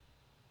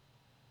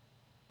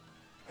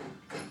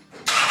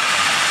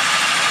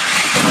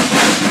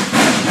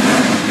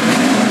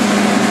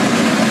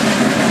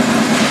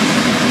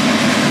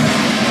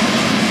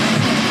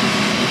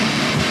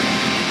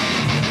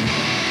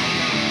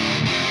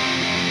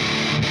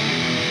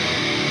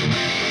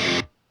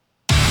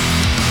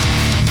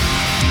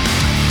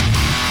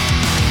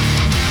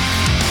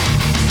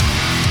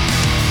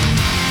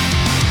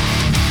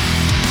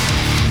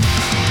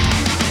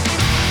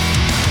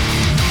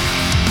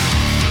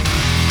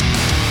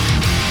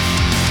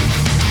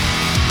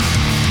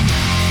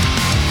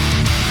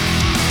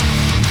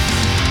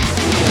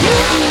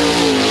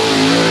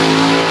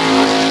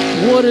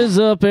is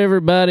up,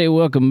 everybody?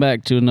 Welcome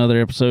back to another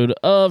episode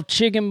of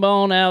Chicken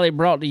Bone Alley,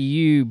 brought to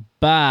you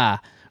by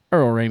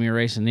Earl Ramey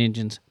Racing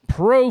Engines,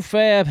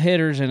 Profab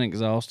Headers and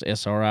Exhaust,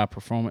 SRI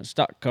Performance,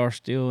 Stock Car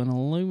Steel and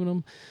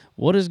Aluminum.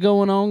 What is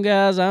going on,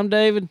 guys? I'm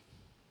David.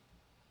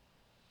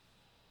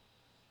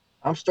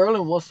 I'm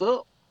Sterling. What's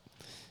up?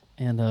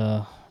 And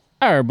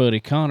our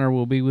buddy Connor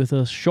will be with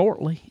us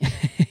shortly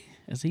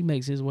as he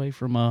makes his way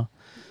from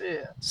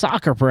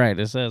soccer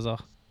practice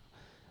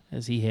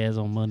as he has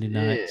on Monday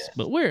nights.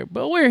 But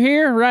we're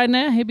here right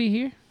now. He'll be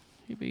here.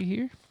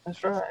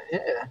 That's right.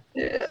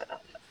 Yeah.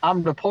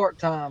 I'm the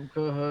part-time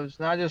co-host.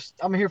 And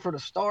I'm here for the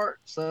start,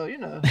 so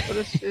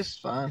but it's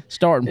fine.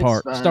 Starting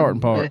part.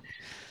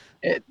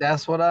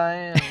 That's what I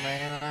am,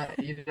 man.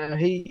 He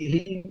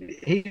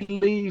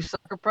leaves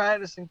soccer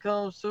practice and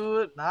comes to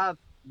it, and I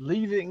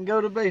leave it and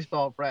go to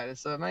baseball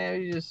practice. So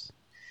man, you just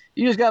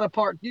got a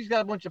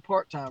bunch of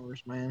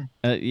part-timers, man.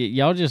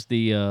 Y'all just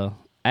the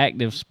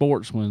active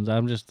sports ones.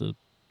 I'm just a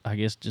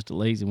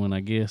lazy one, I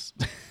guess.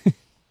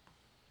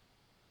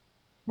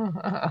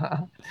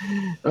 Well,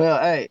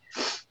 hey,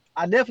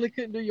 I definitely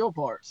couldn't do your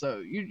part, so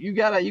you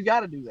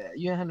gotta do that.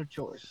 You have no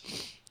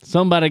choice.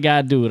 Somebody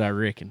gotta do it. I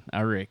reckon. I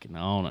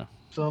don't know.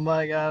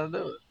 Somebody gotta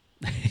do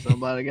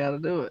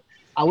it.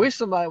 I wish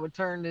somebody would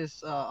turn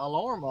this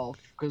alarm off,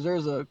 because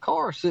there's a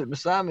car sitting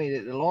beside me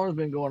that the alarm's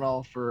been going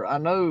off for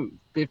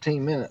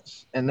 15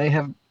 minutes, and they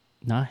have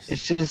nice.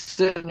 It's just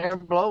sitting there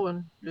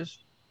blowing,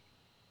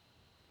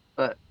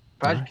 but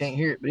probably nice. Can't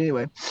hear it. But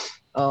anyway,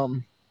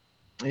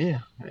 yeah.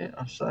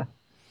 So,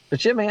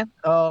 but yeah, man,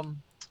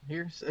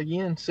 here's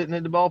again sitting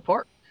at the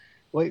ballpark,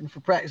 waiting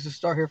for practice to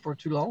start here for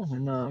too long,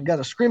 and got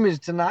a scrimmage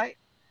tonight.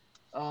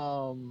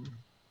 So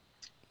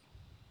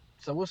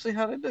we'll see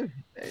how they do.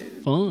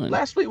 Fun.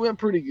 Last week went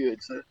pretty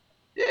good. So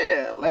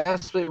yeah,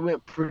 last week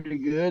went pretty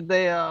good.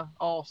 They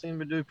all seem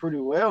to do pretty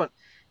well and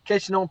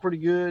catching on pretty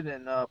good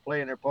and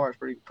playing their parts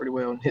pretty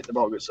well and hitting the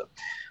ball good. So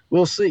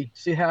we'll see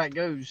how it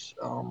goes.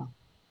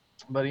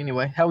 But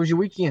anyway, how was your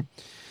weekend?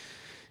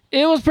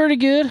 It was pretty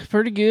good.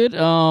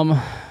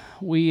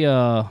 We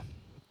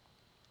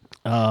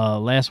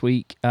last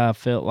week I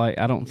felt like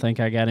I don't think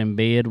I got in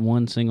bed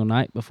one single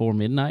night before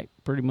midnight.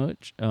 Pretty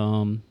much.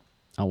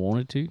 I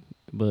wanted to,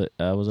 but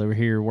I was over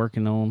here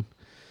working on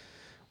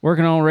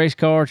race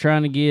car,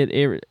 trying to get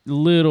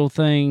little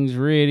things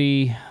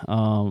ready,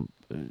 all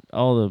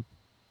the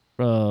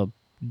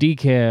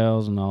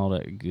decals and all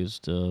that good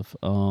stuff.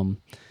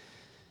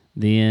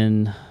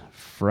 Then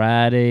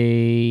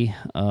Friday,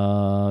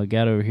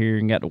 got over here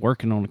and got to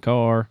working on the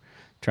car,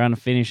 trying to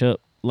finish up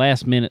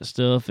last minute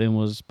stuff, and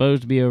was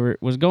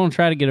going to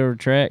try to get over the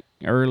track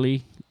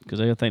early,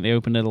 because I think they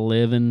opened at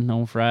 11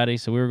 on Friday,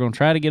 so we were going to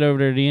try to get over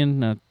there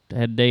then. I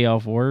had a day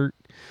off work.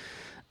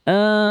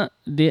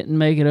 Didn't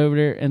make it over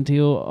there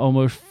until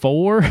almost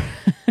 4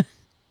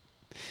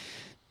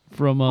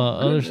 from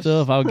other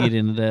stuff. I'll get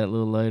into that a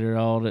little later,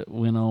 all that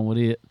went on with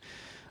it.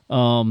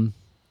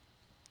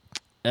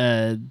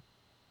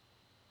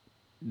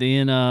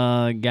 Then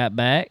got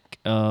back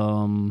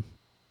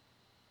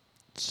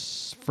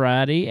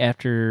Friday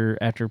after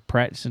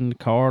practicing the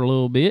car a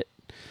little bit.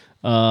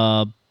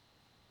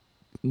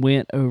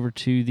 Went over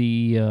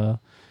to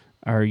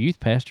our youth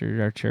pastor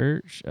at our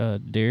church,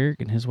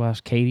 Derek, and his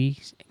wife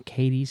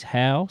Katie's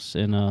house,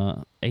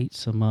 and ate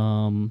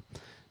some.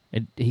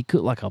 He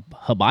cooked like a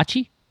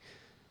hibachi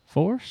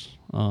for us.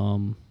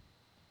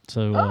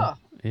 So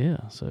he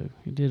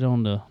did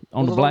on the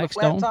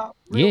Blackstone.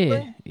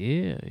 Yeah,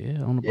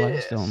 on the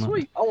Blackstone.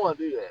 Sweet. I want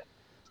to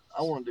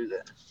do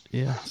that.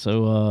 Yeah,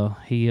 so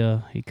he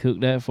cooked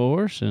that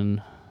for us,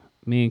 and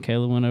me and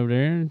Kayla went over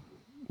there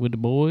with the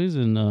boys,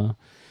 and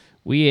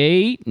we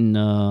ate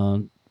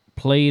and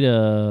played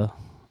a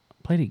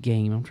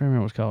game. I'm trying to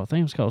remember what it's called. I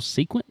think it was called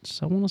Sequence,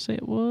 I want to say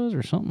it was,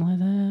 or something like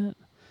that.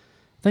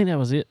 I think that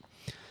was it.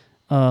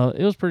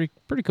 It was pretty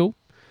cool.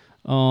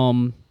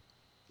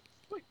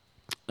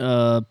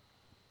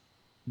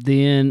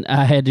 Then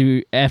I had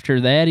to, after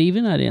that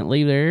even, I didn't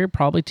leave there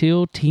probably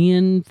till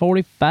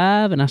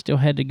 10:45, and I still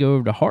had to go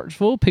over to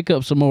Hartsville, pick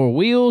up some more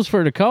wheels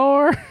for the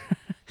car.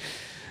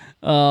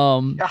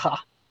 Still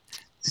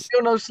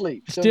no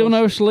sleep. Still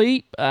no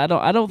sleep. I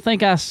don't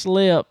think I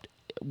slept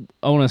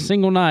on a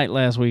single night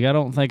last week. I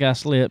don't think I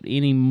slept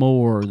any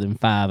more than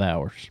 5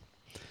 hours.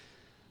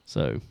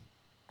 So,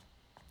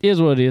 it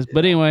is what it is.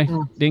 But anyway,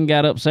 then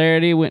got up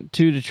Saturday, went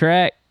to the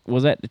track,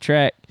 was at the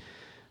track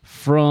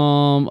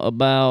from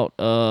about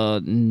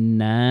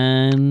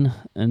 9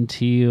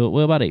 until,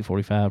 about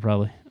 8:45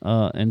 probably,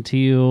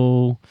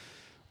 until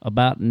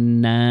about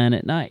 9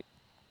 at night.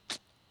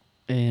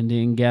 And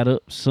then got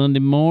up Sunday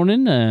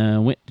morning,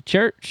 went to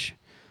church,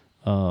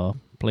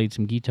 played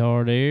some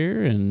guitar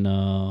there, and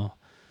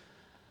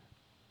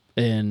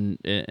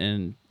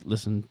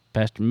listened to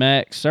Pastor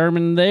Mac's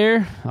sermon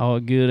there, all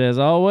good as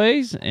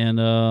always,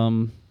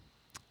 and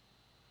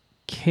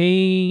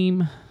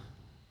came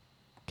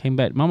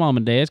back to my mom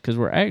and dad's, because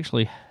we're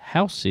actually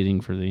house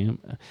sitting for them.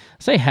 I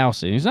say house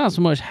sitting. It's not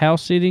so much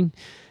house sitting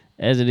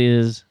as it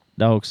is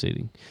dog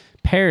sitting,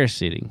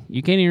 parasitting.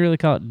 You can't even really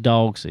call it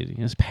dog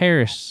sitting. It's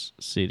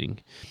parasitting.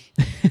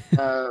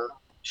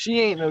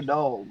 She ain't no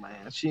dog,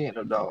 man. She ain't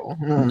no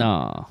dog.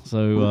 Nah.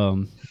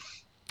 So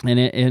and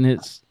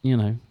it's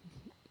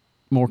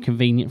more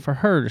convenient for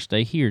her to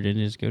stay here than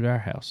it is to go to our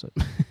house.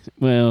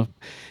 Well,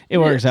 it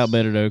works out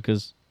better though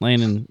because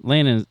Landon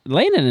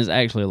is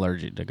actually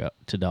allergic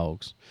to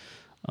dogs,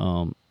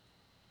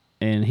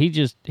 and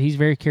he's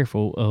very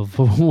careful of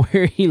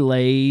where he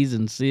lays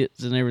and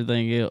sits and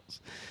everything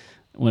else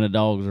when a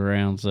dog's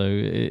around. So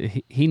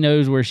he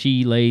knows where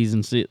she lays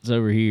and sits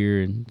over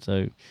here, and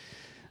so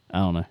I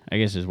don't know. I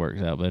guess it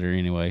works out better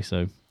anyway.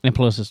 So and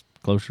plus it's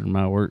closer to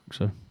my work,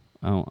 so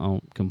I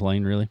don't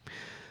complain really.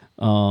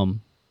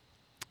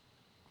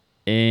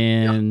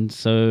 And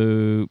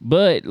so,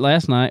 but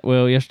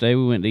yesterday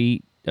we went to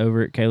eat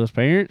over at Kayla's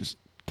parents,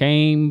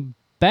 came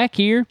back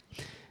here,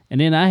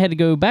 and then I had to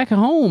go back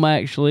home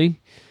actually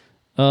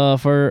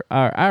for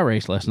our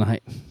iRace last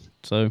night.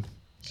 So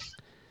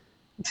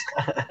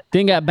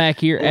then got back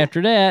here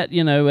after that,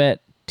 at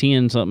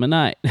 10 something at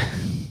night.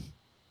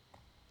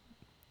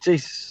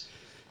 Jesus.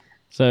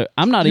 So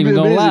I'm not even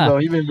gonna lie. Bro.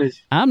 You've been busy.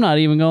 I'm not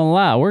even gonna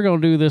lie. We're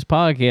gonna do this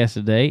podcast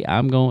today.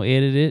 I'm gonna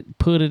edit it,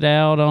 put it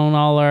out on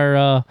all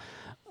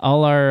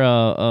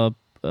our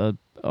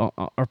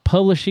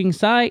publishing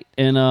site,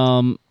 and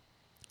I'm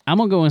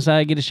gonna go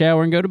inside, get a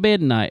shower, and go to bed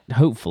tonight.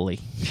 Hopefully.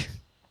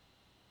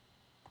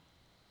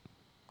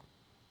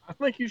 I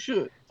think you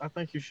should.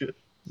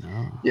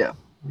 No. Yeah.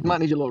 You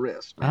might need a little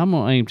rest. Man. I'm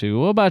gonna aim to.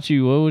 What about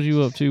you? What was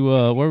you up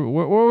to? Where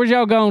was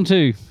y'all going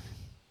to?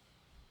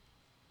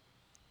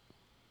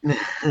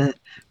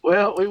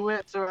 Well, we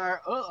went to our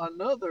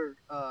another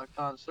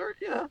concert.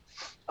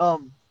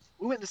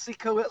 We went to see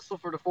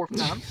Coetzel for the 4th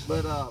time,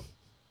 but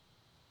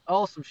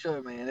awesome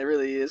show, man. It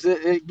really is.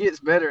 It gets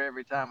better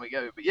every time we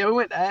go. But yeah, we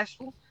went to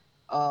Asheville,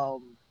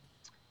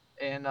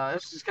 and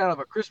this is kind of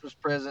a Christmas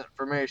present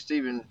for Mary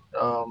Stephen.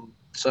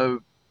 So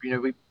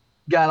we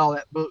got all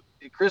that booked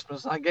at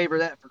Christmas. I gave her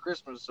that for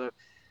Christmas. So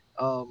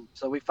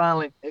we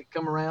finally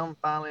come around.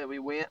 Finally, we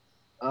went.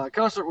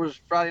 Concert was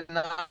Friday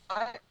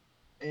night,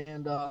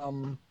 and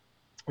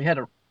we had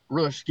a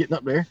rush getting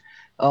up there.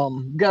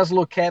 Got us a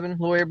little cabin,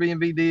 little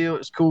Airbnb deal.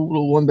 It's cool,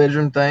 little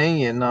 1-bedroom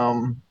thing, and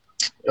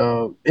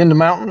in the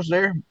mountains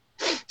there.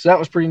 So that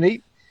was pretty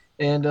neat.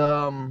 And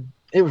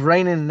it was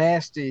raining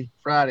nasty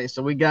Friday,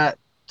 so we got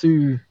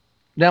to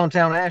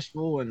downtown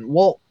Asheville and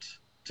walked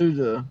to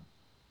the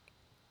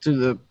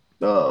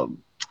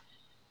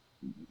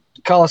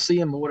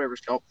Coliseum or whatever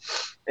it's called.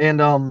 And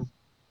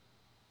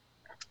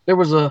there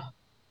was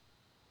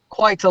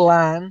quite a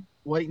line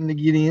waiting to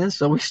get in,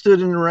 so we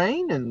stood in the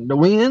rain and the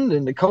wind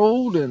and the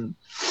cold, and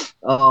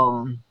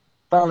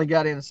finally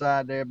got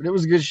inside there. But it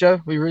was a good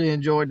show. We really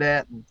enjoyed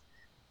that. And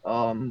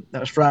that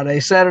was Friday.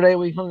 Saturday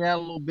we hung out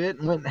a little bit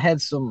and went and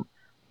had some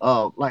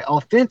like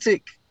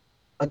authentic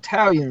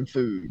Italian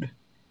food,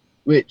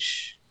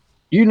 which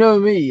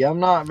me, I'm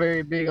not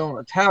very big on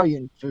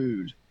Italian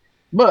food,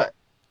 but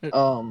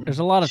there's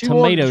a lot of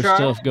tomato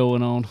stuff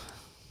going on.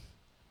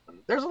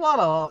 There's a lot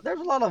of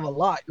a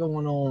lot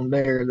going on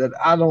there that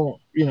I don't,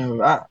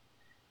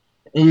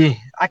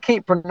 I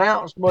can't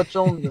pronounce much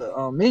on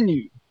the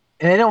menu,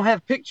 and they don't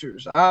have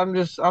pictures. I'm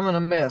in a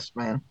mess,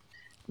 man.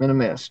 I'm in a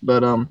mess.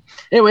 But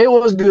anyway, it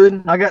was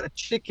good. I got a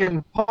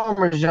chicken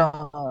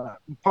parmesan or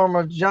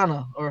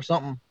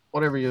something,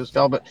 whatever it was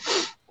called. But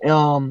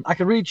I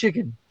could read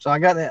chicken, so I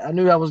got that. I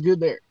knew I was good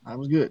there. I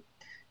was good.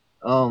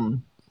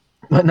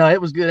 But no, it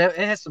was good. It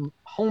had some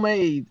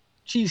homemade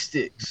cheese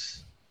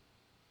sticks.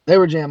 They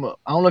were jam up.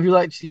 I don't know if you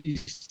like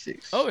cheese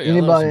sticks. Oh yeah,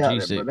 anybody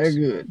out there, but they're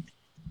good.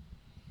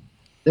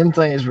 Them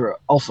things were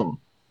awesome.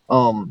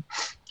 So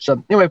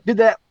anyway, did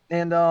that,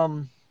 and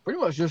pretty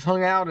much just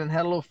hung out and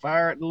had a little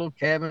fire at the little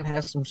cabin,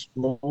 had some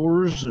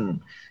s'mores,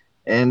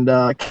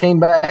 and came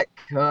back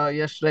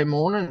yesterday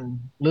morning and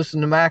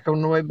listened to Mac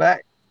on the way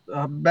back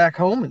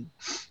home,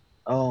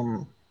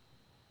 and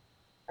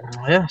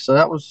yeah, so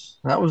that was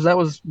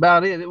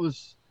about it. It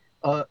was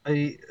a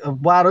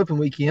wide open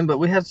weekend, but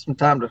we had some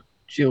time to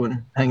chill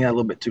and hang out a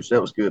little bit too, so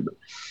that was good. But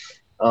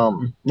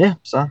yeah,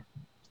 so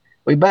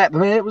we back. But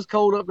man, it was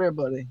cold up there,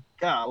 buddy.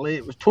 Golly,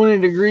 it was 20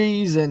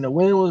 degrees and the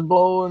wind was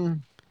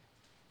blowing.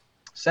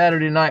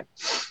 Saturday night,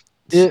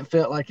 it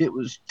felt like it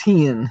was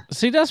 10.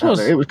 See,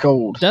 it was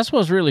cold. That's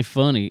what's really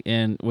funny,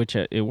 and which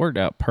it worked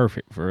out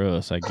perfect for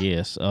us, I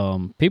guess.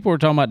 People were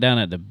talking about down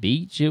at the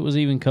beach, it was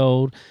even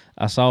cold.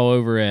 I saw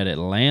over at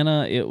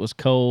Atlanta, it was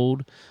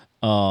cold.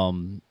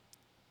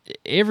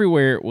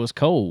 Everywhere it was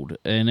cold,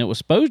 and it was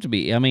supposed to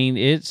be. I mean,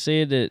 it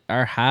said that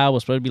our high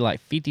was supposed to be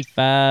like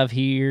 55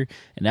 here,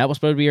 and that was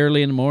supposed to be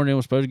early in the morning. It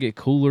was supposed to get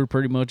cooler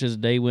pretty much as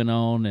the day went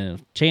on, and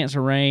a chance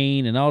of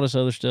rain and all this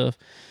other stuff.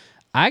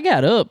 I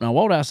got up and I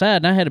walked outside,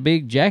 and I had a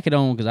big jacket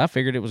on because I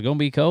figured it was going to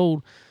be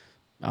cold.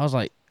 I was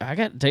like, I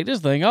got to take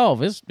this thing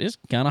off. It's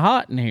kind of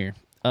hot in here.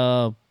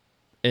 And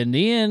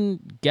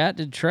then got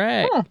to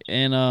track,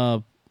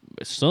 and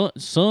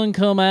sun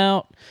come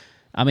out.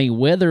 I mean,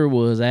 weather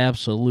was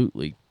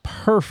absolutely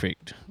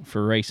perfect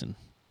for racing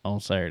on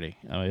Saturday.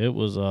 I mean, it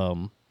was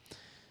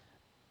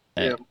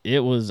Yeah. It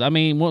was. I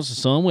mean, once the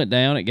sun went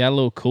down, it got a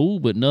little cool,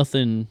 but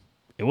nothing.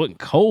 It wasn't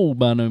cold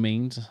by no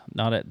means.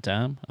 Not at the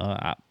time.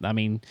 I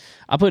mean,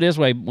 I put it this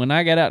way: when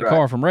I got out of the Right.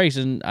 car from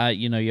racing,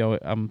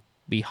 I'm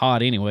be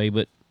hot anyway.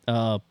 But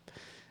I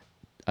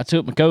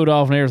took my coat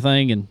off and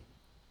everything, and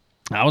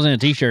I was in a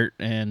t-shirt,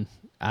 and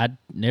I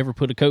never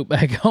put a coat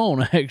back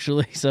on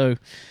actually. So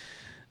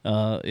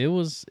it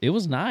was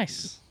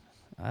nice.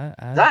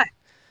 Nice.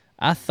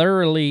 I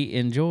thoroughly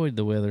enjoyed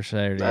the weather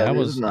Saturday. That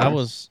is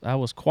nice. I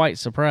was quite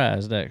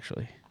surprised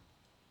actually.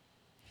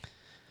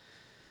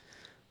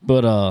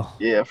 But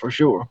Yeah, for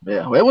sure.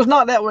 Yeah. Well, it was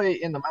not that way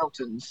in the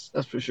mountains.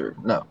 That's for sure.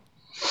 No.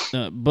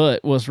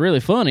 but what's really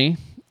funny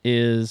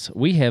is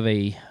we have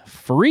a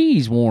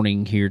freeze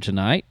warning here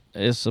tonight.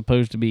 It's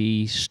supposed to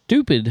be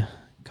stupid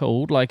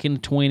cold, like in the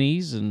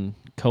 20s and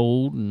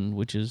cold, and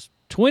which is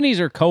 20s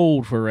are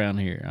cold for around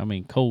here. I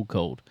mean,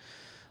 cold.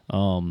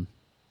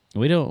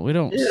 We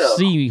don't Yeah.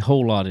 see a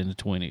whole lot in the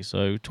 20s.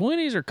 So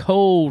 20s are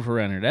cold for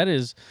around here. That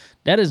is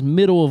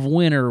middle of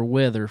winter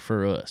weather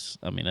for us.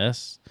 I mean,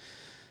 that's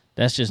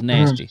just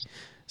nasty.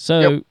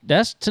 So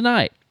that's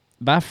tonight.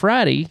 By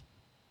Friday,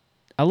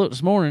 I looked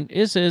this morning.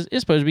 It says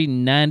it's supposed to be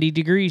 90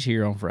 degrees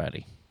here on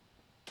Friday.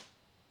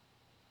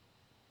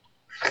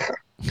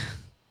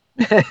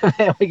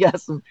 Man, we got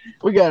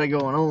it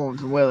going on,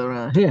 some weather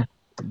around here.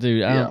 Dude,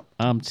 Yeah.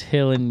 I'm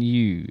telling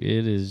you,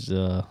 it is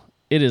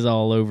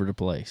all over the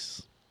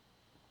place.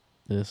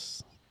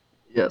 This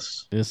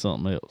Yes. is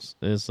something else.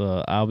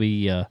 I'll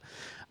be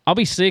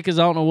sick as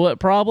I don't know what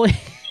probably.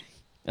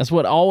 That's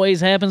what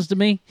always happens to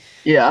me.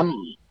 Yeah,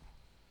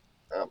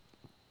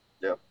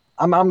 yeah.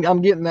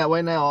 I'm getting that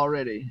way now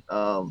already.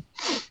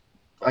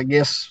 I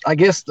guess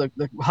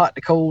the hot,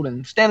 the cold,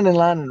 and standing in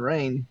line in the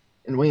rain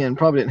and wind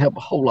probably didn't help a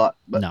whole lot.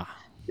 But Nah,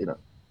 you know,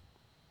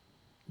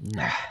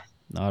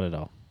 not at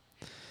all.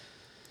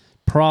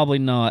 Probably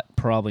not.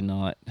 Probably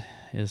not.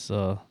 It's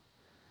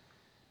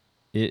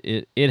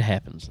it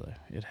happens though.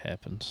 It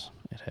happens.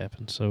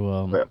 So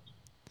well,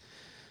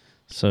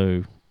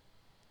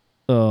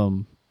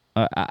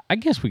 I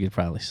guess we could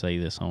probably say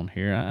this on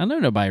here. I know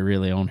nobody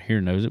really on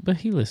here knows it, but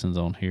he listens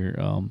on here.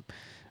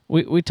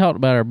 We talked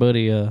about our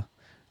buddy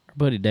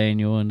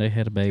Daniel, and they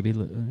had a baby,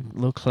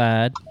 little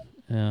Clyde,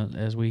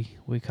 as we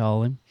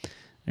call him,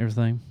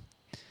 everything.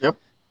 yep.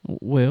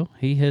 Well,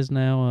 he has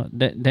now.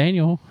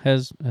 Daniel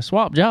has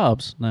swapped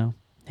jobs now.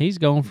 He's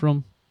gone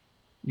from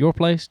your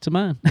place to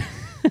mine.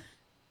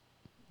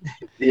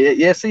 Yeah,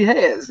 yes, he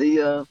has. He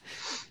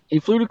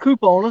flew the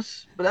coop on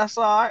us, but that's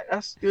all right.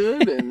 That's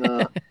good.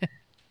 And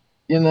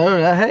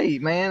hey,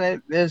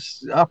 man,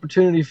 there's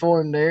opportunity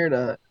for him there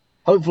to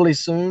hopefully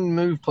soon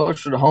move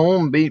closer to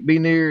home, be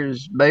near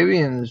his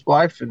baby and his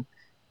wife, and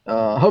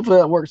hopefully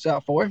that works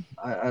out for him.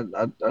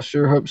 I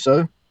sure hope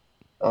so.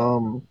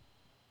 Um,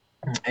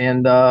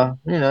 and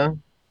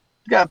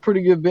got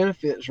pretty good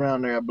benefits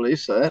around there, I believe.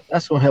 So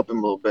that's going to help him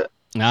a little bit.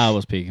 I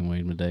was speaking with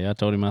him today. I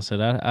told him, I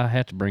said, I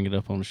have to bring it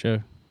up on the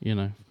show,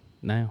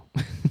 now.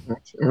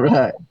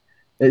 Right.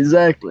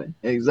 Exactly.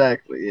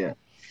 Yeah.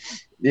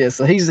 Yeah.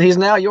 So he's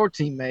now your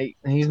teammate.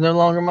 He's no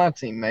longer my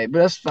teammate, but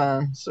that's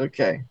fine. It's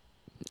okay.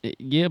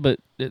 Yeah, but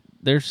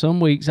there's some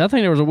weeks. I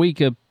think there was a week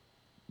of,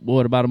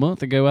 about a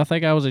month ago, I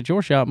think I was at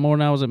your shop more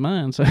than I was at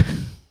mine. So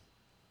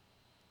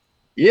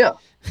Yeah.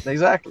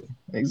 Exactly.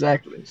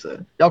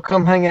 So y'all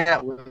come hang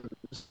out with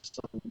us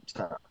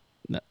sometime.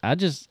 I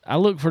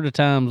look for the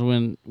times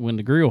when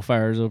the grill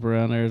fires up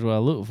around there is what I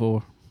look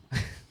for.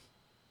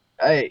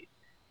 Hey,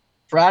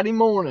 Friday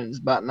mornings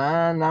about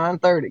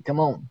 9:30.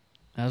 Come on.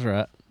 That's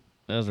right.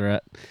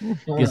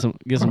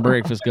 Get some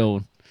breakfast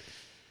going.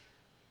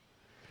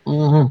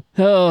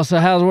 Mm-hmm. Oh, so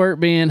how's work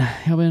been?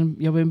 Y'all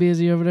been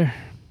busy over there?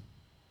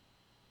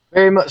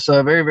 Very much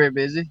so. Very, very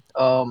busy.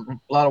 A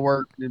lot of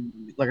work.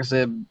 Like I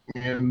said,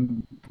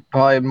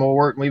 probably more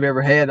work than we've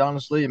ever had,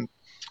 honestly. And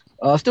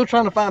still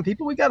trying to find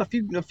people. We got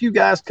a few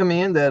guys come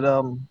in that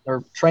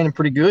are training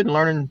pretty good and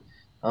learning,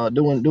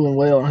 doing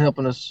well and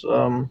helping us.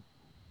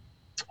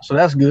 So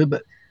that's good.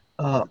 But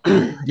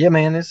yeah,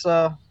 man, it's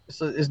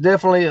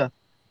definitely a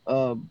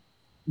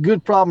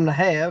good problem to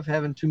have,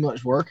 having too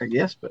much work, I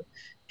guess. But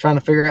trying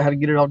to figure out how to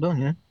get it all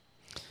done. Yeah.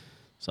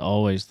 It's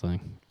always the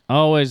thing.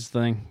 Always the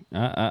thing.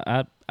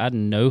 I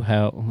know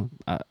how.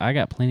 I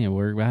got plenty of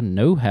work, but I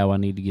know how I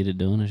need to get it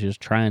done. It's just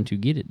trying to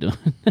get it done.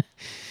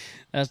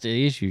 That's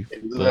the issue.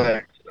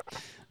 Exactly. But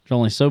there's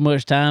only so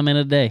much time in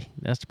a day.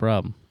 That's the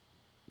problem.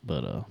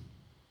 But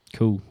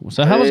cool.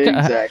 So how was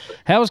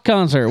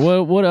concert?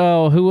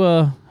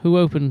 Who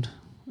opened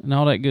and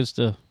all that good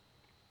stuff?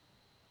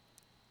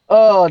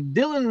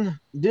 Dylan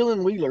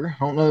Wheeler.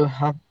 I don't know.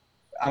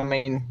 I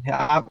mean,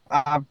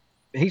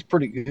 he's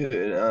pretty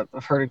good.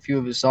 I've heard a few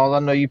of his songs. I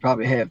know you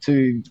probably have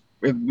too.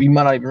 You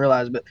might not even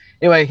realize, but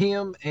anyway,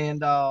 him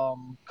and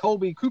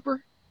Colby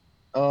Cooper,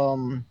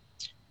 and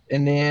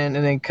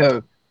then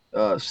Co.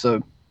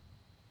 So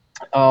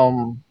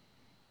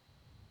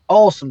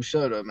awesome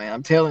show though, man.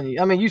 I'm telling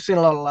you. I mean, you've seen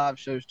a lot of live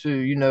shows too.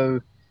 You know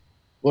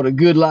what a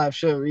good live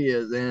show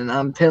is, and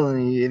I'm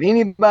telling you, if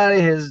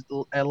anybody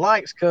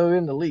likes Co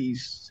in the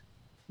least,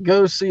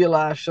 go see a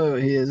live show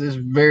of his. It's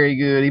very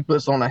good. He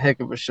puts on a heck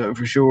of a show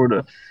for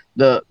sure.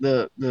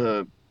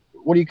 The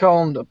what do you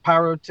call them? The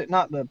pyrotech,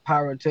 not the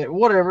pyrotech,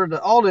 whatever.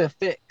 All the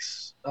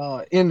effects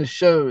in the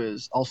show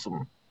is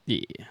awesome.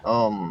 Yeah.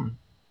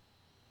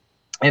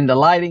 And the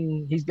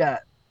lighting, he's got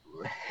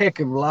heck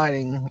of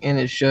lighting in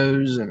his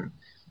shows,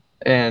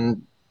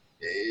 and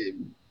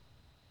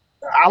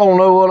I don't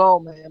know what all,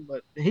 man,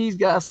 but he's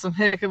got some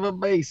heck of a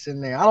bass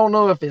in there. I don't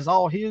know if it's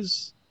all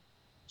his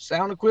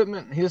sound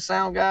equipment, his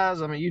sound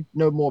guys. I mean, you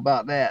know more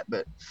about that,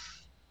 but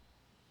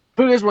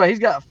put it this way, he's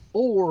got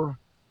four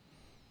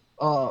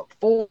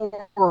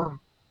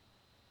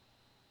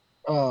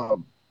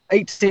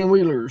 18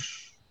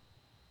 wheelers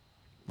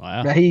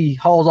Wow. that he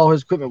hauls all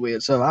his equipment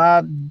with. So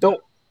I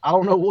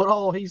don't know what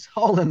all he's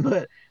hauling,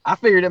 but I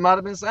figured it might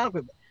have been sound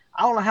equipment.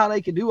 I don't know how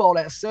they could do all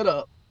that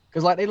setup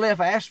because like they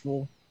left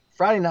Asheville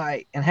Friday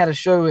night and had a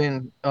show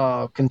in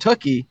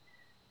Kentucky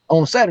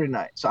on Saturday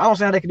night. So I don't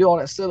see how they could do all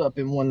that setup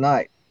in one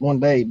night, one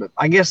day, but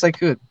I guess they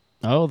could.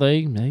 Oh,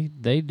 they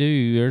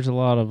do. There's a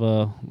lot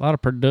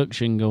of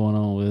production going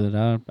on with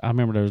it. I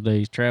remember those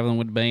days traveling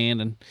with the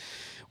band, and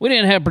we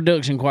didn't have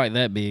production quite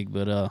that big,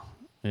 but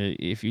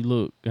if you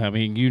look, I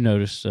mean, you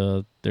notice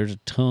there's a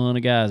ton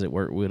of guys that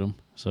work with them.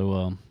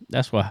 So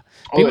that's why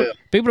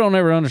people don't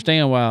ever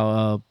understand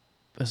why.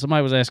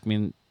 Somebody was asking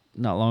me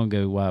not long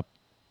ago why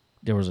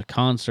there was a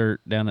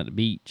concert down at the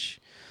beach,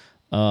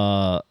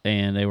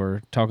 and they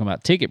were talking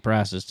about ticket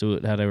prices to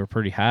it, how they were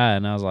pretty high,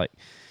 and I was like,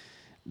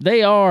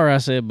 they are. I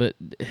said, but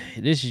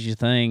this is your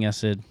thing. I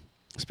said,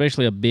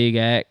 especially a big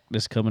act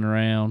that's coming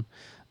around,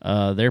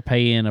 they're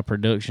paying a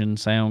production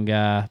sound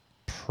guy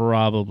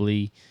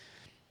probably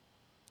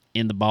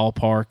in the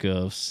ballpark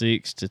of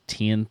 $6,000 to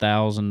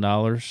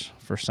 $10,000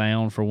 for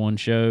sound for one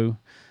show.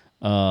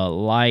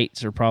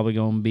 Lights are probably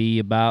going to be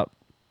about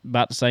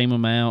the same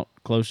amount,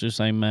 close to the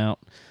same amount,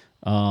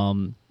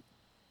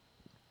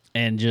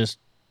 and just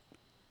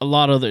a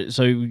lot of the.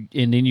 So, and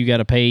then you got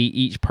to pay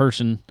each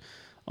person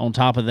on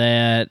top of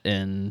that,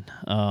 and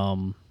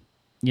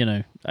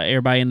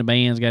everybody in the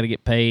band's got to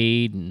get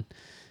paid,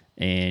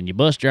 and your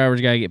bus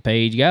driver's got to get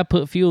paid. You got to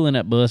put fuel in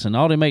that bus, and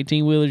all them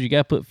 18-wheelers, you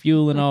got to put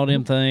fuel in all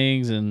them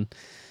things, and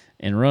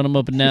run them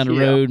up and down the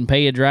road, and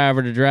pay a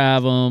driver to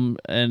drive them.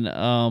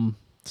 And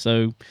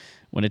so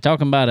when they're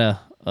talking about a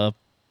 $50,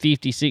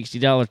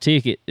 $60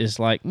 ticket, it's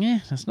like,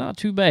 that's not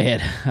too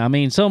bad. I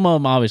mean, some of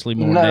them obviously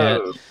more than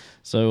that.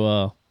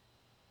 So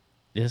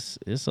it's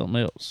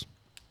something else.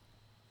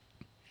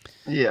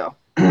 Yeah.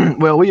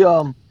 Well,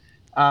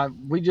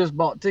 we just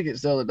bought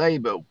tickets the other day,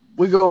 but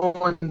we're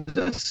going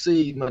to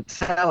see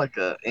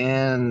Metallica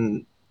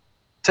in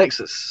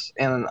Texas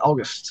in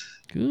August.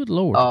 Good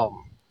Lord.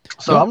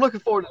 So I'm looking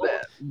forward to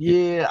that.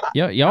 Yeah.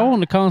 Y'all on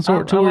the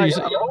concert tour.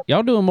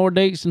 Y'all doing more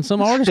dates than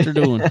some artists are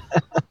doing.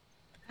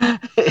 Well,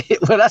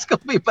 that's going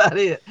to be about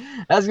it.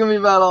 That's going to be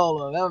about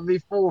all of them. That would be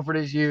 4 for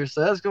this year.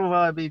 So that's going to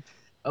probably be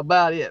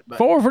about it. But,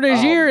 4 for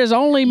this year is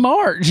only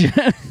March.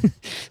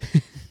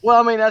 Well,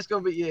 I mean, that's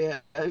gonna be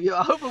I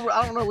hope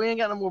I don't know. We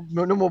ain't got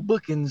no more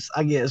bookings,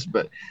 I guess.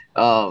 But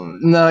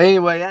no.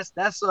 Anyway,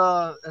 that's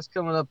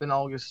coming up in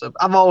August. So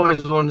I've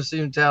always wanted to see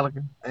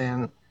Metallica,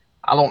 and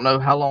I don't know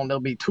how long they'll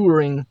be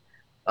touring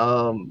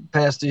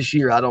past this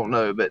year. I don't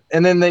know, but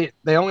and then they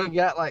only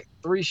got like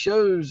 3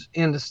 shows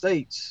in the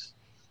States.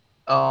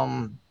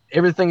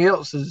 Everything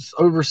else is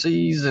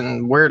overseas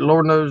and where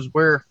Lord knows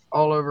where,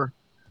 all over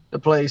the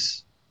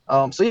place.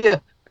 So yeah.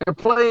 They're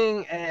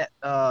playing at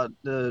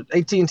the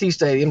AT&T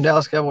Stadium,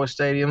 Dallas Cowboys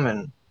Stadium,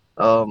 and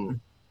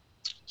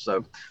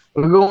so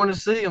we're going to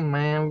see them,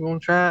 man. We're going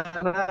to try it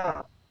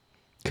out.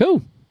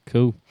 Cool.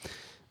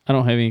 I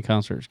don't have any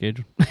concert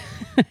scheduled.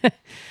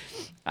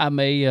 I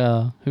may,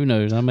 who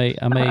knows? I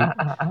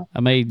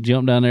may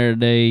jump down there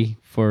today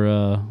for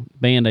a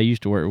band I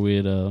used to work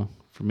with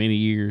for many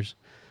years,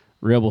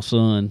 Rebel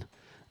Sun.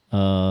 They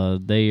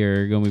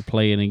are going to be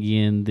playing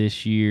again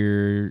this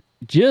year,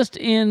 just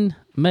in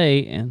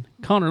May, and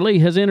Connor Lee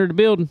has entered the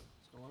building.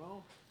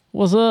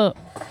 What's up?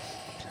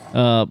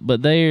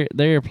 But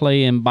they're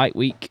playing Bike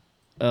Week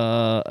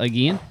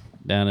again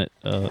down at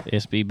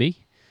SBB.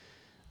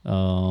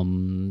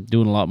 Doing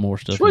a lot more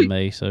stuff in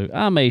May, so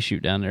I may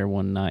shoot down there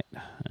one night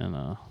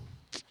and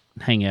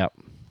hang out.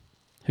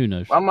 Who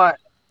knows? I might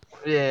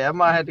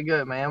have to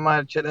go, man. I might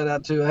have to check that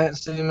out too. I hadn't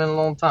seen him in a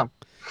long time.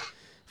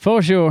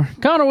 For sure.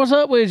 Connor, what's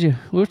up with you?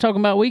 We were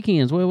talking about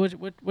weekends.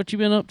 What you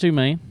been up to,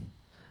 man?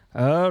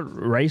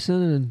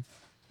 Racing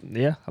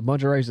and a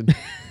bunch of racing.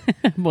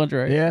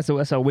 Yeah, so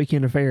that's a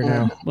weekend affair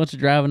now. Bunch of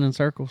driving in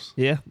circles.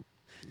 Yeah.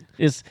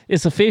 It's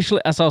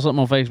officially, I saw something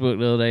on Facebook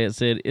the other day. It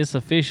said, it's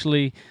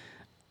officially,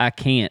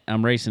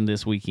 I'm racing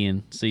this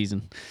weekend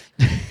season.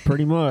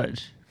 Pretty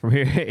much. From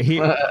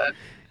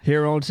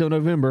here on till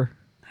November.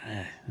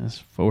 That's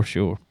for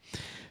sure.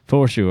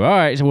 For sure. All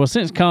right. So, well,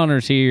 since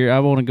Connor's here, I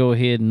want to go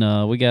ahead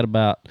and we got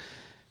about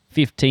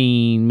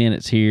 15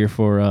 minutes here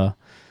for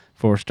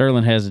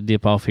Sterling has a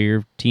dip off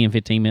here. 10,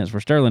 15 minutes for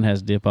Sterling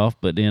has a dip off.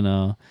 But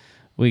then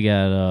we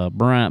got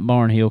Bryant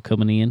Barnhill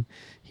coming in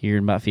here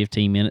in about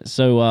 15 minutes.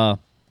 So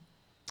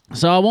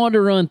So I wanted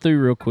to run through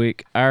real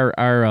quick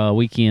our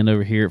weekend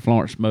over here at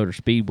Florence Motor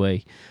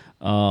Speedway.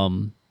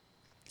 I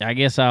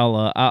guess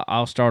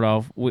I'll start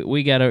off.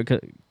 We got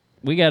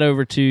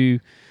over to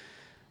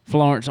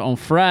Florence on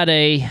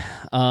Friday.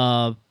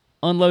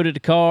 Unloaded the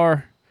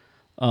car.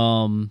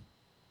 We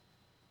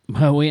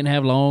didn't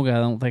have long. I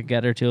don't think I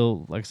got there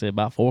till, like I said,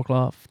 about 4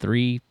 o'clock,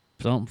 4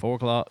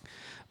 o'clock.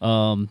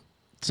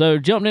 So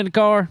jumped in the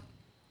car.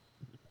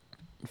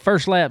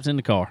 First laps in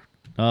the car.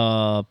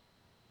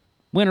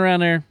 Went around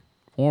there,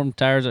 warmed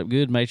tires up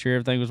good, made sure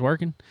everything was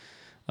working,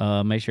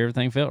 made sure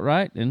everything felt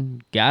right,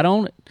 and got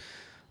on it.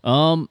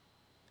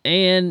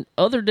 And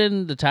other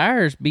than the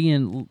tires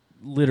being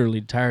literally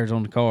tires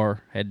on the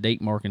car had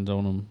date markings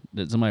on them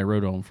that somebody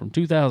wrote on from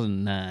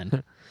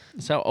 2009.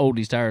 That's how old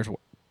these tires were.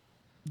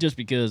 Just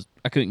because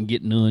I couldn't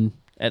get none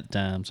at the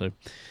time, so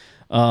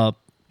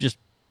just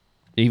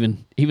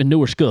even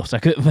newer scuffs I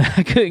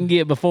couldn't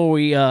get before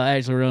we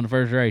actually run the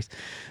first race.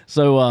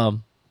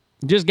 So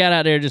just got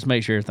out there just to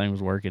make sure everything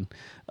was working,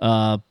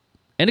 and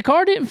the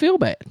car didn't feel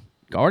bad.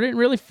 Car didn't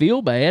really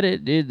feel bad.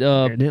 It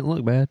didn't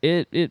look bad.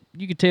 It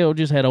you could tell it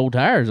just had old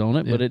tires on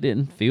it, but it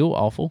didn't feel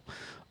awful.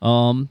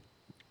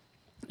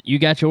 You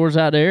got yours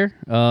out there.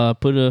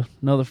 Put a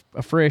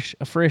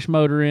fresh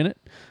motor in it.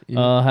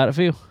 Yeah. How'd it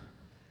feel?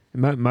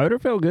 Motor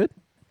felt good.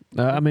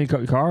 I mean,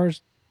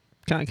 cars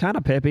kind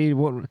of peppy.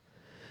 We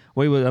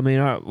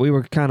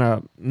were kind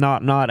of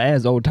not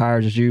as old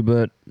tires as you,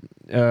 but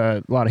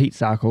a lot of heat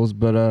cycles.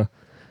 But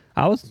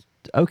I was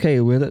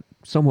okay with it.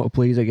 Somewhat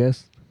pleased, I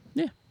guess.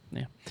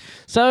 Yeah.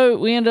 So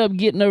we ended up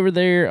getting over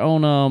there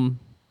on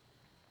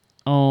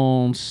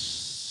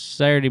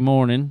Saturday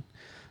morning,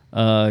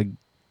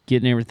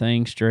 getting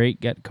everything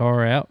straight, got the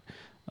car out.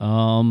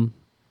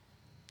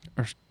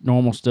 Our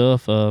normal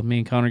stuff. Me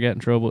and Connor got in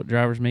trouble at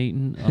driver's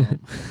meeting.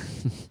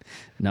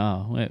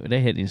 No, they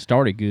hadn't even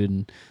started good,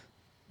 and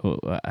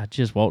I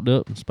just walked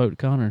up and spoke to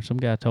Connor, and some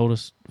guy told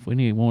us if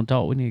we want to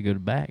talk, we need to go to the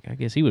back. I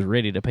guess he was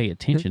ready to pay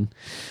attention.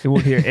 He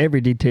wanted to hear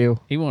every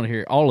detail. He wanted to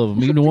hear all of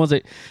them, even the ones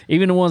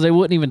they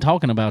wasn't even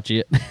talking about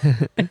yet.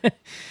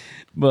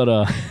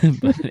 but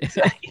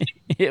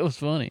it was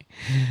funny.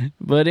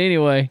 But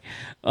anyway,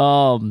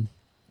 I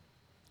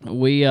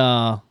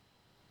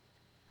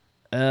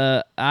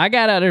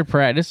got out there to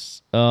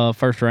practice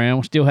first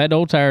round. We still had the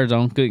old tires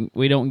on.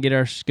 We don't get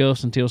our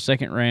scuffs until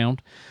second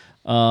round.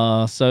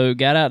 So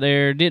got out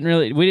there. We didn't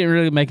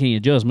really make any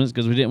adjustments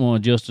because we didn't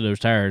want to adjust to those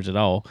tires at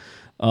all.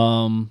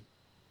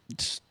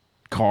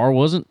 Car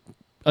wasn't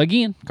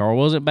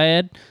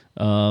bad.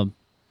 Ran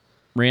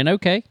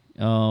okay.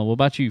 What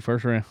about you,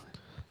 first round?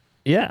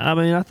 Yeah, I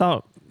mean, I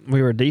thought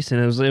we were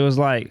decent. It was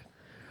like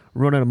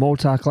running a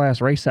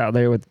multi-class race out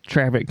there with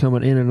traffic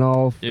coming in and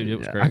off. Dude, it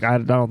was great. I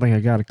don't think I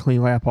got a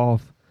clean lap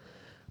off,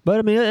 but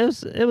I mean,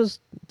 it was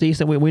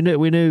decent. We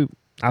knew.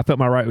 I felt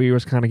my right wheel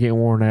was kind of getting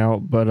worn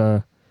out,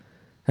 but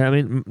I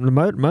mean, the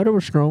motor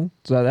was strong,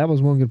 so that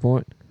was one good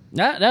point.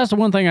 That's the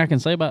one thing I can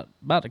say about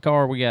the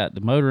car we got.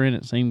 The motor in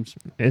it sounds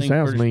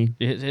mean.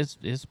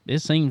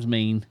 It seems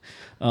mean.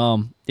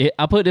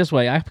 I put it this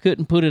way: I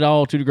couldn't put it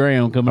all to the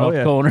ground coming off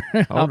the corner.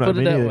 I'll put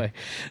it that way.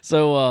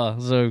 So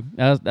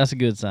that's a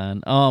good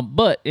sign.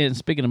 But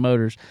speaking of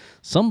motors,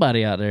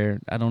 somebody out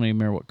there, I don't even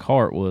remember what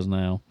car it was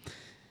now,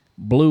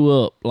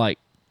 blew up like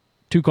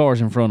 2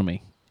 cars in front of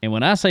me. And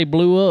when I say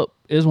blew up,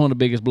 it's one of the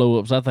biggest blow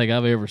ups I think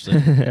I've ever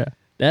seen.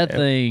 That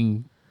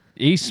thing.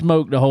 He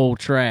smoked the whole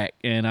track,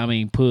 and I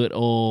mean, put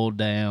oil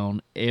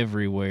down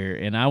everywhere.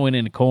 And I went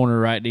in the corner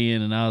right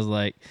then, and I was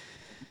like,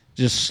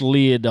 just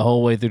slid the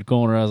whole way through the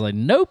corner. I was like,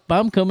 nope,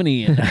 I'm coming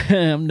in.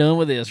 I'm done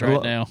with this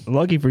right now.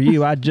 Lucky for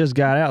you, I just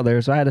got out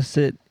there, so I had to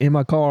sit in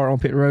my car on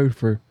pit road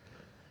for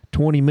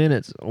 20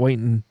 minutes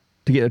waiting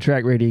to get the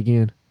track ready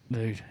again,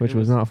 dude, which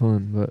was not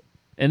fun. But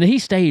and he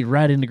stayed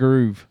right in the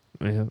groove.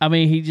 Yeah. I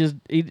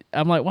mean,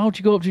 I'm like, why don't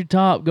you go up to the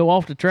top, go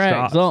off the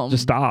track, something.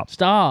 Just stop,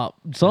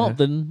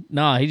 something. Yeah.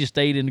 Nah, he just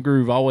stayed in the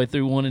groove all the way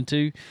through 1 and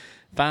 2.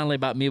 Finally,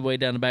 about midway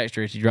down the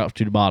backstretch, he drops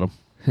to the bottom.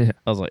 Yeah.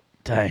 I was like,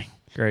 dang.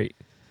 Great.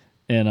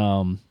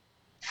 And,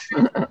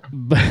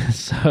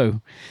 so,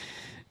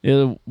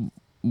 it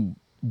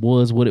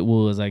was what it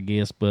was, I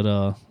guess.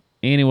 But,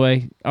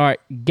 anyway, all right,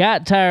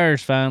 got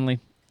tires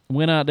finally.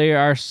 Went out there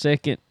our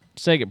second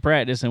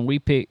practice, and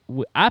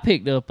I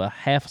picked up a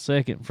half a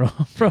second from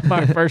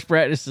our first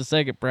practice to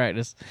second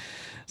practice,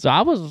 so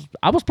I was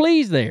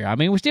pleased there. I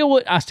mean, I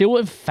still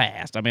wasn't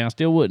fast. I mean, I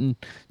still wasn't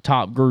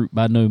top group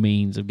by no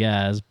means of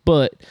guys,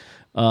 but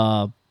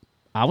I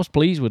was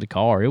pleased with the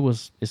car.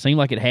 It seemed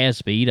like it had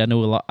speed. I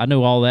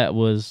know all that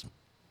was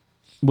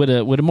with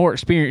a more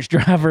experienced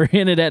driver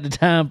in it at the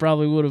time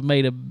probably would have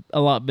made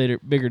a lot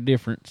bigger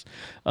difference.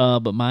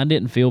 But mine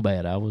didn't feel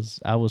bad. I was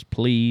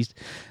pleased.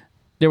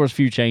 There was a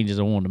few changes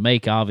I wanted to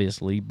make,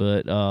 obviously,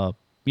 but as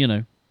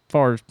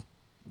far as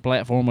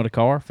platform of the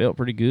car, felt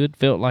pretty good.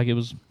 Felt like it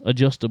was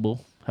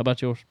adjustable. How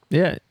about yours?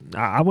 Yeah,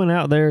 I went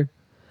out there,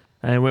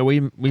 and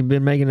we've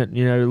been making it,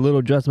 little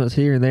adjustments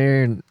here and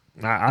there, and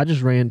I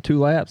just ran 2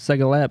 laps.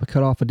 Second lap, I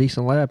cut off a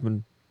decent lap,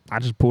 and I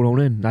just pulled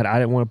on in. I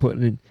didn't want to put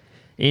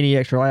any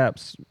extra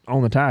laps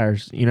on the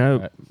tires, you know.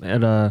 Right.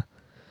 And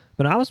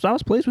but I was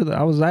pleased with it.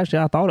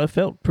 I thought it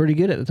felt pretty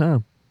good at the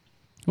time.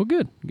 Well,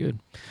 good.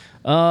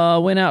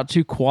 Went out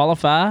to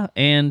qualify,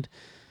 and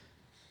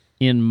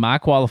in my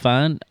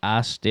qualifying,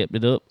 I stepped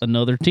it up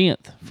another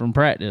 10th from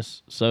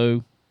practice.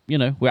 So, you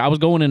know, I was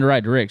going in the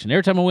right direction.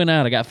 Every time I went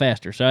out, I got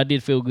faster. So I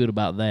did feel good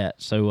about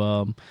that.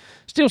 So,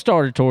 still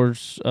started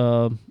towards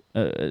the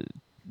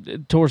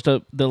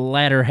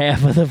latter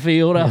half of the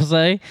field, I'll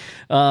say.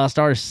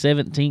 Started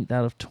 17th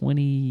out of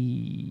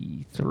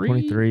 23.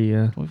 23,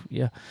 yeah.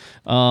 Yeah.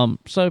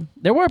 So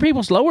there were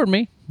people slower than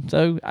me,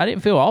 so I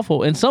didn't feel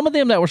awful. And some of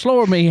them that were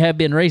slower than me have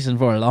been racing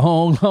for a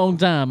long, long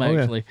time,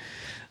 actually. Yeah.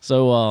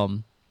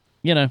 So,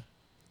 you know,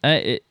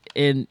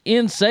 and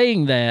in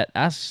saying that,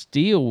 I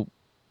still,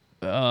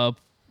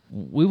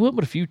 we went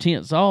with a few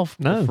tenths off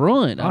the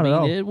front. I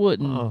mean, it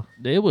wouldn't.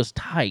 It was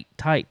tight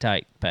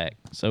pack.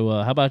 So,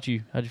 how about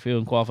you? How'd you feel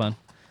in qualifying?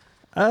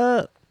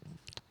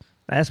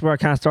 That's where I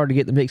kind of started to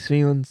get the mixed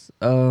feelings.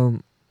 I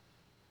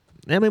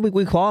mean,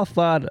 we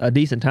qualified a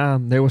decent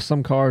time. There were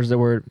some cars that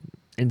were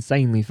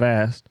insanely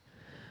fast,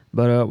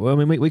 but I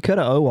mean, we cut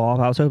an O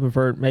off. I was hoping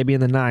for maybe in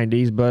the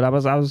 90s, but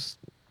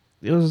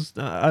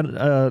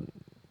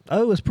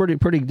it was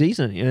pretty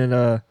decent, and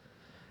I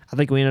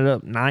think we ended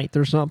up 9th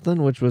or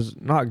something, which was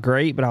not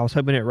great, but I was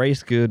hoping it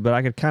raced good. But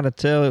I could kind of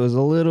tell it was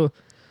a little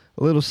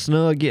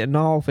snug getting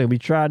off, and we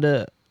tried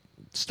to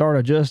start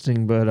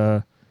adjusting,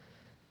 but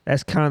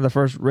that's kind of the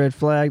first red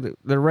flag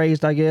that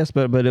raised, I guess.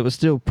 But it was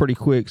still pretty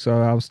quick,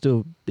 so I was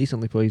still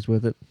decently pleased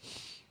with it.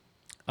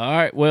 All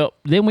right. Well,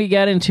 then we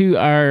got into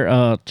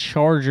our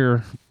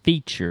Charger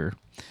feature,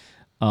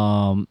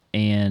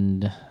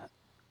 and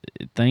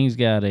things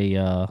got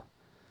a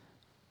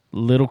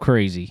little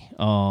crazy.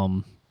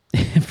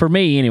 For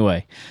me,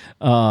 anyway.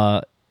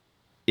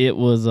 It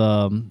was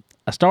I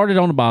started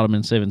on the bottom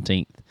in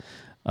 17th,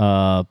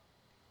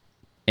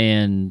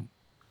 and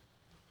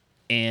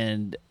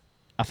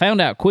I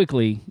found out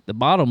quickly the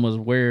bottom was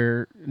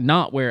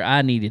not where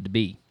I needed to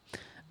be.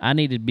 I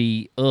needed to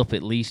be up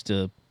at least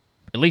a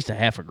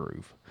half a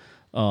groove,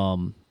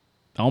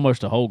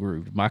 almost a whole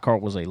groove. My car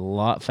was a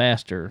lot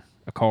faster,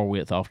 a car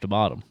width off the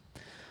bottom,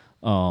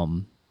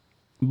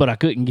 but I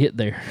couldn't get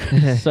there,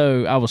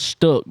 so I was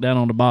stuck down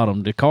on the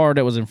bottom. The car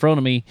that was in front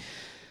of me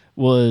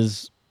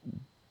was.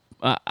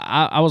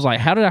 I was like,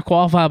 how did I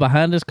qualify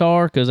behind this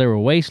car? Because they were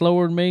way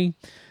slower than me,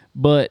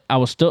 but I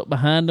was stuck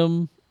behind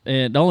them.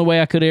 And the only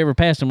way I could ever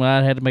pass them was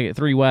I had to make it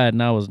 3 wide,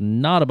 and I was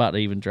not about to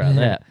even try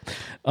that.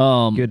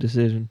 Good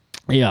decision.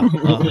 Yeah.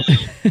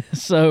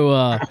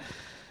 So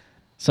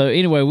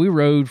anyway, we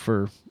rode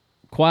for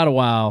quite a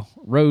while.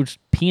 Roads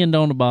pinned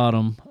on the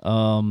bottom,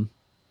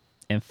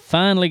 and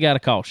finally got a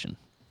caution.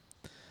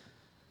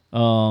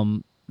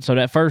 So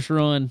that first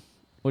run,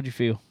 what'd you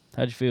feel?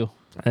 How'd you feel?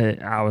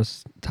 I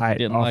was tight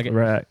Didn't off like the it?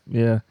 rack.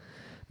 Yeah.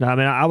 No, I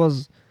mean I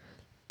was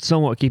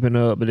somewhat keeping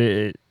up, but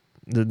the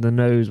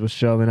nose was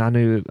shoving. I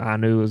knew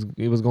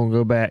it was going to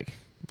go back.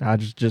 I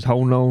just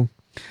holding on.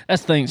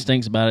 That's the thing that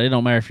stinks about it. It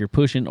don't matter if you're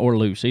pushing or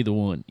loose, either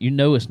one. You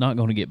know it's not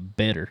going to get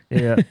better.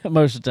 Yeah.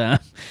 Most of the time,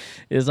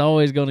 it's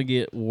always going to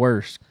get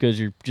worse because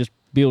you're just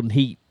building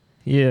heat.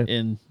 Yeah.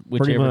 In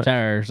whichever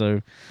tire,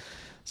 so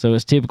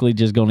it's typically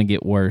just going to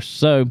get worse.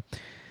 So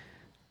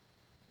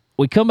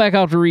we come back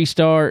off the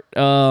restart.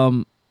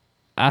 I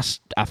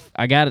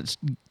got it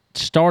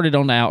started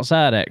on the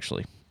outside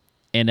actually,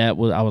 and I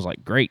was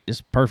like, great, this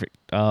is perfect.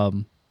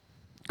 Go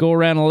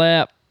around a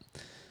lap,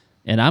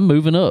 and I'm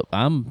moving up.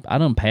 I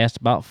done passed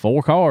about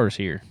 4 cars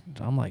here.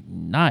 So I'm like,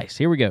 nice,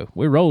 here we go.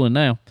 We're rolling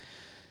now.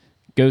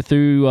 Go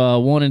through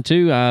 1 and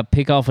 2. I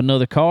pick off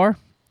another car,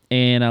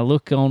 and I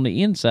look on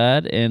the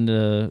inside, and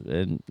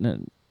the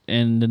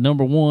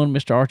number 1,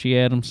 Mr. Archie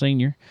Adams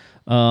Sr.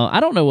 I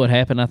don't know what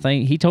happened. I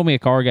think he told me a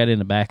car got in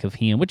the back of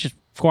him, which is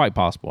quite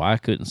possible. I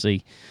couldn't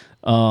see.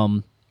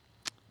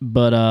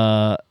 But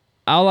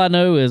all I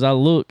know is I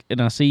look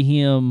and I see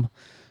him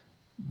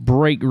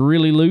brake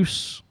really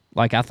loose.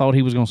 Like I thought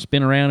he was going to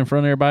spin around in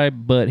front of everybody,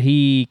 but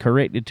he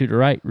corrected to the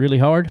right really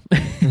hard.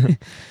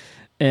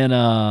 And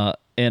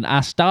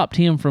I stopped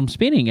him from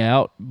spinning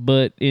out,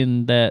 but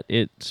in that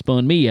it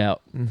spun me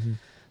out. Mm-hmm.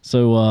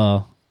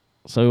 So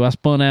I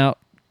spun out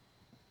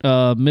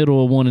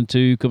middle of 1 and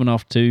 2, coming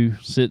off 2,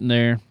 sitting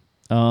there.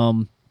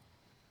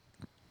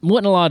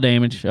 Wasn't a lot of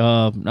damage,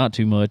 not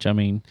too much. I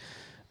mean,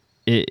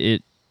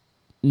 it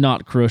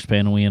knocked crush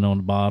panel in on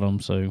the bottom,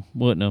 so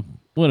wasn't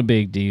a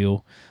big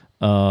deal.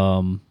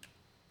 But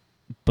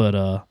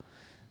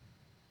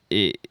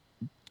it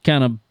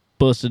kind of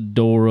busted the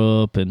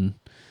door up and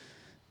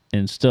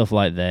stuff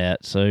like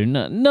that. So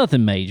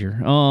nothing major.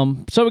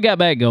 So we got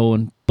back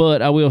going,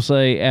 but I will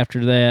say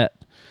after that,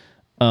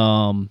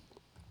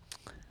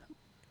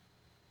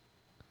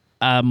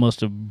 I must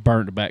have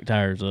burnt the back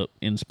tires up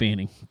in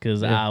spinning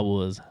because I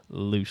was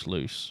loose.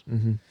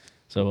 Mm-hmm.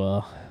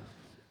 So,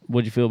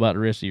 what'd you feel about the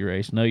rest of your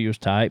race? No, you was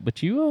tight,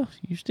 but you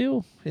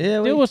still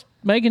was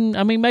making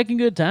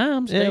good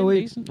times. Yeah,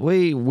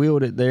 we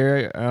wheeled it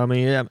there. I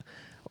mean,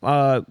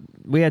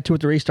 we had 2 or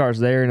 3 restarts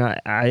there, and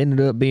I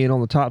ended up being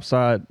on the top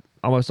side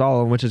almost all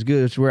of them, which is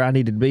good. It's where I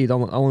needed to be. The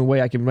only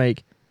way I can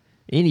make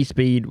any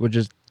speed was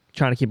just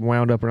trying to keep them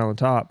wound up around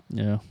the top.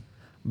 Yeah.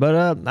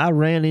 But I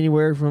ran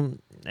anywhere from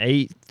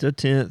 8th to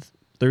 10th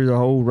through the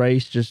whole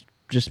race, just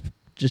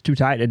too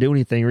tight to do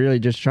anything, really,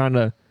 just trying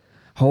to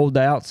hold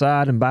the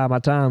outside and buy my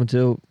time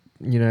until,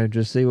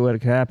 just see what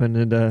could happen.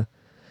 And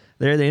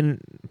there at the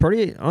end,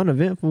 pretty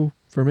uneventful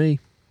for me.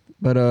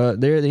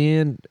 But there at the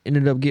end,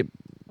 ended up getting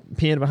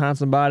pinned behind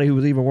somebody who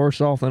was even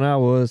worse off than I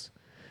was,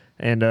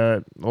 and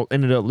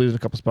ended up losing a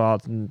couple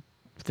spots and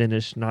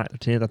finished 9th or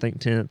 10th, I think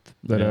 10th.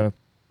 But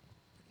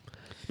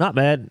not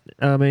bad.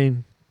 I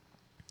mean,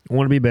 I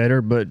want to be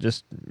better, but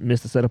just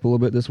missed the setup a little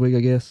bit this week,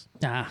 I guess.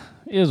 It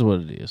is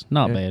what it is.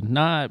 Not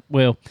bad.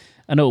 Well,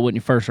 I know it wasn't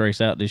your first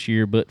race out this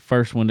year, but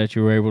first one that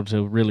you were able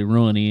to really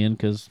run in,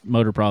 because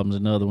motor problem's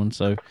another one,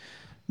 so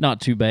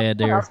not too bad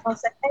there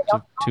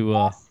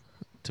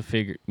to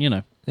figure,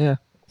 Yeah.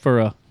 for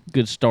a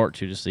good start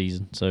to the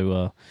season.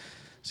 So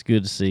it's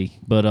good to see.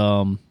 But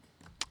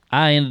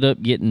I ended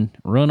up getting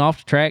run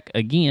off the track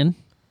again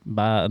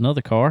by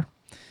another car.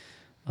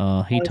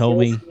 He told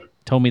me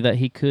that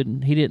he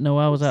didn't know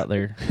I was out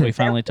there. He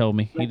finally told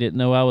me he didn't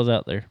know I was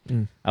out there.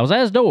 I was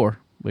at his door,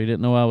 but he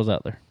didn't know I was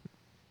out there.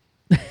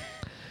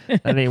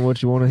 That ain't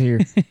what you want to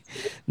hear.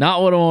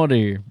 Not what I want to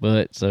hear.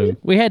 But so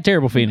we had a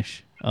terrible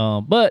finish.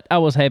 But I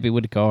was happy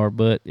with the car.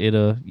 But it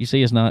you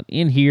see it's not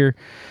in here.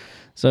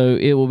 So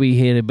it will be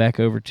headed back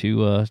over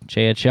to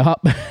Chad's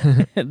shop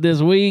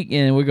this week,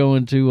 and we're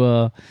going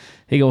to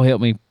he gonna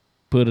help me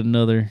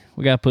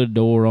we gotta put a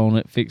door on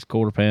it, fix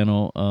quarter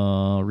panel,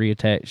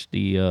 reattach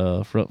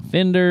the front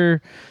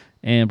fender,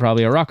 and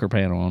probably a rocker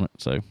panel on it.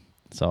 So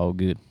it's all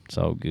good.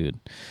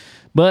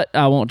 But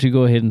I want to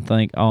go ahead and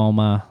thank all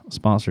my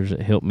sponsors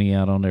that helped me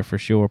out on there for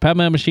sure.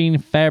 Powerman Machine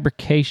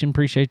Fabrication,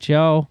 appreciate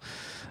y'all.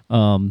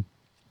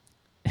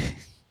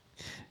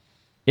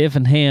 If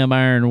and Ham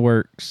Iron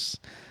Works,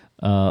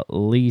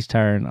 Lee's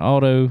Tire and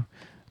Auto,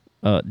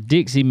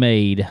 Dixie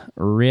Made,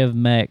 Rev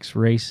Max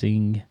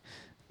Racing,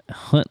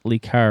 Huntley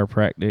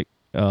Chiropractic,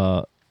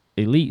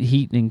 Elite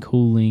Heating and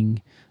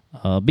Cooling,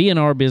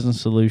 B&R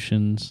Business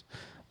Solutions.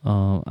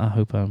 I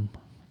hope I'm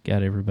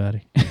got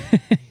everybody.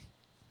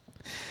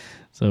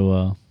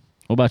 So,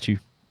 what about you?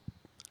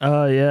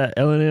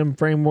 L&M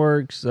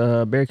Frameworks,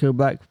 Barricade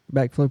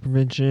Backflow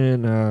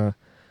Prevention,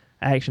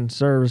 Action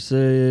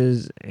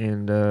Services,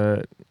 and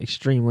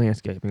Extreme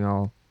Landscaping,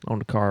 all on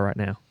the car right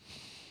now.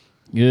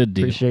 Good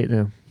deal. Appreciate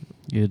them.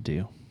 Good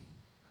deal.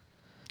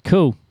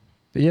 Cool.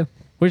 But yeah.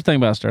 What do you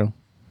think about Sterling?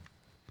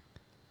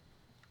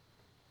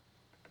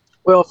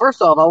 Well,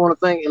 first off, I want to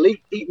thank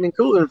Elite Heating and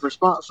Cooling for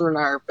sponsoring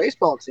our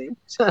baseball team.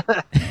 Let's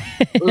start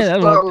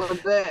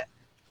with that.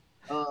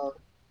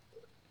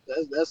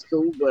 That's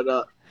cool.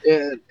 But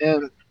and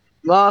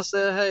Ma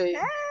said, "Hey,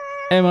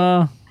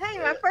 Ma. Hey,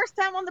 my first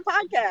time on the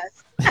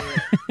podcast."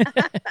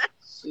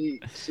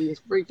 She's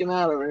freaking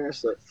out over there.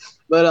 So,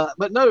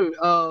 but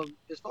no.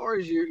 As far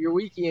as your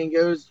weekend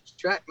goes,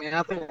 track man,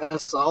 I think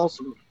that's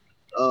awesome.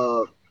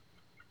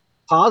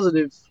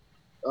 Positive.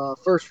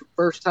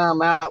 First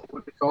time out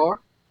with the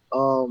car.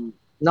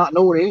 Not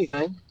knowing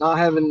anything, not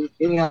having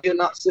any idea,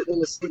 not sitting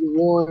in the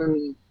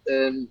CD1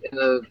 and in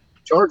a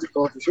Charger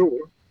car for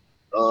sure.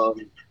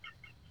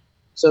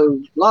 So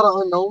a lot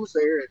of unknowns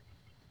there.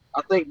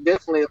 I think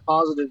definitely a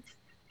positive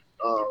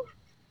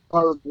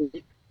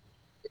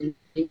you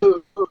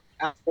do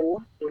out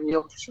for when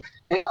you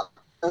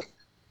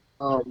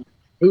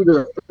who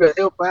to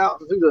help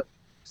out and who to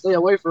stay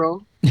away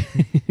from.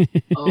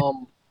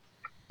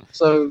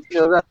 So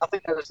I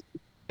think that's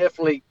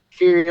definitely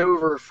carried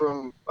over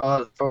from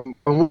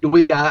week to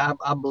week. I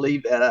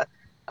believe that.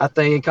 I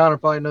think Connor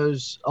probably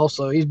knows.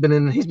 Also, he's been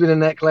in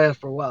that class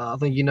for a while. I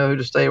think you know who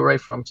to stay away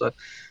from. So,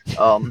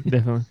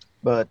 Definitely.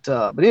 But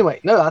anyway,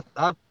 no,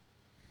 I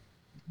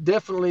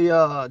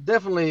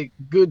definitely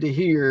good to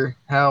hear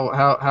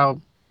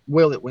how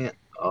well it went.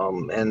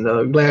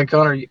 And glad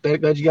Connor,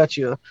 glad you got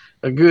you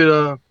a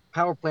good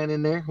power plant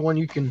in there, one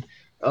you can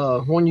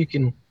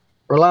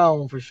rely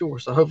on for sure.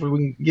 So hopefully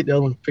we can get the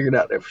other one figured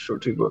out there for sure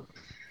too.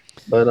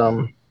 But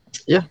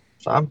yeah,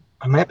 so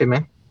I'm happy,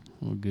 man.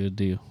 Well, good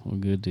deal.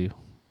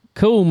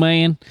 Cool,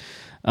 man.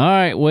 All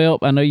right. Well,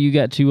 I know you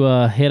got to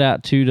head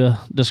out to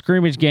the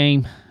scrimmage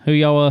game. Who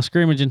y'all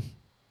scrimmaging?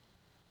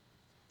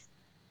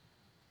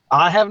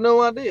 I have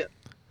no idea.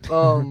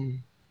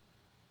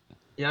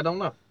 Yeah, I don't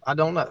know.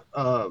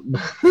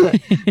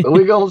 But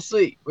we're gonna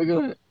see.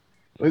 We're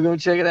gonna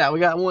check it out. We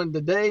got one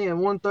today and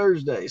one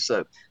Thursday.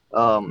 So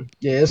yeah,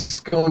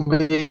 it's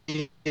gonna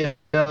be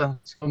a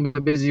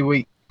busy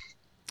week.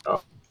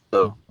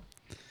 So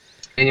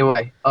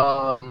anyway,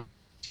 I'm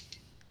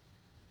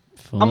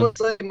gonna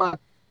say my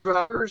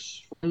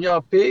drivers when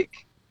y'all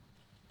pick.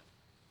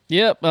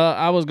 Yep,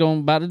 I was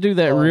about to do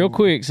that real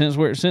quick since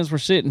we're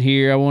sitting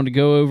here. I wanted to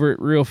go over it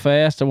real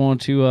fast. I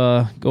want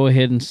to go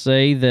ahead and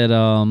say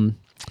that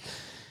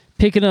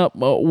picking up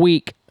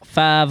week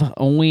 5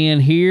 win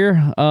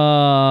here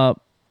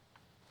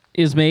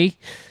is me.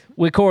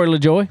 with Corey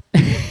LaJoy.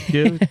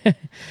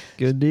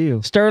 Good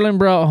deal. Sterling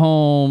brought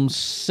home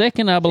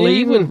second, I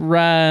believe, with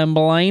Ryan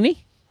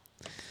Blaney.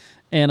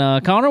 And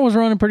Connor was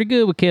running pretty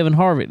good with Kevin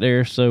Harvick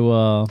there. So,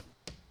 Well,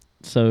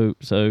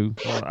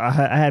 I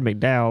had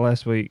McDowell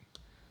last week.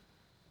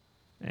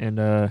 And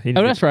he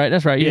that's right.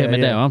 That's right. You had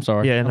McDowell. Yeah. I'm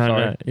sorry. Yeah, I'm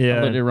sorry. yeah. I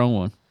looked at the wrong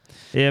one.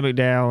 Yeah,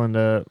 McDowell, and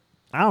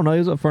I don't know. He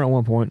was up front at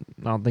one point.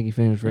 I don't think he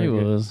finished very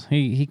good. He was.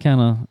 He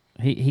kind of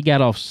he got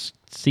off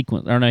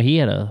sequence. Or no, he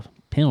had a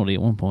penalty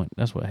at one point.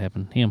 That's what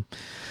happened to him.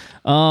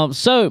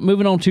 So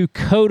moving on to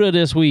Coda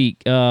this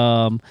week.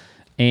 And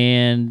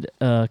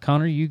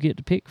Connor, you get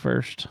to pick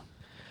first.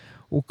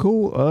 Well,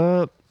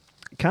 cool.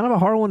 Kind of a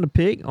hard one to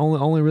pick.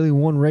 Only really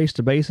one race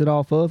to base it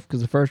off of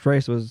because the first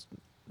race was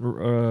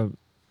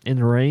in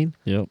the rain.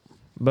 Yep.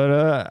 But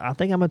I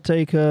think I'm gonna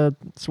take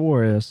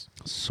Suarez.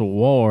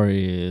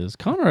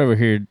 Connor over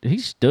here,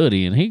 he's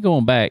studying. He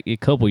going back a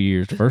couple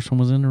years. The first one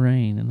was in the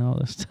rain and all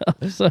this stuff.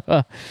 So,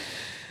 all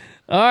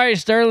right,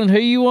 Sterling, who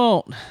you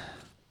want?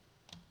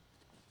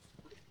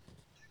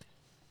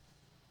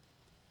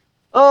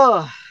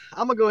 I'm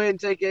gonna go ahead and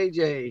take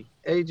AJ.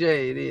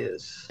 AJ, it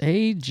is.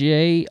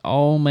 AJ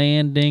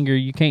Allman Dinger.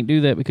 You can't do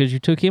that because you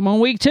took him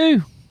on week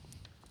 2.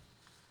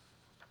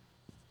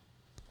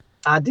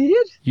 I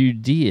did. You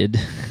did.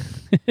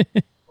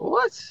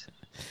 What?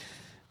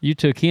 You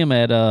took him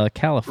at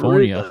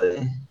California.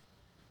 Really?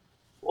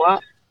 Why?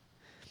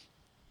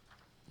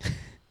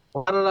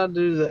 Why did I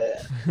do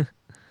that?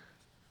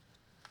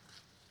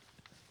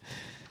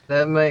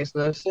 That makes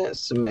no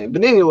sense to me.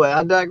 But anyway,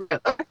 I digress.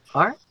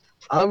 All right.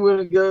 I'm going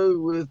to go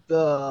with,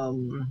 oh,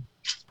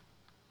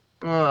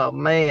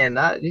 man.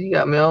 You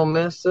got me all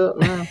messed up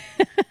now.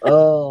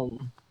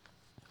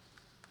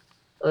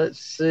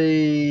 Let's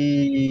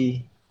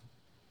see.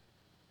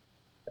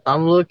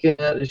 I'm looking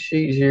at the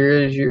sheets here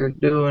as you're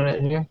doing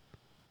it here.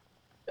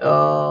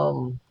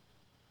 Hold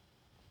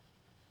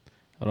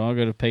on, I'll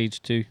go to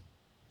page 2.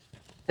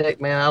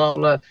 Heck, man, I don't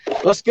know.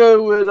 Let's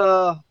go with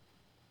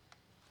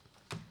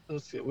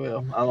let's see.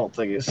 Well, I don't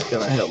think it's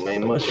gonna help me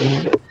much.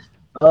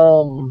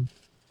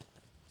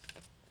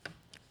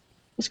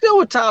 Let's go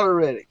with Tyler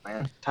Reddick,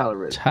 man. Tyler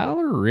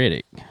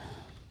Reddick.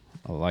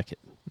 I like it.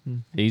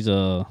 He's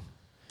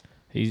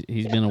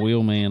been a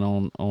wheelman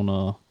on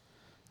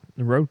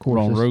The road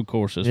courses. On road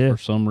courses for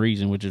some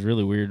reason, which is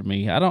really weird to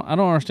me. I don't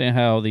understand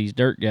how these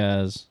dirt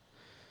guys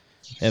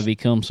have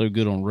become so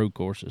good on road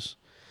courses.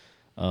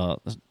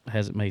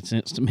 Hasn't made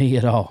sense to me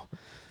at all.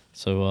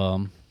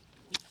 So,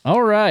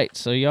 all right.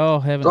 So y'all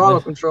haven't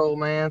throttle control,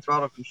 man.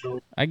 Throttle control.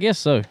 I guess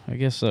so.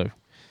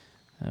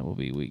 That will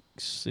be week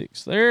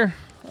 6 there.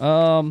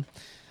 I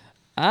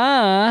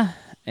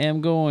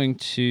am going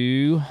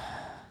to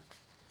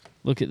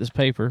look at this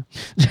paper.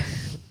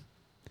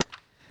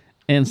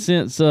 And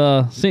since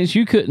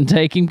you couldn't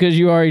take him because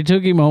you already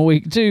took him on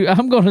week 2,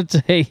 I'm going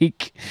to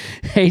take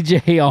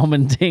AJ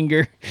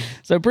Allmendinger.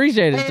 So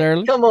appreciate it,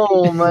 Sterling. Come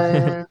on,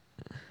 man.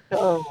 Come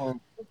on.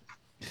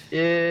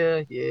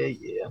 Yeah.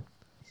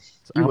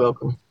 You're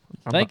welcome.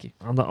 Thank you.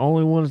 I'm the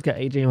only one that's got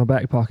AJ in my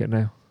back pocket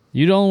now.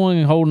 You're the only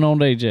one holding on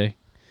to AJ.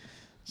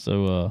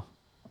 So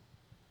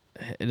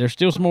there's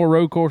still some more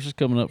road courses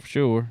coming up for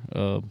sure.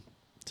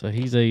 So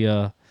he's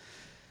a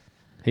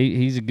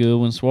good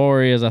one.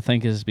 Suarez, I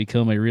think, has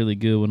become a really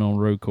good one on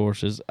road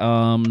courses.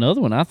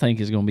 Another one I think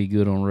is going to be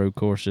good on road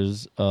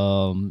courses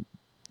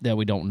that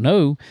we don't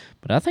know,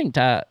 but I think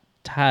Ty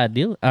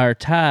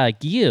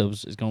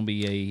Gibbs is going to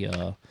be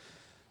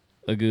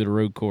a good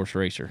road course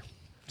racer.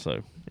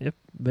 So yep,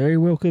 very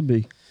well could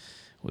be.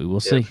 We will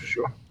see. For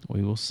sure.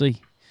 We will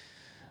see.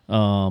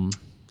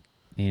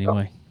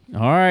 Anyway,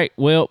 all right.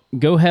 Well,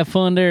 go have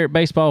fun there at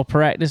baseball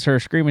practice or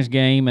scrimmage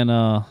game,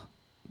 and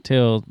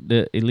tell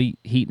the Elite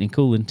Heating and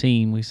Cooling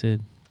team we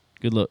said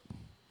good luck.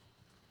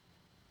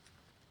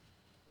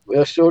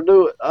 We'll sure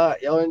do it. All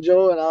right, y'all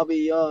enjoy, and I'll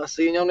be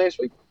seeing y'all next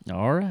week.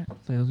 All right.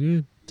 Sounds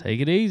good. Take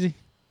it easy.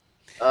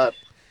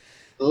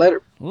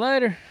 Later.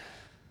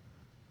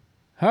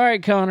 All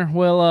right, Connor.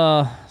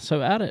 Well,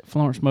 so out at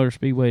Florence Motor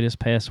Speedway this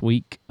past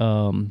week,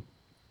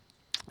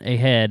 they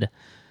had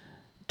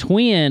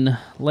twin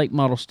late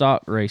model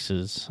stock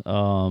races.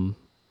 I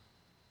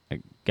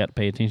got to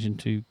pay attention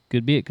to a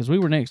good bit because we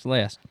were next to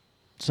last.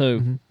 So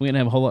we didn't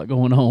have a whole lot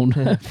going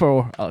on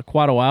for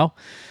quite a while.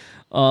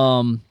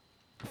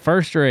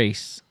 First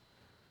race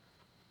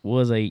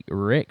was a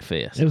wreck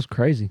fest. It was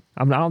crazy.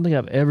 I don't think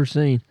I've ever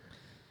seen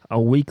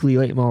a weekly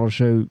late model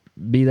show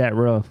be that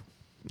rough,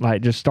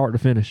 like just start to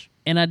finish.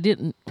 And I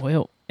didn't,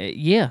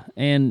 yeah,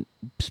 and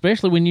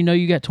especially when you know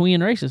you got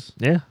twin races.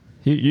 Yeah.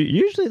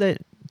 Usually that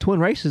twin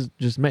races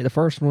just make the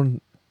first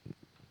one.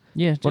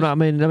 Yeah. Well, I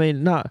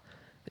mean, not.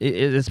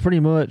 It's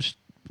pretty much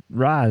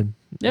ride.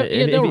 Yep,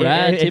 they'll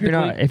ride. If you're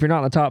not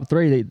in the top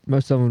 3,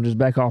 most of them just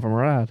back off and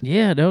ride.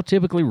 Yeah, they'll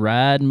typically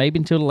ride maybe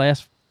until the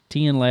last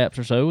 10 laps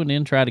or so, and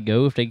then try to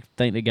go if they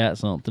think they got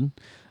something.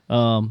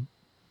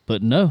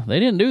 But no, they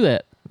didn't do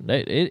that.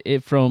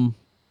 It from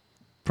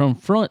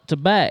front to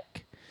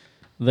back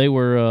They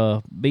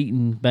were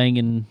beating,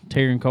 banging,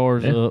 tearing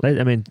cars up.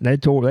 They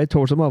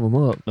tore some of them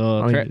up.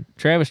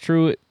 Travis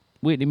Truitt,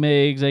 Whitney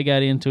Meggs, they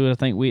got into it. I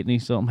think Whitney,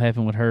 something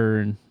happened with her,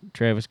 and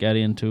Travis got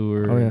into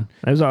her. Oh yeah,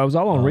 it was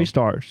all on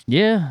restarts.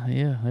 Yeah.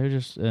 They were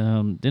just.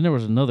 Then there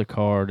was another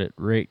car that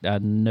wrecked. I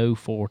know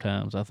 4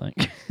 times. I think.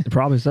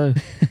 Probably so.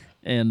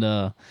 And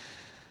I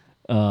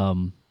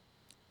don't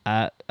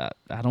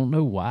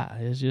know why.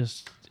 It's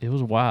just it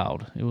was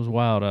wild. It was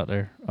wild out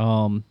there.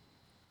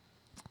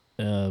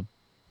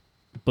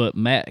 But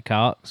Matt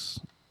Cox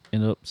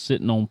ended up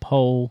sitting on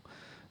pole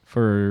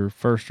for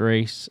first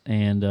race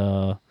and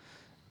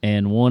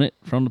won it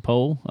from the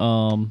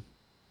pole.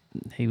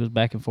 He was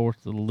back and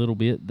forth a little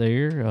bit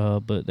there,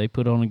 but they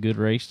put on a good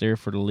race there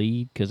for the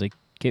lead because they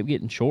kept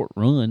getting short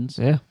runs.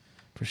 Yeah,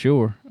 for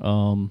sure.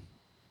 So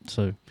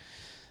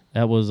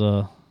that was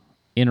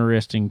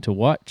interesting to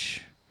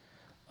watch.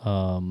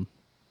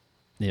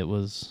 It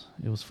was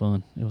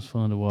fun. It was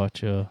fun to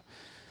watch. I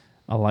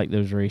like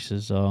those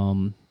races.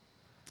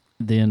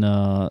 Then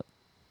I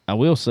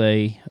will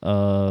say,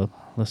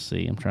 let's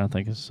see. I'm trying to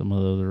think of some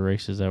of the other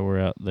races that were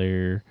out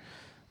there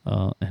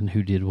and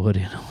who did what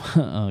in them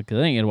because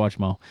I ain't gonna watch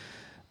them all.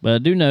 But I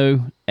do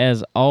know,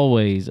 as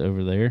always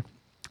over there,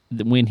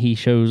 that when he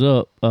shows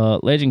up,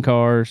 Legend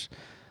Cars,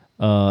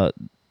 the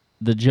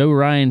Joe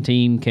Ryan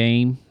team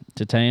came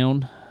to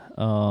town.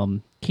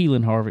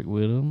 Keelan Harvick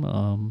with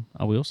him.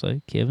 I will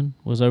say Kevin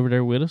was over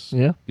there with us.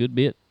 Yeah, good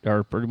bit,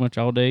 or pretty much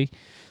all day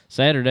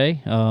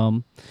Saturday.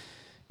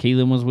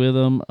 Keelan was with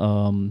him.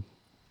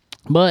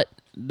 But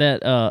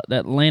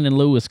that Landon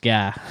Lewis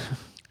guy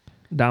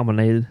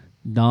dominated.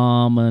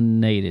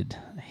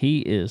 He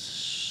is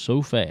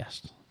so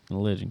fast in a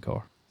Legend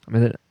car. I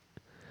mean,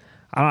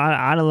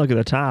 I didn't look at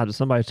the times, but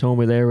somebody told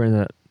me they were in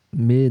the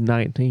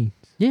mid-19s.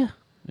 Yeah.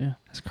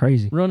 That's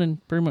crazy.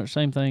 Running pretty much the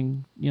same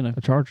thing,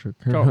 A Charger.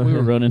 we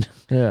were running.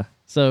 Yeah.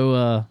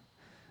 So,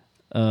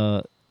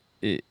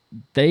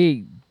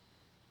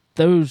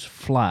 those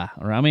fly.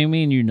 Or, I mean,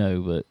 me and you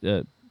know, but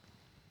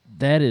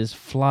that is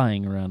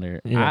flying around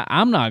there. Yeah.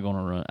 I'm not going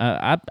to run.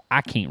 I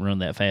can't run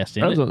that fast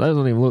in Those it.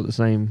 don't even look the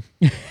same.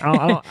 I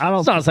don't.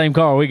 It's not the same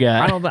car we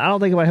got. I don't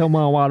think if I held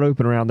mine wide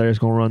open around there, it's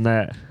going to run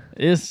that.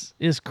 It's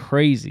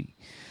crazy.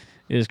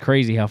 It's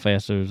crazy how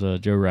fast those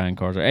Joe Ryan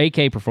cars are.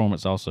 AK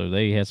Performance also,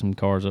 they had some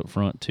cars up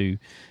front too,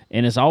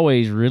 and it's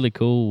always really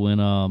cool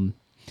when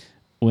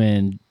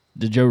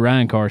the Joe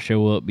Ryan cars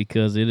show up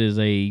because it is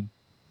a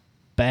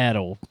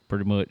battle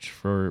pretty much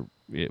for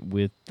it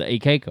with the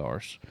AK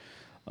cars,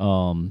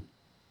 and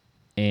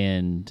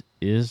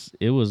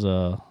it was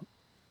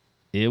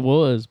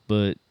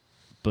but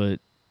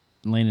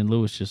Landon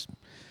Lewis just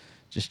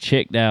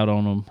checked out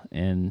on them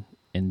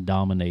and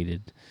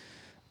dominated,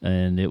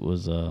 and it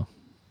was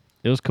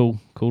cool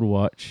to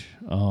watch.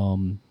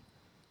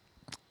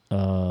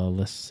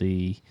 Let's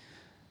see.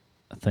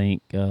 I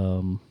think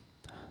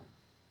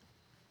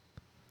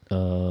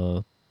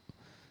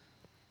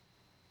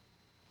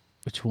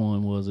which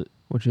one was it?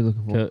 What you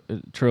looking for?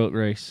 Truck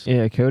race.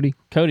 Yeah, Cody.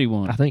 Cody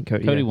won. I think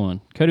Cody won.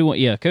 Cody won.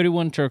 Yeah, Cody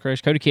won truck race.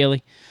 Cody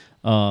Kelly.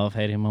 I've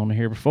had him on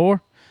here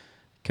before.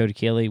 Cody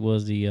Kelly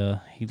was he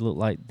looked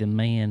like the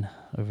man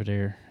over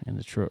there in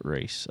the truck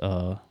race.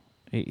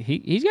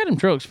 He's got them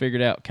trucks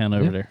figured out kind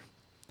of over there.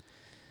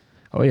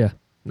 Oh yeah,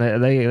 they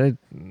know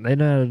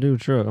how to do a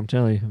truck. I'm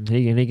telling you,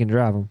 he can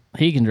drive them.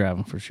 He can drive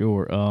them for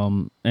sure.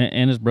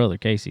 And his brother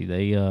Casey,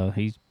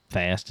 he's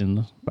fast in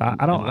the.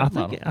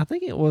 I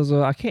think it was.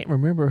 I can't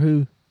remember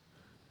who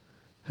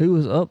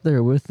was up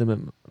there with them. It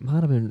might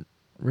have been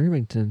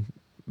Remington,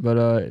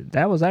 but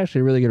that was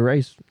actually a really good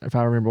race if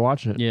I remember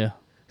watching it. Yeah.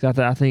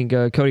 I think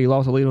Cody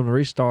lost the lead on the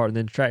restart and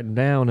then tracked him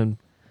down and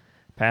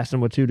passed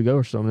him with 2 to go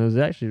or something.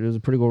 It was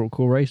a pretty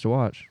cool race to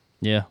watch.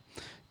 Yeah.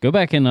 Go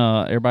back and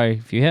everybody,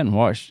 if you hadn't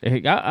watched,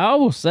 I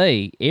will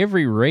say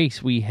every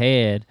race we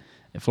had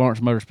at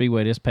Florence Motor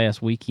Speedway this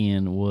past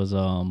weekend was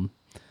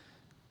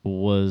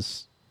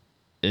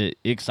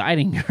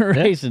exciting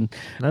racing.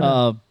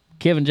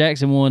 Kevin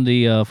Jackson won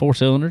the 4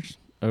 cylinders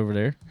over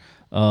there.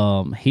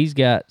 He's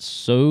got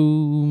so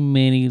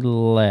many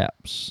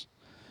laps.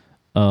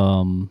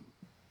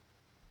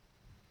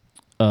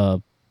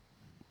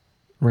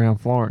 Around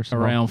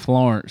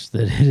Florence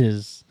that it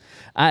is.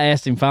 I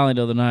asked him finally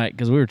the other night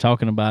because we were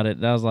talking about it,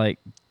 and I was like,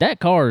 that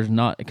car is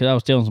not, because I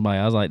was telling somebody,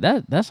 I was like,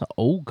 that's an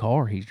old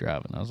car he's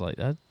driving. I was like,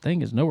 that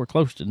thing is nowhere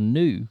close to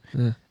new.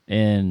 Yeah.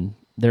 And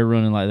they're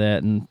running like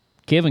that. And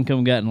Kevin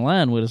come got in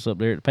line with us up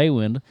there at the pay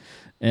window,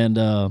 and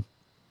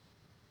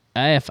I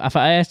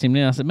asked him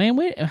then, I said, man,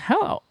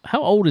 how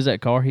old is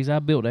that car? I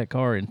built that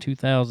car in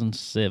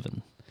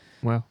 2007.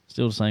 Wow.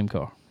 Still the same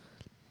car.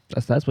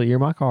 That's what year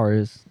my car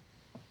is.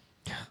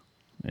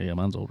 Yeah,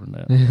 mine's older than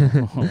that. I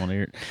don't want to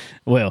hear it.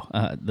 Well,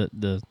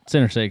 the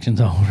center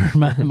section's older.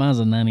 Mine's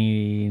a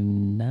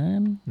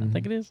 99, I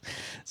think it is.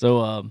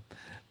 So,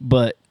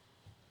 but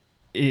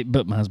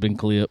mine's been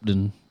clipped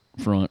and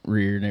front,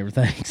 rear, and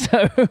everything.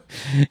 So,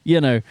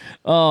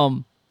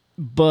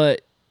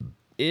 but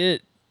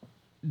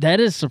that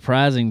is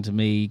surprising to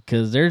me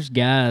because there's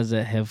guys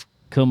that have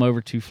come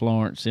over to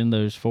Florence in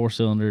those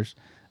 4-cylinders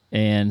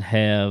and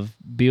have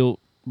built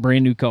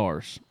brand new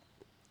cars.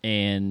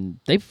 And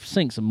they've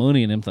sunk some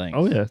money in them things.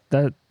 Oh yeah,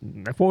 that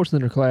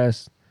 4-cylinder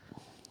class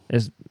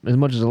is as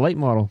much as a late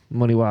model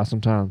money wise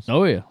sometimes.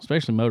 Oh yeah,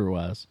 especially motor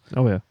wise.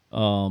 Oh yeah.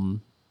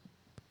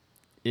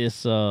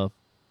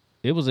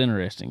 It was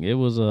interesting. It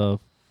was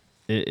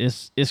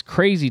it's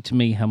crazy to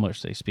me how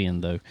much they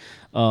spend though.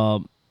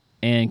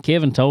 And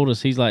Kevin told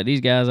us, he's like,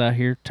 these guys out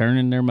here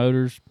turning their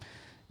motors,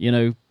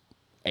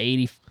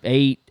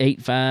 88,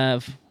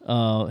 85.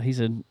 He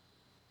said,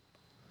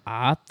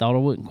 I thought I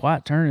wasn't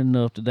quite turning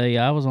enough today.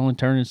 I was only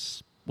turning,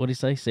 what did he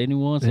say,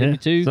 71,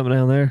 72? Yeah, something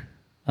down there.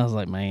 I was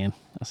like, man,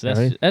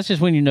 that's just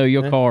when you know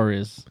your car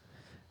is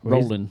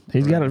rolling.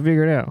 He's got it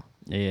figured out.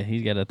 Yeah,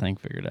 he's got that thing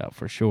figured out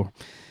for sure.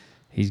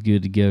 He's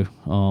good to go.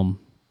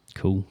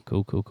 Cool.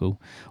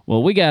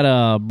 Well, we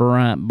got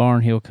Bryant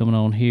Barnhill coming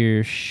on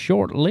here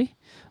shortly.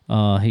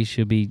 He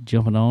should be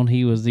jumping on.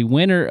 He was the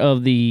winner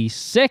of the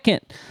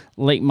second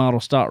late model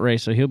stock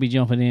race, so he'll be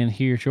jumping in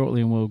here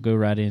shortly, and we'll go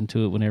right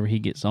into it whenever he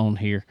gets on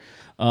here.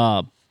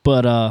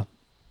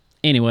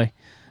 Anyway,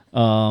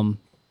 want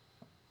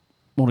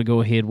to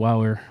go ahead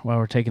while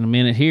we're taking a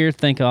minute here.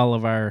 Thank all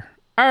of our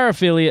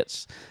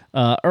affiliates,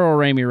 Earl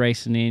Ramey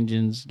Racing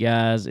Engines,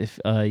 guys.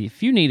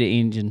 If you need an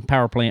engine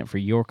power plant for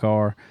your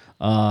car,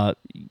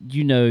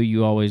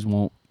 you always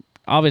want,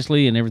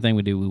 obviously, in everything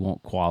we do, we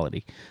want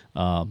quality.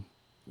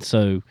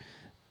 So,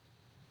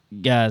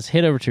 guys,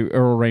 head over to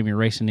Earl Ramey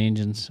Racing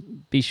Engines.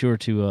 Be sure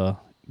to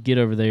get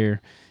over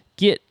there.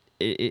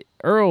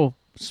 Earl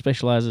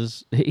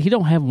specializes. He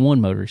don't have one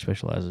motor he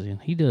specializes in.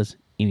 He does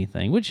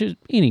anything, which is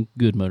any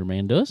good motor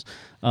man does.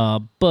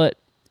 But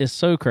it's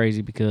so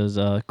crazy because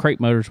Crate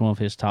Motor is one of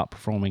his top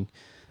performing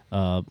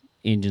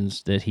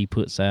engines that he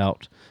puts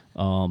out.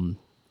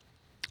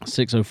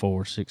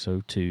 604,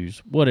 602s,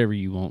 whatever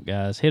you want,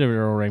 guys. Head over to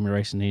Earl Ramey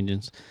Racing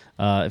Engines.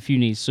 If you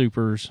need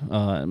supers,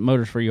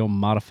 motors for your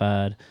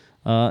modified,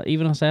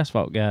 even us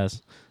asphalt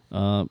guys,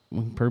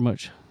 pretty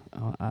much,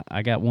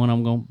 I got one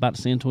I'm about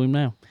to send to him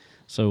now.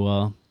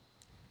 So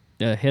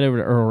head over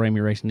to Earl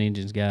Ramey Racing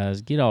Engines,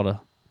 guys. Get all the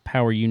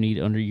power you need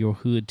under your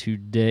hood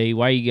today.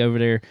 While you go over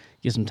there,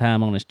 get some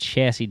time on his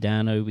chassis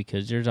dyno,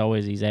 because there's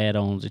always these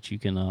add-ons that you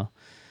can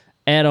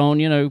add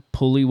on,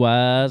 pulley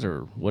wise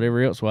or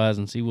whatever else wise,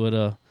 and see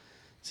what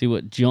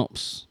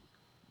jumps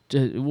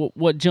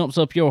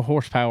up your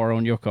horsepower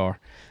on your car.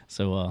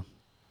 So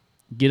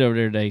get over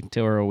there today.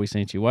 Tell Earl we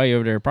sent you. While you're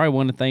over there, probably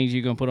one of the things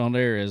you're gonna put on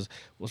there is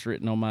what's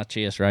written on my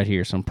chest right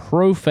here: some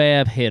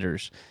Profab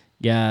headers,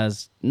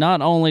 guys.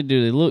 Not only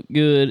do they look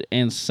good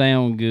and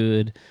sound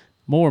good,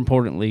 more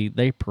importantly,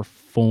 they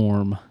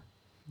perform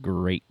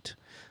great.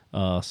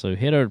 So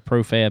head over to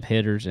Profab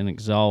headers and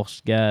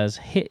exhaust, guys.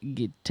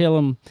 Tell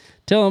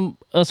them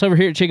us over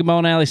here at Chicken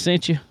Bone Alley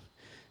sent you.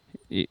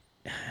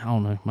 I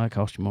don't know, might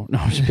cost you more. No,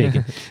 I'm just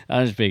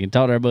picking.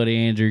 Talk to our buddy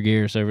Andrew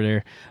Garris over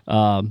there.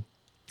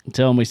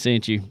 Tell them we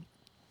sent you.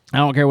 I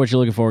don't care what you're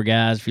looking for,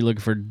 guys. If you're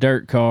looking for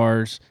dirt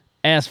cars,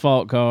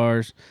 asphalt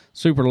cars,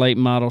 super late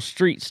models,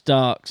 street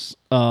stocks,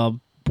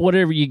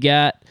 whatever you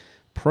got,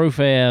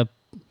 Profab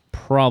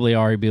probably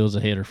already builds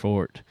a header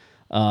for it.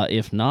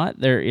 If not,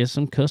 there is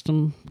some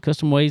custom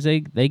ways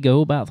they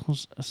go about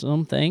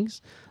some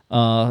things.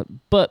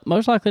 But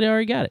most likely they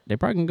already got it. They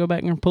probably can go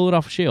back and pull it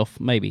off a shelf,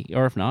 maybe.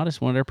 Or if not, it's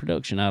one of their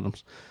production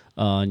items.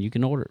 And you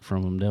can order it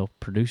from them. They'll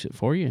produce it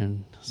for you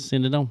and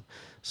send it on.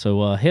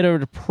 So head over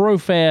to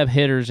Profab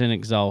headers and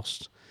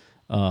exhaust.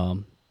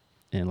 And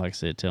like I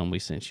said, tell them we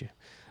sent you.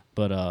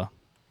 But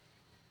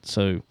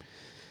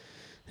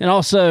and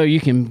also you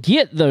can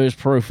get those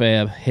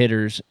Profab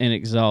headers and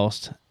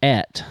exhaust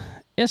at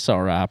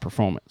SRI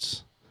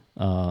Performance.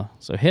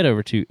 So head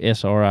over to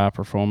SRI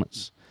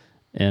Performance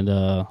and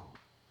go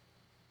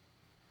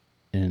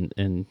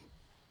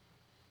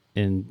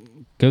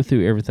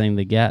through everything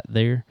they got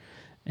there,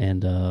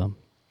 and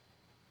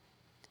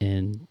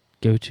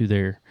go to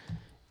their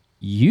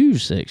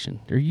used section,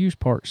 their used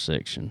parts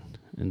section,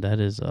 and that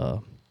is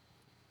one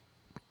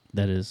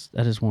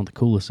of the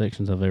coolest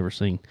sections I've ever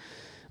seen.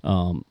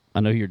 I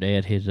know your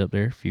dad headed up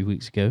there a few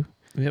weeks ago.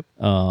 Yep.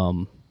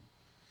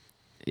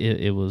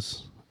 It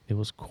was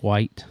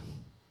quite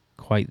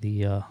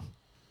the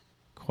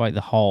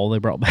haul they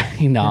brought back.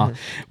 Nah,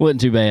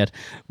 wasn't too bad.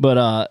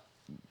 But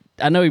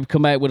I know he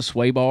come back with a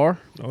sway bar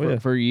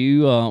for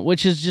you,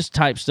 which is just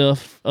type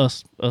stuff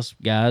us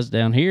guys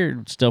down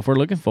here, stuff we're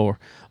looking for.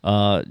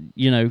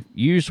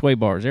 Use sway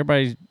bars.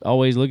 Everybody's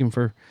always looking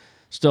for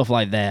stuff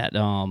like that.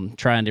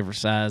 Trying different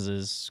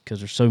sizes because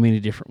there's so many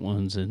different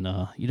ones, and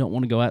you don't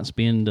want to go out and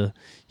spend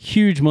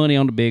huge money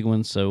on the big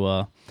ones.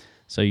 So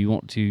you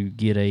want to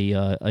get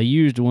a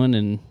used one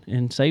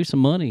and save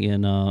some money,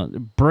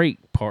 and brake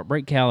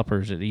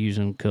calipers that they use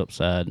on cup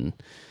side and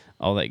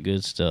all that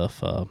good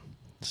stuff.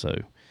 So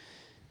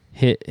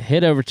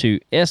head over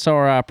to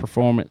SRI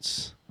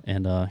Performance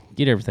and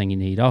get everything you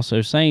need.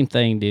 Also, same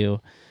thing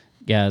deal,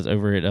 guys,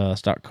 over at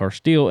Stock Car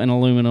Steel and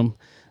Aluminum.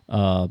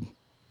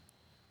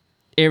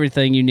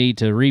 Everything you need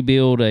to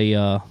rebuild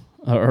a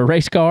a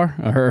race car,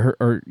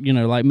 or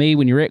like me,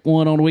 when you wreck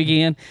one on the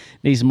weekend,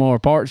 need some more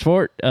parts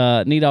for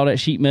it. Need all that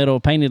sheet metal,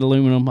 painted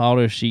aluminum, all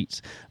those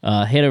sheets.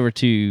 Head over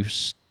to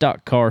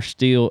Stock Car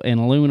Steel and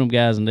Aluminum,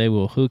 guys, and they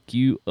will hook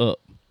you up.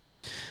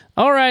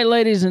 All right,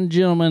 ladies and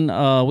gentlemen,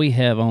 we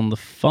have on the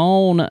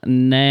phone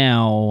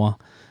now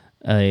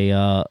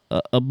a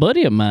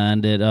buddy of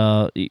mine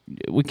that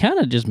we kind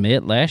of just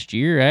met last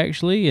year,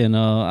 actually, and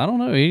I don't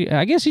know.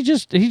 I guess he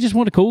just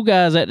one of the cool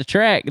guys at the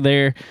track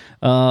there.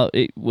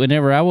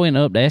 Whenever I went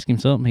up to ask him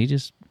something, he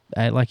just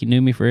acted like he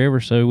knew me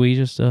forever. So we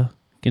just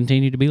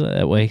continued to be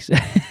that way.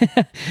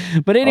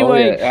 But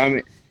anyway, I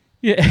mean,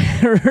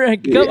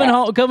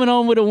 coming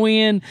home with a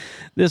win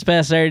this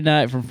past Saturday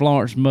night from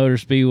Florence Motor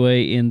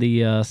Speedway in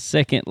the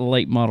second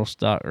late model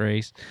stock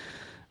race,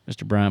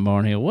 Mr. Bryant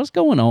Barnhill. What's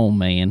going on,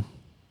 man?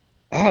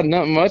 oh,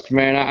 not much,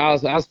 man. I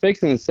was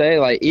fixing to say,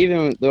 like,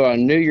 even though I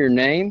knew your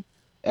name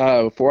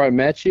before I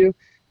met you,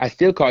 I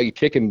still call you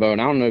Chicken Bone.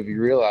 I don't know if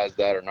you realize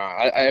that or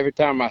not. Every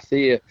time I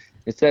see you,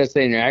 instead of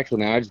saying your actual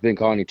name, I've just been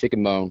calling you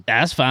Chicken Bone.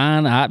 That's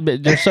fine.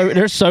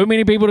 There's so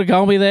many people to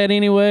call me that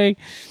anyway.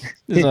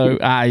 So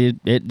I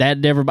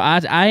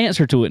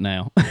answer to it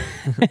now.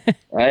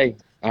 Hey,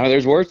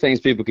 there's worse things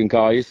people can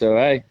call you, so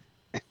hey.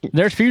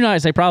 There's a few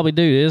nights they probably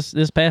do.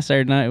 This past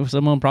Saturday night,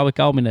 someone probably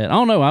called me that. I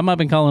don't know. I might have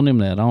been calling them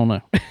that. I don't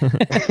know.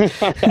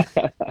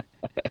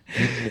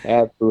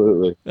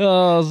 Absolutely.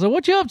 So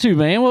what you up to,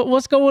 man?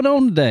 What's going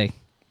on today?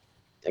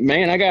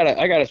 Man, I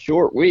got a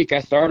short week. I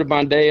started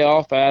my day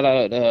off out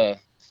at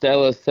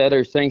Stella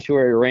Setter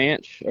Sanctuary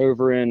Ranch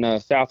over in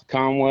south of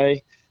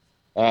Conway.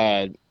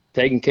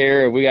 Taking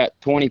care of, we got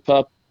 20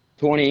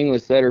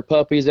 English setter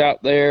puppies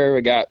out there.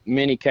 We got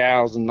mini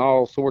cows and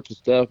all sorts of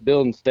stuff,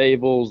 building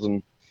stables,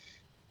 and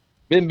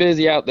been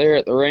busy out there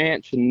at the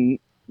ranch. And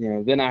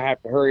then I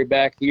have to hurry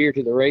back here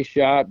to the race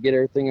shop, get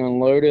everything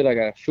unloaded. I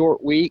got a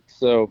short week,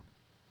 so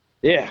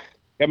yeah,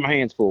 got my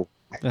hands full.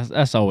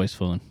 That's always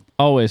fun.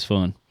 Always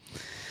fun.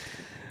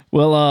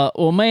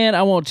 Well, man,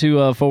 I want to,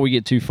 before we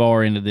get too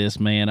far into this,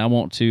 man, I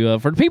want to,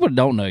 for the people that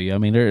don't know you, I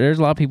mean, there's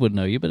a lot of people that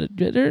know you, but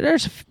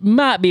there's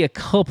might be a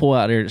couple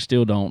out there that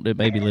still don't, that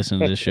maybe listen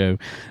to this show.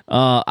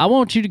 I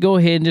want you to go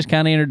ahead and just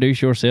kind of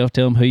introduce yourself,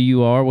 tell them who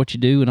you are, what you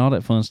do, and all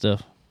that fun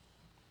stuff.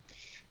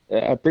 I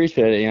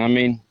appreciate it. I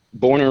mean,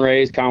 born and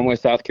raised Conway,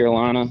 South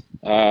Carolina.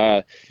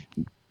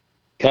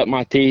 Cut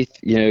my teeth,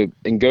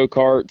 in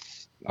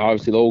go-karts,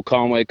 obviously the old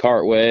Conway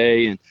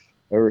Cartway and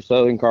over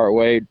Southern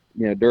Cartway,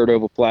 dirt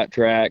oval flat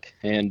track,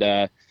 and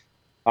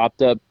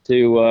hopped up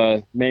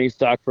to mini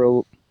stock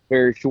for a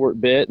very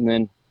short bit. And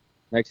then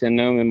next thing I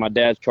know, I'm in my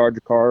dad's Charger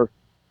car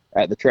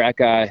at the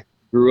track I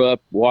grew up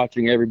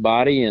watching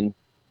everybody, and,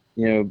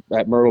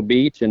 at Myrtle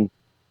Beach, and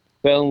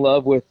fell in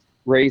love with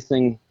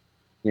racing,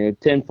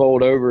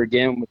 tenfold over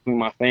again between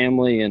my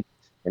family and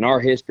our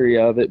history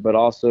of it, but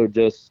also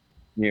just,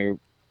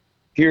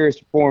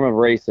 purest form of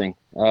racing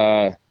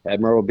at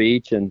Myrtle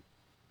Beach. And,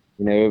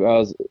 I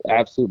was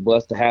absolutely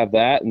blessed to have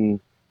that. And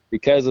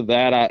because of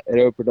that, it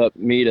opened up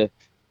me to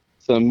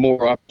some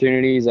more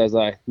opportunities as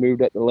I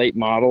moved up to late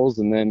models,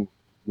 and then,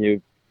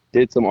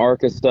 did some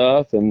ARCA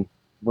stuff and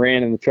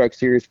ran in the truck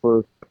series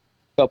for a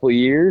couple of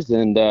years.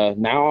 And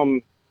now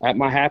I'm at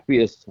my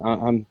happiest.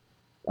 I'm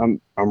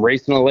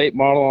racing a late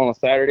model on a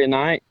Saturday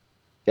night.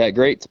 Got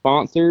great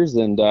sponsors,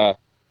 and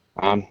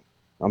I'm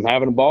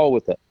having a ball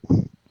with it.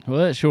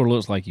 Well, it sure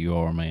looks like you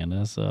are, man.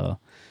 That's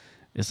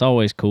it's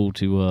always cool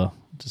to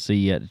see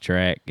you at the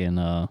track and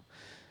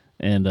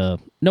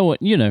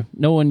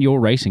knowing your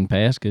racing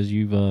past, because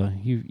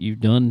you've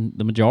done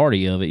the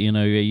majority of it.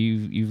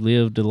 You've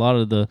lived a lot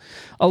of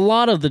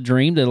the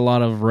dream that a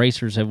lot of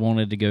racers have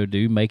wanted to go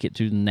do, make it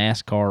to the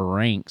NASCAR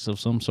ranks of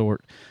some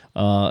sort.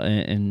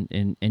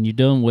 And you're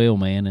doing well,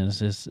 man. And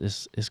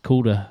it's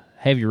cool to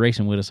have you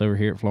racing with us over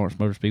here at Florence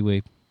Motor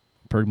Speedway,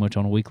 pretty much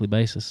on a weekly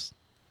basis.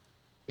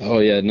 Oh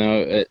yeah,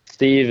 no,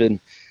 Steve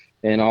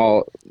and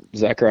all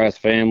Zachariah's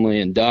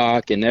family and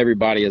Doc and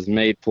everybody has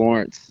made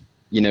Florence.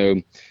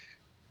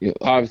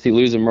 Obviously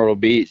losing Myrtle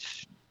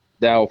Beach,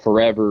 that will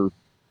forever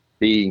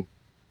be,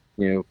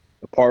 a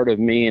part of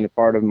me and a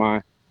part of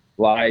my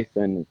life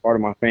and part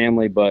of my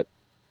family. But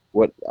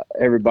what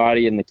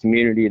everybody in the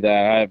community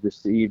that I've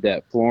received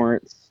at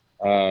Florence,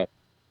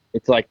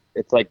 it's like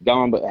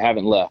gone but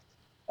haven't left,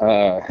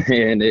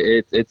 and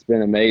it's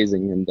been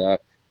amazing, and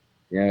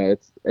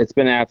it's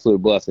been an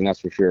absolute blessing, that's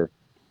for sure.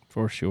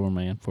 For sure,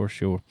 man. For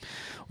sure.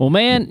 Well,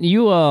 man,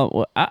 you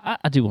I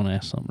do want to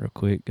ask something real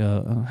quick.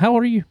 How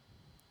old are you?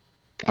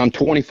 I'm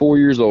 24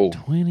 years old.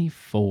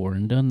 24,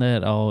 and done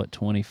that all at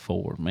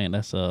 24. Man,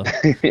 that's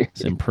it's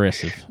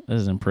impressive. That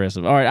is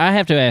impressive. All right, I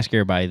have to ask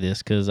everybody this,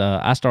 because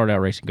I started out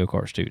racing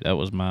go-karts too. That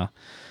was I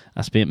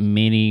spent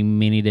many,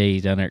 many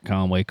days down there at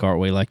Conway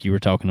Cartway, like you were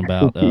talking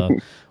about,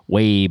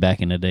 way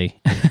back in the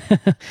day.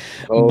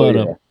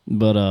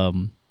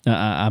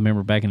 I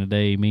remember back in the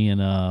day, me and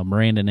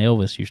Miranda and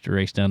Elvis used to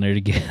race down there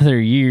together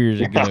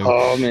years ago.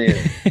 Oh man!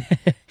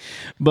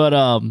 But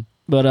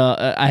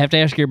I have to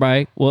ask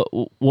everybody,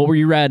 what were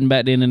you riding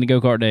back then in the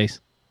go-kart days?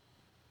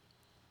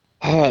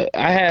 I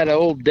had an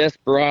old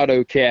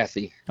Desperado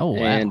chassis. Oh,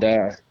 wow. And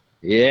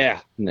yeah,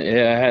 I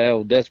had an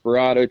old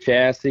Desperado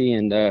chassis,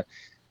 and I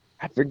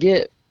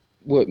forget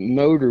what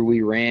motor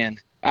we ran.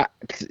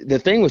 The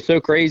thing was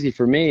so crazy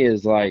for me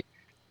is like,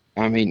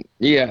 I mean,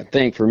 yeah, I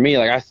think for me,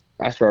 like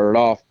I started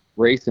off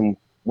racing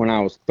when I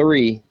was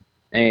 3,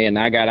 and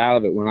I got out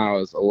of it when I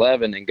was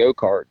 11 in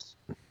go-karts,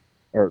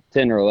 or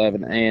 10 or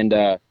 11.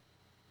 And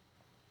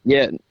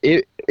yeah,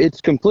 it's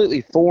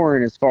completely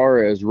foreign as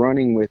far as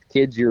running with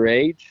kids your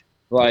age.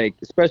 Like,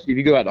 especially if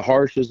you go out to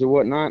harshes or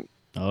whatnot,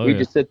 Oh, we yeah.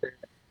 just sit there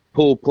and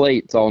pull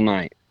plates all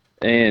night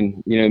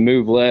and,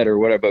 move lead or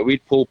whatever. But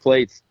we'd pull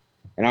plates,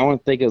 and I want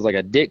to think it was like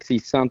a Dixie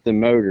something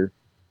motor.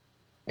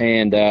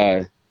 And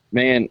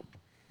man,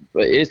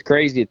 but it's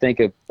crazy to think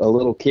of a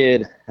little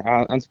kid.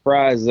 I'm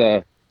surprised,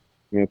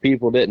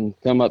 people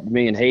didn't come up to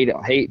me and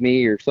hate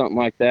me or something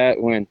like that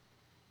when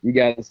you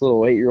got this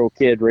little 8-year-old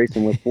kid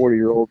racing with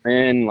 40-year-old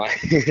men. Like,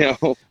 yeah,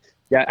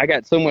 I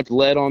got so much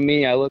lead on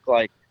me. I look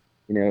like,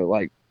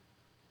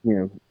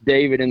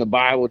 David in the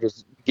Bible,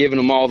 just giving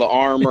them all the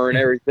armor and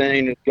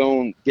everything, and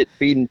going get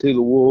feeding to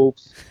the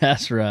wolves.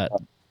 That's right.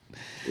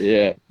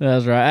 Yeah.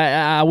 That's right.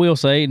 I will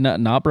say,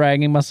 not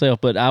bragging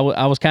myself, but I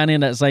was kind of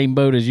in that same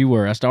boat as you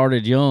were. I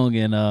started young,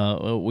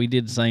 and we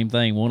did the same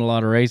thing. Won a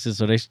lot of races,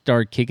 so they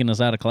started kicking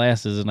us out of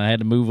classes, and I had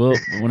to move up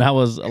when I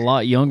was a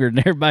lot younger than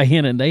everybody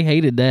in it, and they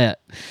hated that.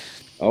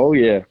 Oh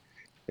yeah.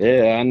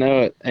 Yeah, I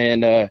know it.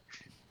 And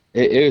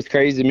it was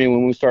crazy to me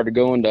when we started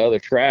going to other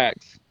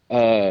tracks,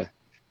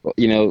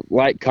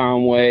 like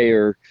Conway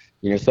or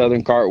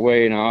Southern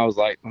Cartway, and I was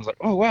like,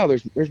 oh wow,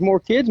 there's more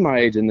kids my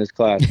age in this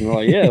class, and they're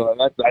like, yeah,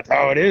 well, that's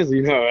how it is,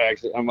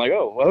 Actually, I'm like,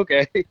 oh,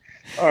 okay,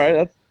 all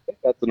right,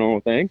 that's the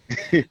normal thing.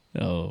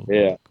 Oh,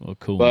 Yeah, well,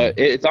 cool. but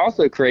Man. it's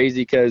also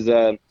crazy because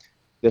the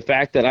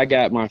fact that I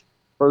got my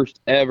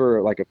first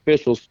ever like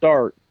official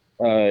start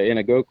in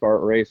a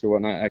go-kart race or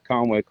whatnot at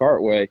Conway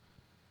Cartway,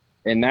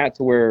 and that's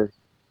where,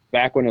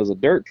 back when it was a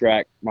dirt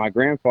track, my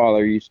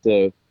grandfather used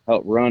to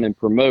help run and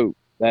promote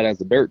that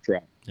as a dirt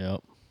track.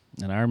 Yep,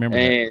 and I remember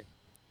that. And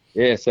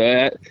yeah, so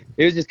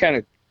it was just kind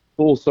of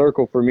full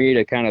circle for me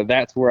to kind of,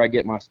 that's where I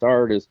get my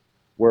start, is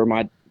where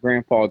my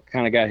grandpa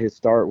kind of got his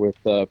start with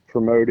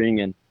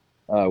promoting and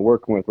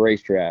working with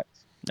racetracks.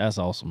 That's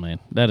awesome, man.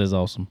 That is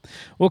awesome.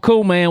 Well,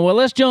 cool, man. Well,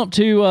 let's jump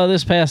to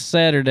this past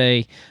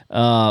Saturday.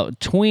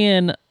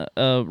 Twin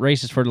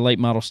races for the late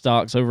model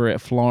stocks over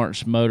at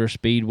Florence Motor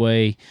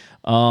Speedway.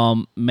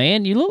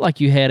 Man, you look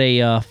like you had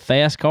a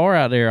fast car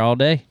out there all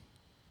day.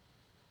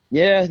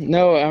 Yeah,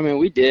 no, I mean,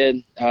 we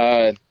did.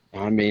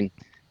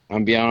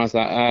 I'm be honest,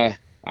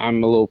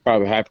 I'm a little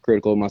probably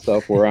hypercritical of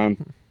myself, where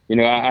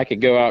I could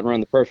go out and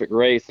run the perfect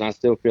race, and I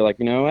still feel like,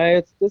 hey,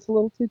 it's just a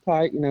little too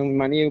tight. We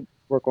might need to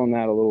work on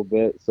that a little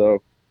bit.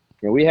 So,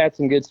 we had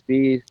some good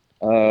speed.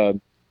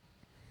 Man,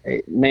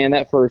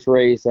 that first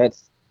race,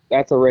 that's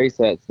a race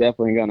that's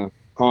definitely gonna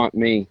haunt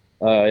me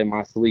in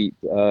my sleep.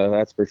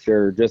 That's for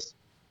sure. Just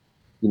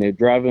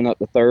driving up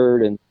the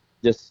third, and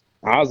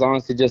I was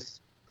honestly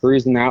just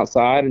cruising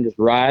outside and just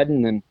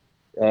riding and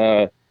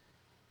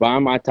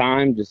buying my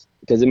time, just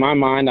because in my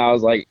mind I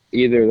was like,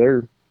 either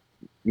they're,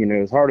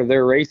 as hard as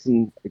they're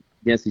racing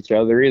against each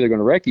other, they're either going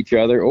to wreck each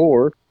other,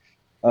 or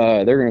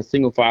they're going to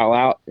single file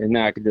out, and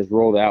then I could just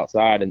roll the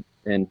outside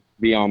and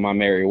be on my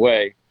merry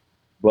way.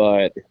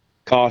 But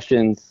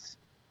cautions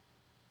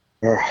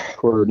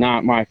were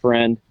not my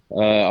friend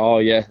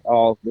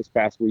all this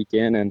past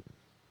weekend, and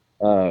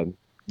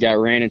got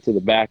ran into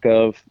the back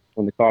of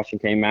when the caution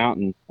came out,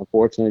 and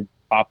unfortunately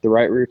popped the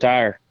right rear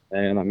tire.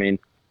 And I mean,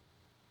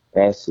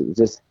 that's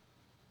just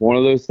one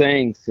of those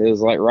things. It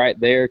was like right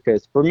there,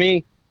 because for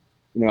me,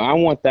 I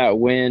want that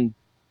win,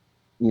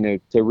 to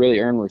really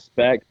earn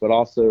respect, but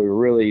also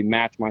really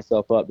match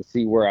myself up to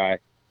see where I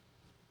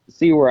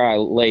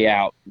lay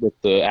out with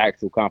the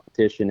actual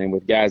competition and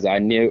with guys I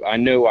know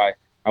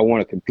I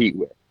want to compete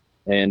with.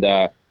 And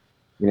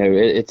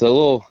it's a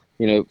little,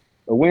 a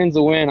win's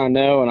a win, I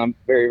know, and I'm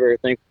very, very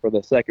thankful for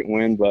the second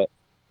win, but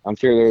I'm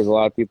sure there's a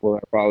lot of people that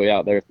are probably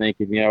out there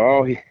thinking,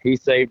 oh, he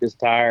saved his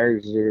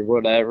tires or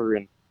whatever,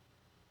 and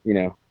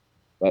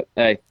but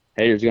hey,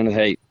 haters gonna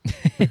hate.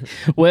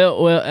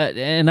 Well,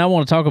 and I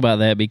want to talk about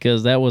that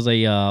because that was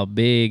a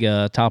big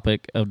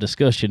topic of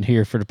discussion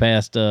here for the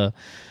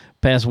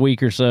past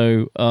week or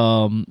so,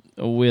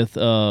 with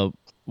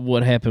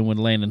what happened with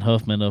Landon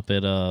Huffman up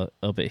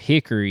at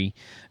Hickory.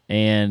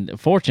 And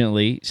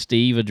fortunately,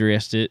 Steve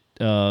addressed it.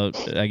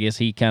 I guess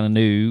he kind of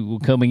knew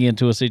coming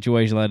into a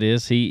situation like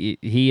this.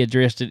 He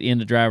addressed it in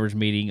the drivers'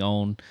 meeting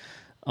on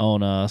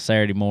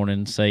Saturday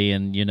morning,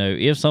 saying,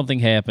 if something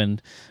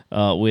happened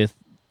with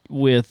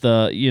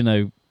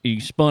you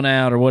spun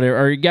out or whatever,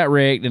 or you got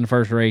wrecked in the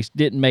first race,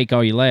 didn't make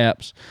all your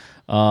laps,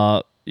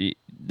 that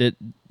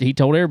he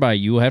told everybody,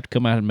 you will have to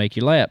come out and make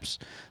your laps.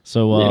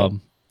 So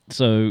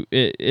so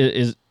it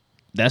is.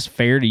 That's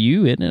fair to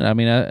you, isn't it? I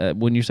mean,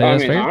 when you say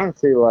that's fair,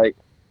 honestly,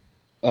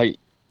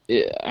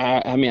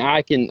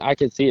 I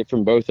can see it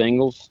from both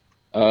angles,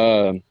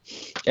 and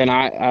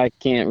I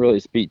can't really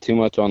speak too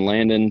much on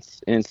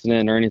Landon's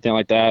incident or anything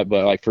like that.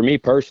 But like for me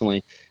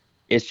personally,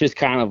 it's just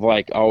kind of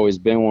like always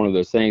been one of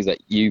those things that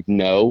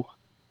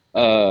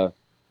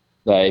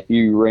that if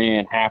you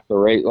ran half the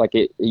race, like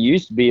it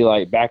used to be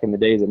like back in the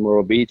days at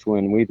Myrtle Beach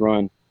when we'd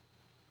run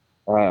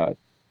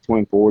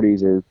twin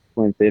 40s or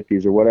twin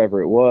 50s or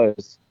whatever it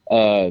was,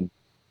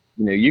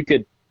 you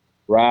could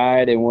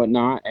ride and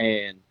whatnot,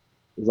 and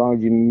as long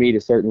as you meet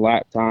a certain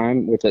lap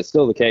time, which that's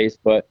still the case,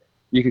 but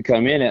you could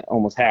come in at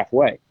almost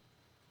halfway.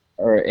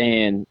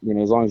 And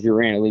as long as you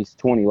ran at least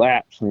 20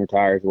 laps on your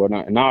tires or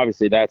whatnot, and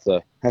obviously that's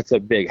a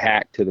big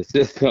hack to the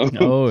system.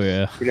 Oh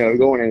yeah.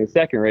 Going in the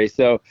second race.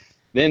 So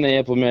then they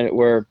implement it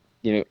where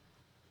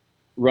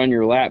run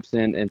your laps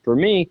in, and for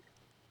me,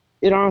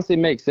 it honestly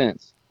makes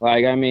sense.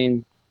 Like, I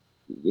mean,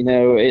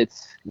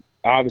 it's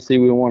obviously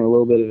we want a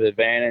little bit of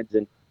advantage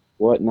and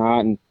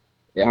whatnot, and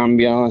I'm gonna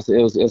be honest,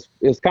 it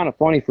was kind of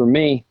funny for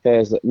me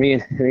because me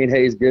and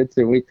Hayes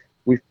Goodson,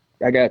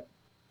 I got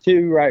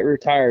 2 right rear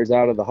tires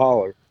out of the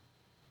hauler.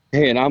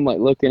 And I'm like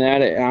looking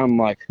at it, and I'm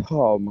like,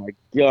 oh my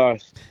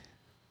gosh,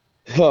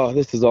 oh,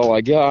 this is all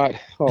I got.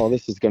 Oh,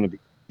 this is gonna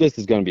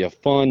be a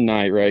fun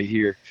night right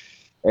here.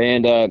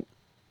 And the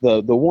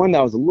one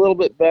that was a little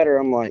bit better,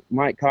 I'm like,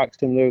 Mike Cox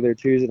comes over there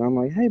choosing. I'm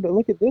like, hey, but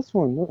look at this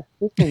one.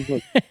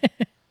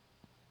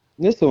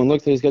 This one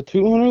looks like it's got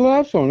 200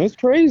 laps on it. It's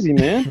crazy,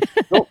 man.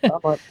 I'm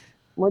like,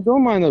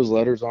 don't mind those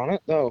letters on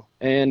it, though.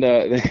 And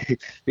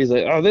he's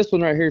like, oh, this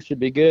one right here should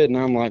be good. And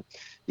I'm like,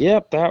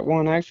 yep, that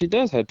one actually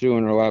does have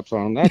 200 laps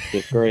on them. That's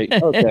just great.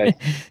 Okay.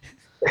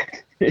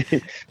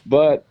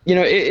 But,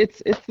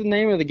 it's the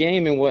name of the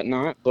game and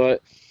whatnot.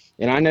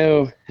 And I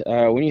know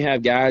when you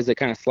have guys that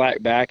kind of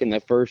slack back in the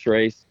first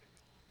race,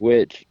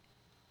 which,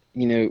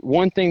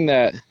 one thing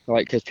that,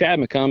 like, because Chad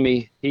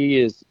McCumbee, he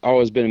has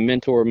always been a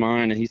mentor of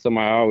mine, and he's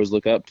somebody I always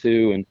look up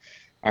to and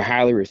I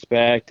highly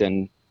respect.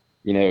 And,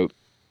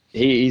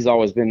 he's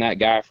always been that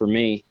guy for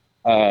me.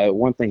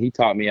 One thing he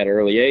taught me at an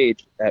early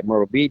age at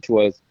Myrtle Beach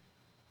was,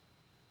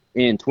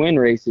 in twin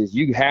races,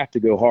 you have to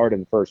go hard in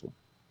the first one.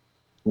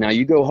 Now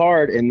you go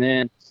hard, and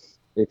then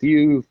if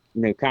you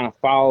kind of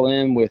follow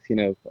in with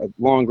a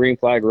long green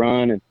flag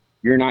run and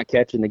you're not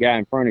catching the guy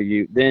in front of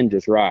you, then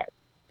just ride.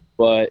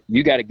 But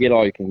you got to get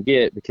all you can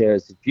get,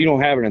 because if you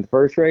don't have it in the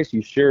first race,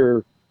 you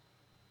sure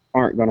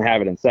aren't going to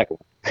have it in the second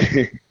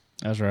one.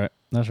 That's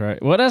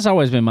right. Well, that's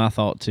always been my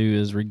thought too,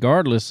 is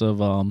regardless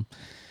of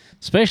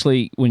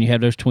especially when you have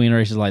those twin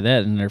races like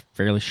that, and they're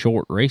fairly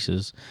short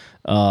races,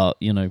 for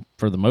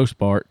the most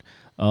part,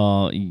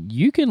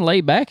 you can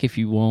lay back if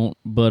you want,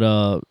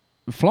 but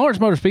Florence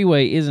Motor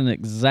Speedway isn't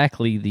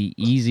exactly the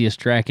easiest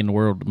track in the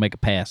world to make a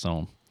pass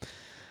on.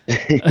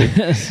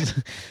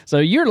 So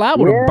you're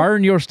liable to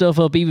burn your stuff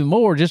up even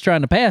more just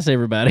trying to pass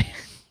everybody.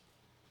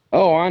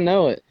 Oh, I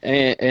know it.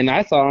 And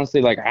that's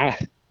honestly, like, I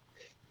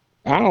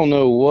don't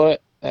know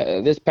what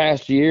this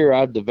past year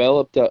I've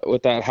developed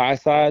with that high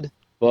side,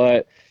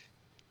 but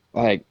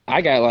like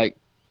I got like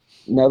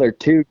another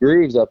 2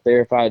 grooves up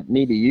there if I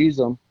need to use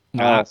them.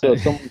 So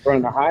if someone's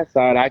running the high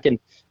side, I can,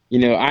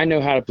 I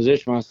know how to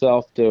position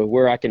myself to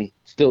where I can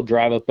still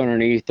drive up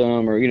underneath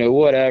them or,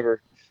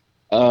 whatever.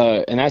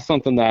 And that's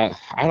something that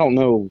I don't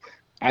know.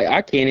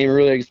 I can't even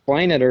really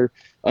explain it or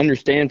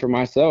understand for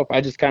myself. I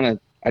just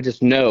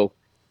know.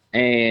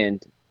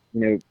 And,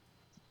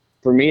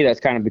 for me, that's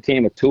kind of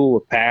became a tool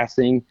of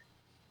passing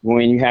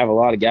when you have a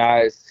lot of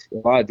guys,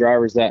 a lot of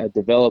drivers that have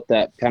developed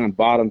that kind of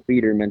bottom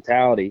feeder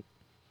mentality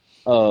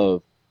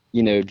of,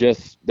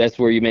 just that's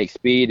where you make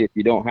speed. If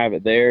you don't have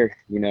it there,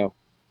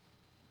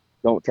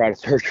 don't try to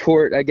search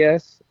for it, I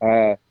guess.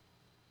 I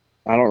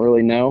don't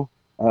really know.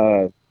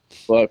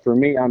 But for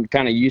me, I'm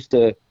kind of used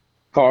to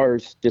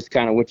cars, just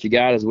kind of what you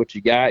got is what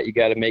you got. You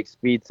got to make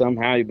speed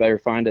somehow. You better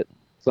find it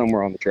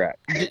somewhere on the track.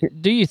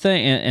 Do you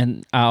think,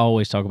 and I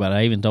always talk about it,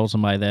 I even told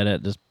somebody that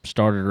at the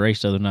start of the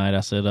race the other night,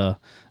 I said,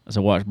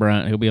 watch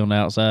Bryant, he'll be on the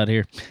outside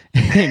here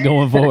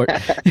going for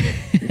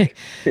it.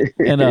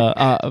 And,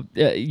 I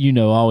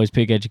always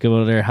pick at you coming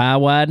over there, high,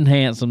 wide, and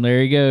handsome.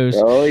 There he goes.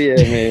 Oh, yeah,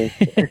 man.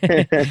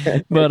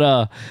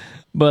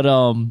 But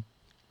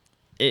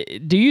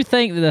do you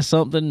think that that's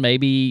something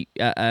maybe,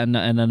 and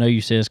I know you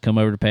said it's come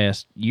over the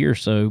past year or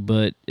so,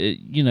 but,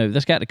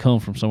 that's got to come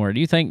from somewhere. Do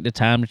you think the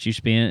time that you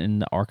spent in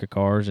the ARCA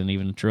cars and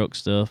even the truck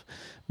stuff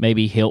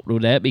maybe helped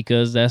with that,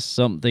 because that's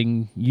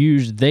something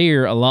used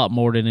there a lot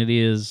more than it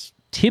is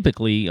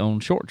typically on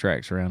short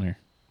tracks around here?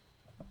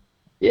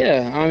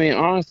 Yeah, I mean,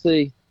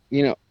 honestly,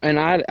 and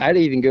I'd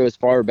even go as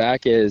far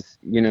back as,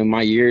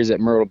 my years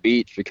at Myrtle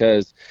Beach,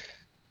 because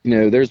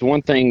there's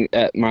one thing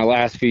at my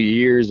last few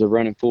years of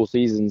running full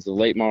seasons of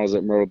late models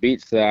at Myrtle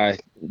Beach that I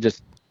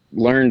just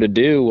learned to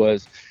do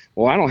was,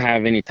 well, I don't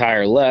have any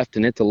tire left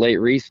and it's a late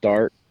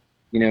restart.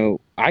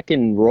 I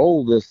can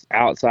roll this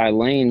outside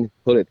lane,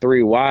 put it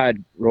 3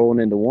 wide, rolling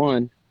into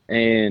 1,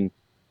 and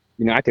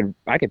I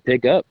could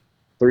pick up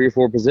 3 or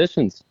 4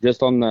 positions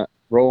just on the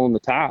roll on the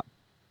top.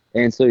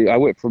 And so I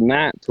went from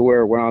that to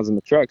where when I was in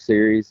the truck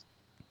series,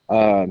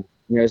 I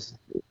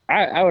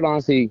would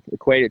honestly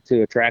equate it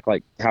to a track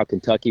like how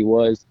Kentucky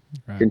was.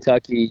 Right.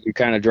 Kentucky, you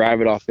kind of drive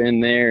it off in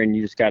there, and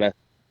you just kind of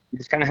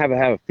have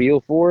a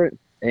feel for it,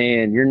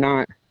 and you're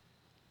not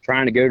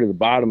trying to go to the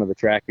bottom of the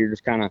track. You're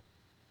just kind of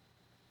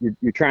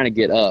you're trying to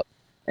get up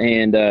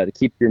and to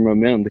keep your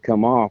momentum to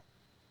come off.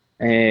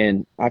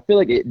 And I feel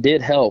like it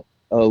did help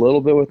a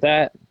little bit with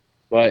that,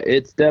 but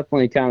it's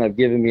definitely kind of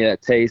giving me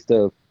that taste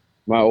of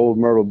my old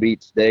Myrtle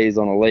Beach days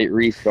on a late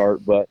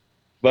restart. But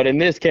in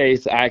this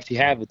case, I actually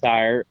have the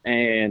tire,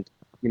 and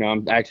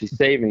I'm actually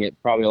saving it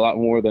probably a lot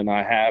more than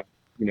I have,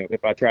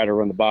 if I try to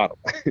run the bottom.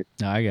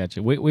 I got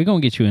you. We're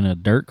gonna get you in a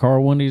dirt car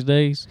one of these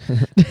days.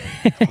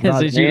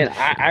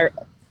 Man,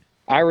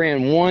 I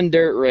ran one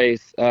dirt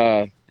race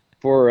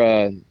for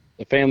a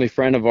family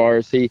friend of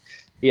ours. He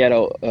had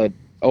a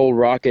old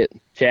Rocket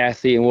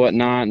chassis and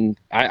whatnot, and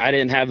I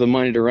didn't have the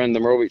money to run the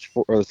Myrtle Beach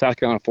or the South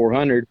Carolina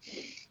 400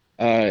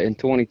 in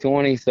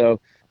 2020. So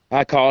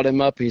I called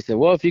him up. He said,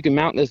 "Well, if you can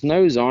mount this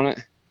nose on it,"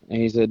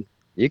 and he said,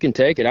 "You can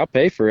take it. I'll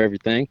pay for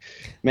everything."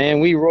 Man,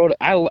 we rode.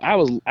 I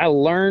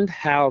learned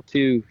how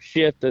to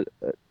shift a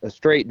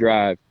straight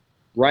drive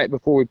right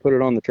before we put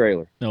it on the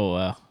trailer. Oh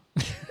wow.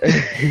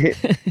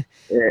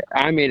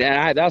 I mean,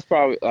 and that's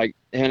probably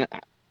and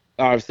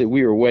obviously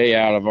we were way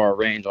out of our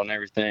range on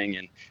everything,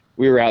 and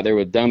we were out there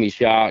with dummy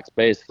shocks.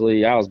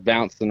 Basically, I was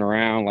bouncing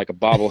around like a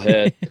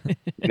bobblehead,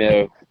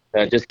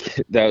 that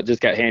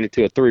just got handed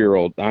to a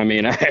 3-year-old. I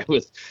mean, I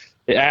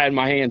had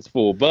my hands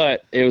full,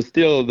 but it was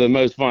still the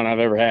most fun I've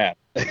ever had.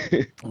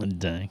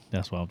 Dang,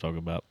 that's what I'm talking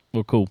about.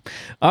 Well, cool.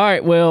 All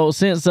right. Well,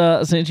 since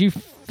you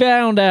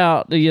found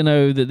out,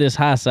 that this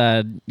high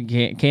side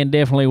can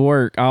definitely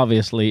work,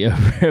 obviously,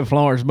 over at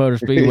Florence Motor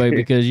Speedway,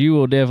 because you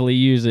will definitely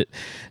use it.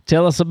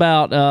 Tell us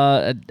about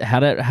how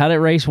that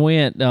race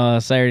went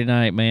Saturday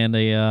night, man.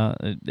 They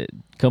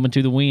coming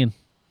to the win.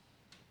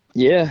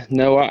 Yeah,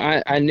 no,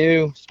 I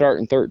knew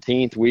starting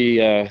 13th, we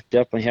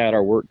definitely had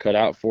our work cut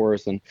out for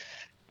us, and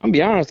I'll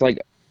be honest,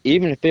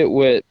 even if it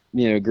went,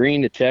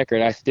 green to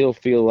checkered, I still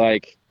feel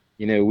like,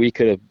 we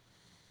could have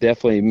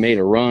definitely made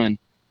a run,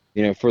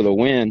 for the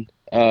win.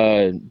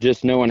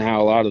 Just knowing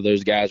how a lot of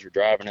those guys were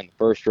driving in the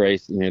first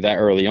race, that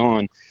early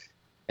on.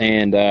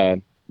 And,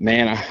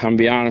 man, I'm gonna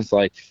be honest,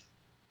 I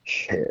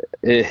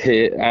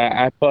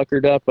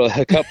puckered up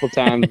a couple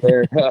times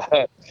there,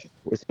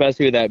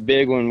 especially with that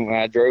big one when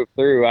I drove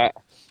through. I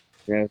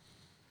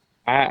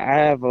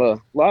have a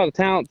lot of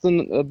talents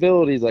and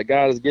abilities that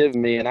God has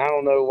given me, and I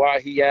don't know why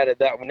he added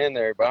that one in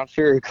there, but I'm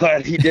sure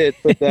glad he did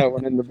put that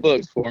one in the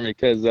books for me,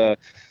 because,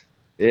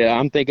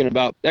 I'm thinking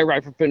about that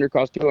right fender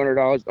cost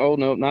 $200. Oh,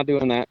 no, not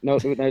doing that. No,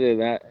 not doing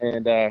that.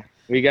 And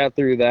we got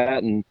through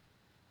that, and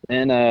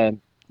then,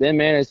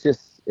 man,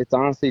 it's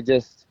honestly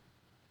just,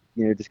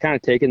 just kind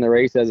of taking the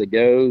race as it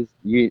goes.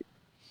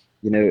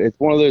 It's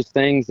one of those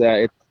things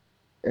that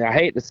I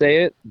hate to say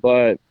it,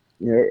 but,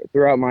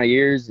 throughout my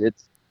years,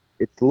 it's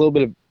a little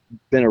bit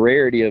been a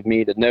rarity of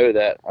me to know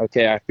that,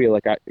 okay, I feel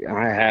like I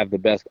have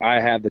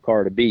the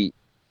car to beat.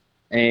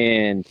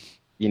 And,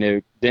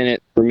 then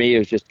for me, it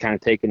was just kind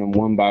of taking them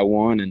one by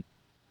one and,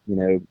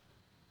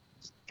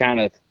 kind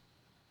of,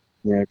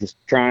 just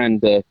trying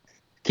to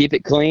keep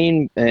it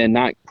clean and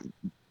not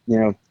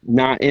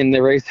in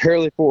the race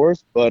early for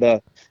us.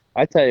 But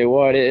I tell you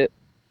what,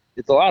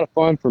 it's a lot of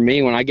fun for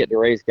me when I get to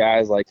race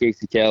guys like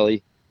Casey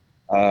Kelly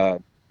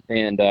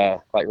and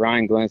like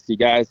Ryan Glenski,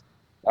 guys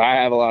I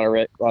have a lot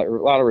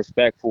of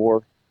respect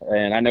for,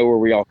 and I know where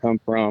we all come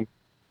from.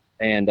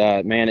 And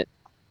man,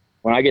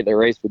 when I get to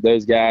race with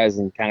those guys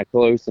and kind of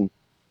close and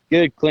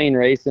good, clean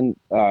racing,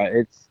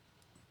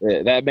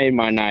 that made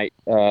my night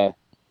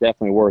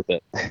definitely worth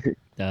it.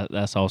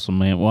 That's awesome,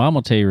 man. Well, I'm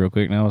gonna tell you real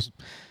quick. Now, I was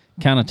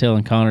kind of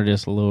telling Connor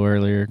this a little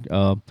earlier.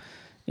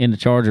 In the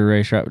Charger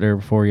race right there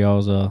before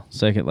y'all's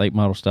second late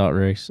model stock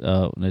race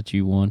that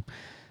you won,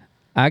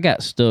 I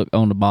got stuck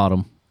on the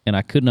bottom and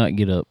I could not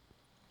get up.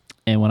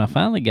 And when I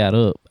finally got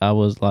up, I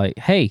was like,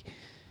 hey,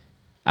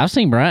 I've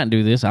seen Bryant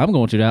do this. I'm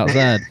going to the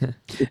outside.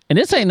 And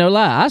this ain't no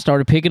lie. I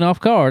started picking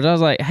off cars. I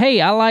was like, hey,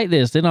 I like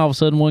this. Then all of a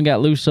sudden one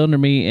got loose under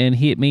me and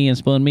hit me and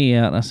spun me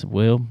out. And I said,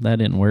 well, that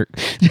didn't work.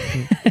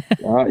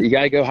 You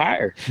got to go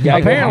higher.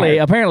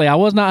 Apparently, I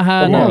was not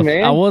high enough.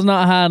 I was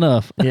not high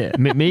enough. Yeah,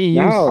 me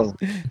and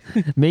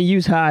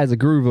you's high as a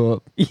groove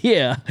up.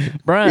 Yeah.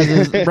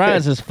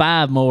 Brian's is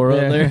 5 more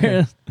up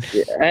there.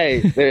 Yeah,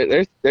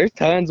 hey, there's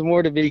tons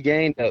more to be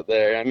gained up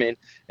there. I mean,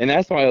 and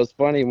that's why it was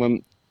funny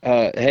when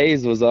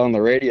Hayes was on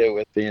the radio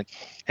with me, and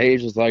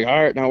Hayes was like,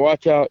 all right, now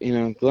watch out,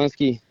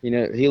 Glenski,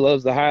 he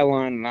loves the high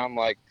line. And I'm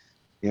like,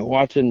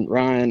 watching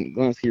Ryan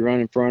Glenski run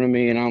in front of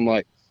me, and I'm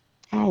like,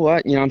 oh,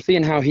 what? I'm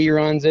seeing how he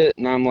runs it,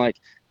 and I'm like,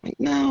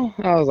 no.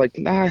 I was like,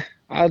 nah,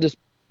 I'll just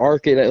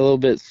arc it a little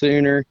bit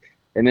sooner,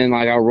 and then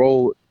I'll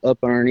roll up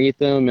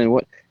underneath him, and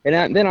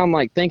then I'm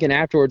like thinking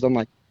afterwards, I'm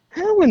like,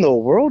 how in the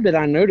world did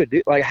I know to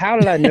do? How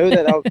did I know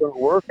that I was going to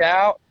work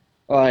out?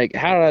 How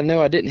did I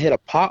know I didn't hit a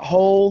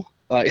pothole?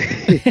 I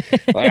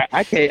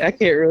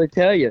can't really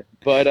tell you.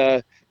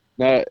 But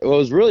what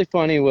was really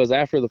funny was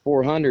after the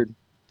 400,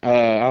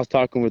 I was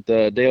talking with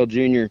Dale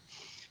Jr.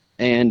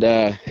 and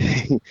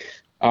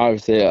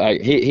obviously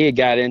he had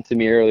got into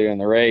me earlier in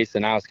the race,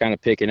 and I was kind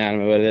of picking at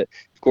him with it.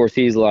 Of course,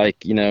 he's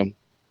like,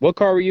 what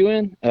car were you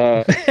in?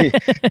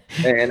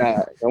 And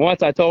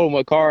once I told him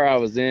what car I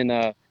was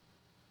in,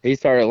 he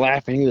started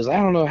laughing. He was, I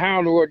don't know how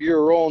in the world you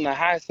were rolling the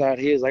high side.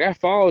 He was like, I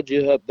followed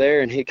you up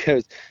there. And he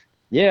goes,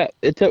 yeah,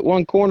 it took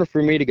one corner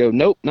for me to go,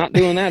 nope, not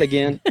doing that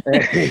again.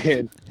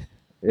 And,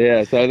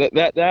 yeah, so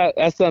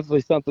that's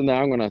definitely something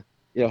that I'm gonna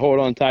hold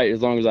on tight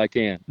as long as I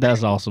can.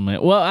 That's awesome,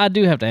 man. Well, I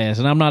do have to ask,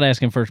 and I'm not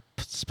asking for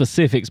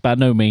specifics by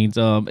no means.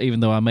 Even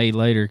though I may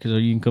later,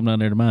 because you can come down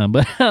there to mine.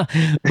 But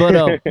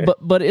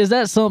but is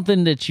that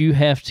something that you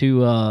have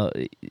to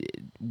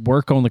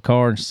work on the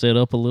car and set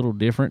up a little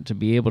different to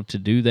be able to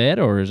do that,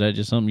 or is that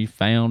just something you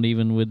found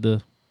even with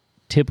the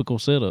typical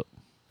setup?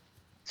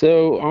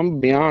 So I'm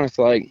gonna be honest,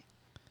 like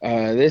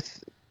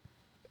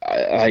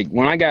like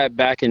when I got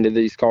back into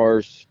these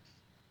cars,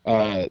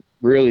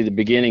 really the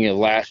beginning of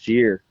last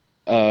year,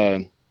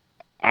 I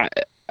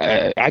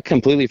I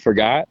completely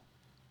forgot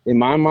in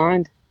my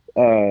mind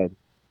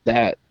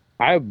that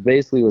I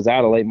basically was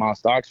out of late model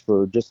stocks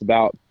for just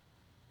about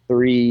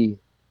three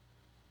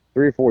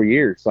or 4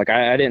 years. Like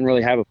I didn't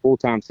really have a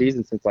full-time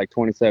season since like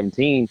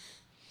 2017.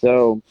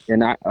 So,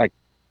 and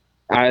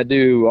I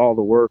do all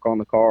the work on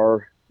the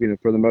car,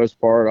 for the most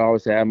part. I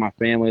always have my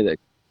family that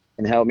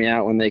can help me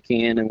out when they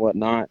can and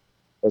whatnot.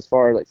 As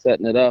far as like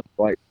setting it up,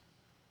 like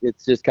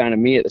it's just kind of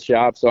me at the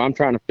shop. So I'm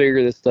trying to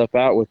figure this stuff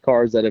out with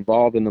cars that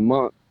evolve in the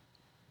month.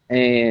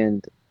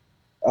 And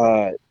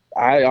I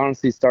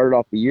honestly started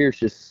off the year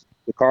just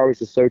the car was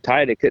just so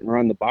tight it couldn't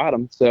run the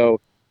bottom. So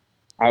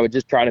I would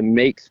just try to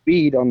make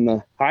speed on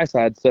the high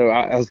side. So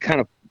I was kind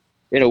of,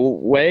 in a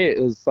way,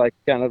 it was like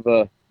kind of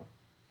a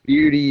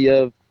beauty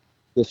of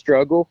the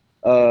struggle.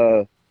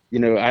 I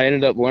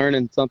ended up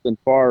learning something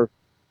far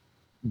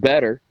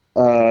better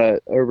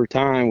over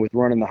time with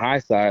running the high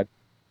side.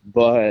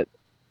 But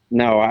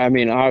no, I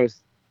mean,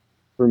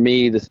 for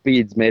me, the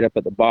speed's made up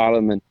at the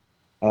bottom.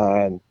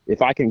 And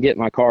if I can get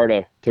my car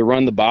to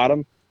run the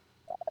bottom,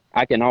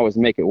 I can always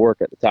make it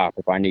work at the top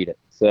if I need it.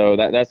 So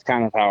that's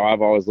kind of how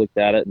I've always looked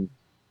at it. And,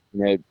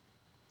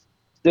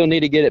 still need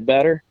to get it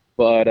better,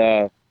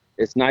 but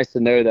it's nice to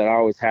know that I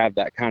always have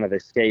that kind of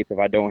escape. If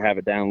I don't have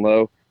it down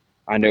low,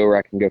 I know where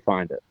I can go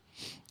find it.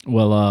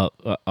 Well, all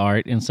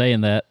right. In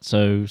saying that,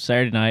 so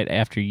Saturday night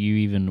after you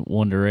even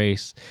won the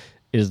race,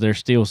 is there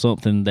still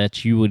something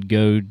that you would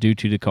go do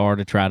to the car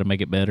to try to make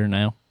it better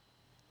now?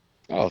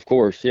 Oh, of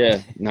course,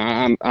 yeah.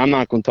 Now I'm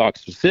not going to talk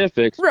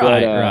specifics,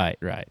 right.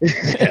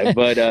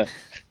 But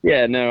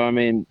yeah, no. I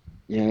mean,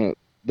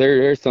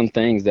 there's some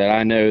things that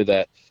I know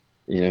that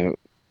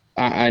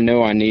I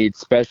know I need,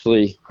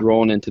 especially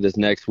rolling into this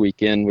next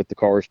weekend with the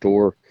Cars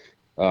Tour.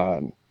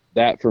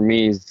 That for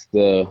me is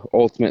the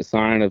ultimate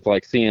sign of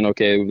like seeing,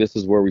 okay, this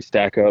is where we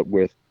stack up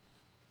with,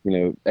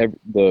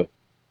 the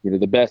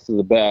best of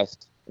the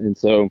best. And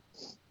so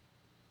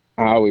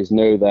I always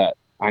know that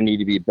I need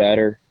to be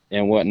better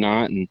and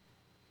whatnot. And,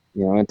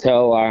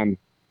 until I'm,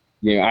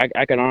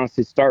 I can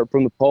honestly start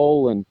from the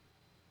pole and,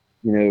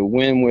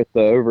 win with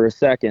over a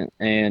second.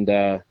 And,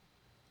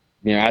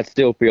 I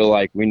still feel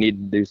like we need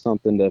to do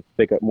something to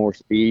pick up more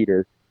speed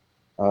or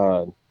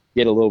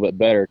get a little bit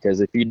better.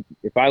 Because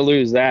if I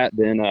lose that,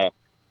 then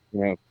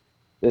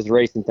this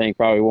racing thing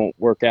probably won't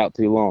work out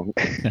too long.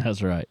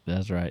 That's right.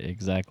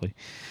 Exactly.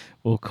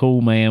 Well, cool,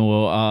 man.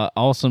 Well,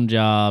 awesome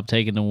job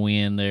taking the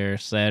win there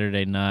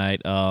Saturday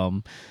night.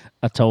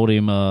 I told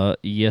him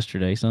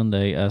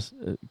Sunday,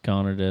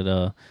 Connor,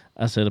 that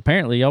I said,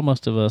 apparently y'all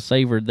must have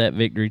savored that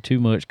victory too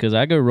much, because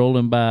I go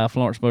rolling by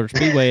Florence Motor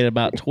Speedway at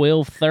about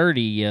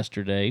 12:30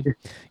 yesterday,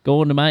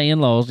 going to my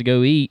in-laws to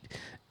go eat,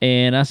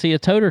 and I see a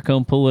toter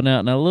come pulling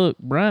out, and I look,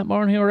 Bryant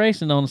Barnhill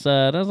Racing on the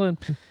side. I was like,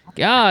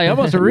 God, y'all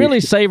must have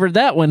really savored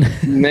that one.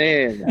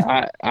 Man,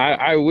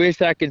 I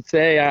wish I could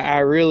say I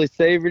really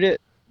savored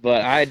it,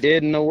 but I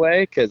did in a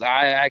way, because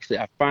I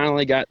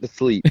finally got to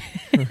sleep.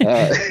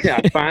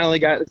 I finally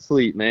got to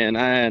sleep, man.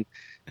 I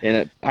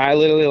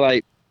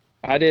literally,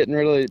 I didn't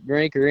really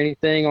drink or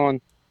anything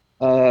on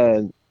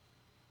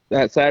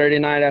that Saturday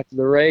night after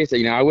the race.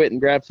 I went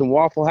and grabbed some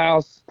Waffle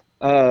House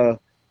for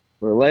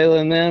Layla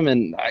and them,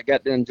 and I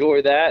got to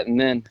enjoy that. And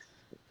then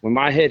when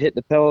my head hit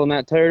the pedal in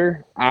that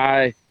toter,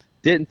 I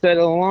didn't set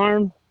an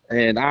alarm,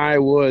 and I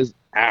was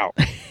out.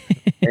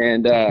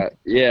 And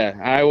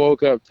I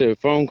woke up to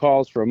phone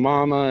calls from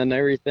Mama and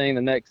everything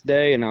the next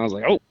day, and I was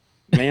like, oh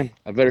man,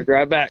 I better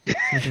drive back.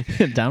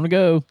 Time to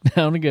go.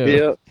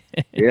 Yep.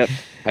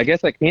 I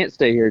guess I can't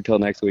stay here until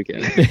next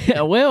weekend.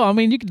 Well, I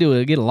mean, you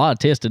could get a lot of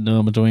testing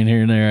done between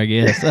here and there, I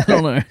guess. I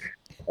don't know.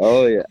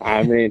 Oh yeah.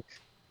 I mean,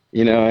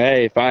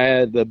 hey, if I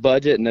had the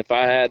budget and if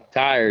I had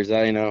tires,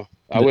 I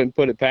wouldn't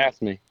put it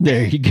past me.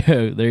 There you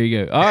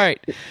go. All right.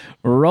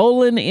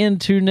 Rolling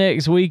into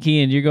next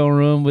weekend, you're going to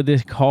run with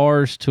this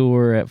Cars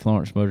Tour at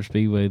Florence Motor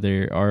Speedway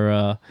there.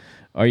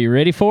 Are you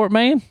ready for it,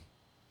 man?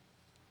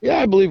 Yeah,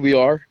 I believe we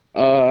are.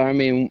 I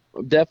mean,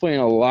 definitely in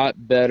a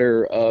lot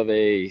better of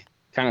a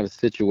kind of a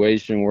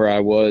situation where I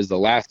was the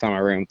last time I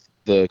ran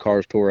the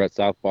Cars Tour at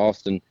South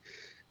Boston.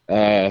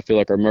 I feel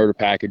like our motor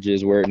package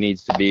is where it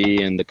needs to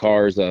be, and the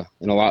car's in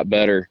a lot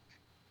better,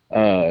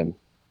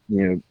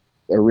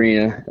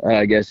 arena.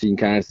 I guess you can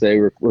kind of say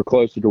we're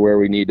closer to where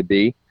we need to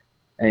be,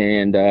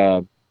 and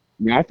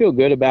I feel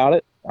good about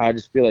it. I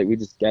just feel like we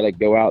just got to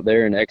go out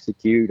there and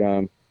execute.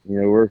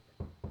 We're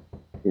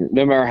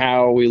no matter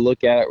how we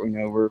look at it,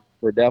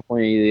 we're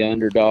definitely the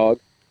underdog,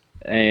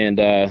 and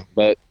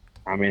but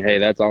I mean, hey,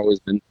 that's always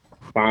been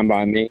fine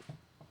by me.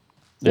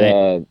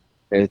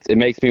 It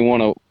makes me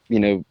want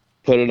to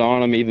put it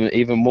on them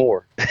even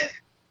more.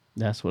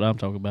 That's what I'm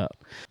talking about.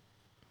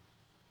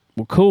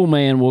 Well, cool,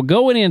 man. Well,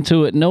 going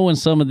into it, knowing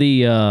some of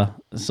the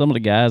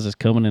guys that's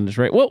coming in this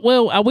race.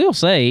 Well, I will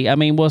say, I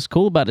mean, what's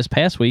cool about this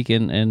past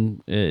weekend,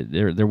 and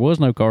there was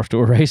no car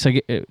store race,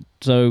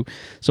 so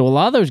a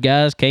lot of those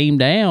guys came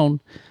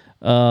down,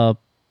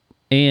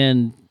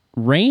 and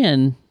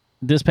ran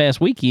this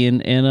past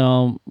weekend,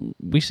 and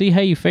we see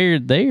how you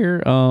fared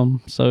there.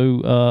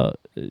 So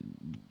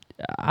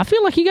I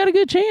feel like you got a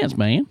good chance,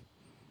 man.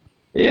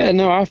 Yeah,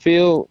 no, I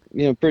feel,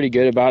 pretty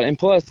good about it. And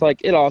plus, like,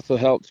 it also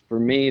helps for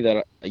me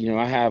that,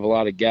 I have a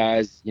lot of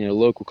guys,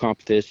 local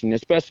competition,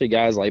 especially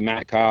guys like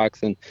Matt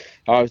Cox and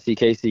obviously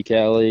Casey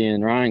Kelly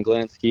and Ryan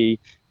Glinsky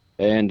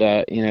and,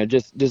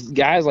 just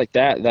guys like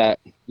that,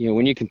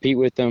 when you compete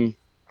with them,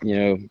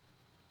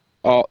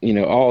 all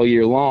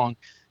year long,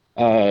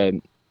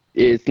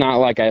 it's not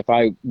like if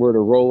I were to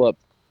roll up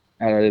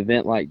at an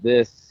event like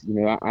this,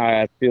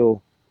 I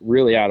feel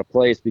really out of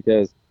place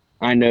because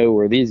I know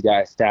where these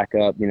guys stack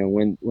up,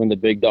 when the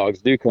big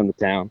dogs do come to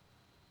town.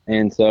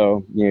 And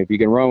so, if you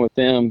can run with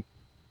them,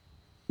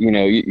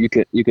 you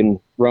can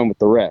run with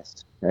the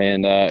rest.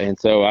 And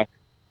so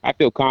I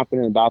feel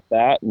confident about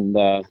that. And,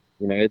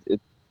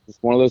 it's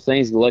just one of those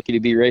things. You're lucky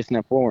to be racing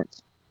at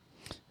Florence.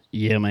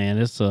 Yeah, man.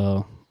 It's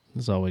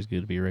always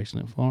good to be racing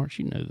at Florence.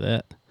 You know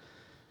that.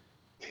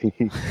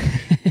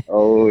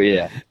 Oh,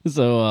 yeah.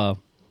 So,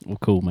 well,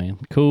 cool, man.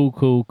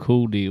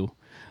 Cool deal.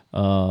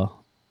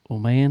 Well,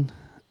 man,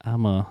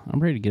 I'm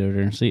ready to get over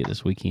there and see it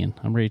this weekend.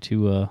 I'm ready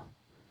to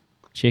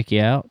check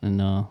you out and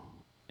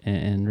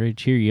ready to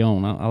cheer you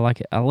on. I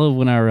like it. I love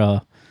when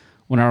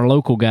our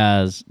local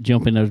guys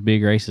jump in those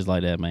big races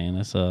like that, man.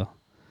 It's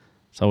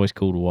always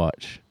cool to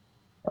watch.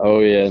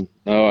 Oh yeah,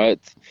 no,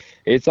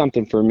 it's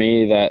something for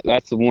me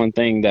that's the one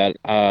thing that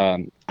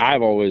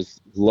I've always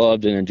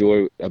loved and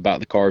enjoyed about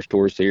the Cars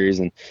Tour series,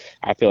 and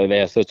I feel like they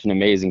have such an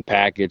amazing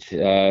package.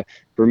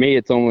 For me,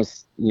 it's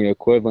almost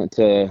equivalent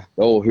to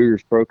the old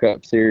Hooters Pro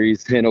Cup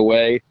series in a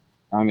way.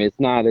 I mean, it's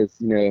not as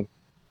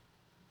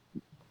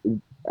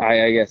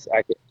I guess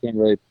I can't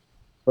really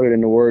put it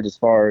into words as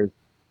far as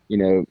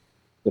the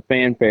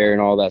fanfare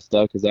and all that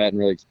stuff because I hadn't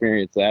really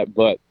experienced that,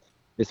 but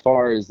as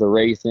far as the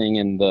racing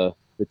and the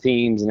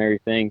teams and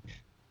everything,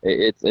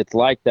 it's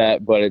like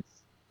that, but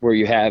it's where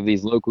you have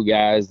these local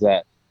guys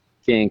that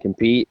can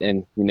compete,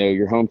 and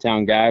your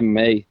hometown guy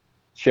may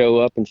show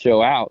up and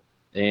show out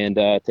and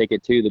take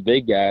it to the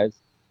big guys,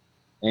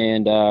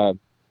 and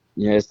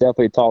it's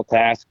definitely a tall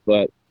task,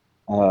 but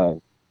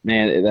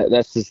man,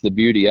 that's just the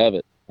beauty of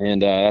it,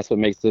 and that's what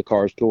makes the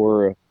Cars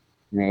Tour,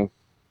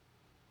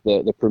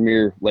 the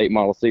premier late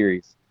model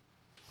series.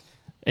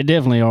 It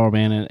definitely are,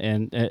 man,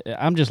 and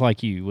I'm just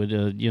like you with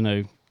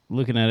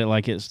looking at it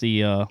like it's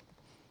the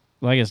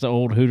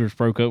old Hooters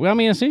Pro Cup. Well, I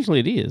mean, essentially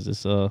it is.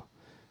 It's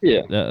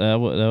yeah,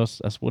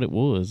 that's what it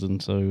was,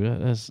 and so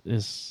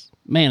it's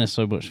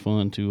so much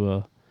fun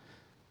to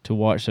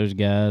watch those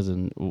guys,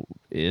 and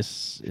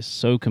it's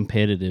so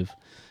competitive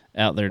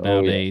out there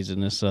nowadays,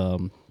 and it's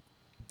and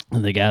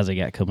the guys they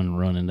got coming and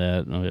running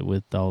that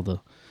with all the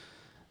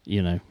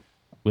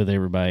with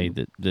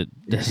everybody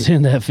that's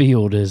in that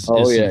field is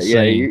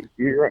insane.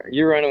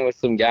 You're running with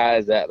some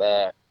guys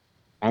that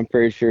I'm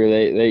pretty sure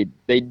they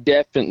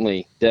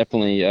definitely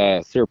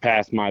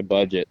surpassed my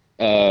budget.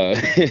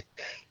 I'd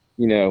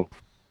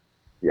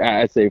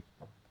say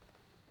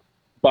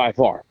by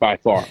far.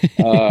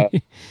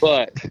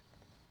 But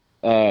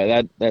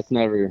that's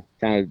never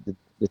kind of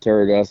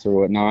deterred us or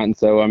whatnot. And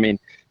so I mean,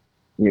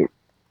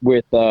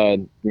 with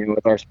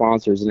with our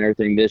sponsors and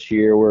everything this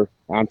year,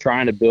 I'm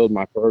trying to build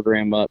my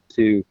program up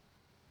to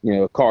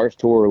a Cars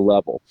Tour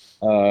level.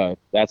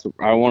 That's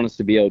I want us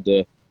to be able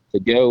to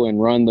go and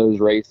run those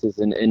races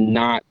and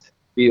not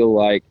feel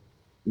like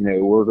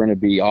we're going to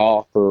be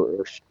off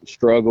or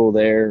struggle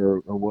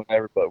there or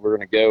whatever, but we're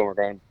going to go and we're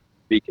going to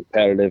be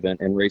competitive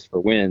and race for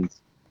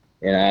wins.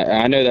 And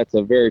I know that's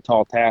a very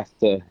tall task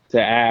to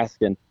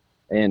ask and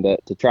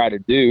to try to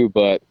do,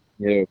 but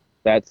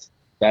that's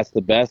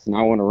the best, and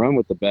I want to run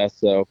with the best,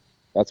 so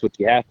that's what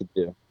you have to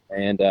do.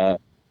 And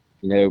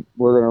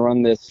we're going to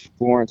run this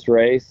Florence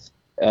race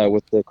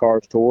with the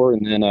Cars Tour,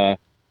 and then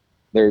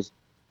there's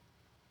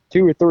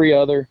 2 or 3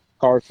 other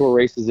Cars Tour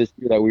races this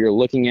year that we are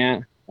looking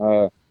at.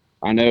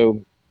 I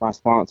know my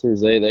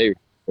sponsors, they're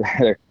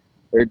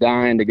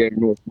dying to go to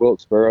North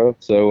Wilkesboro,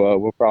 so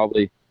we'll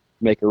probably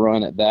make a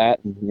run at that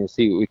and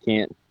see what we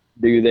can't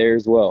do there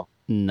as well.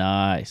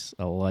 Nice.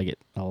 I like it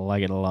a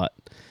lot.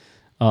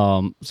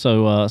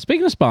 So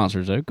speaking of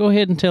sponsors, though, go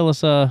ahead and tell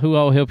us who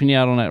all helping you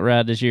out on that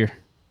ride this year.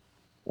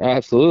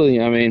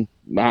 Absolutely. I mean,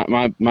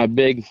 my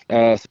big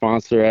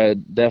sponsor,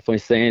 definitely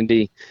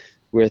Sandy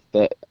with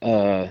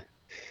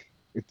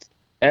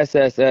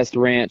SSS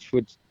Ranch,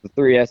 which the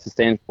three S's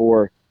stand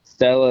for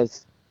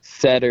Stella's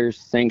Setters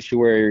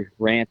Sanctuary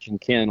Ranch and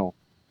Kennel.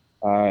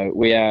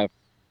 We have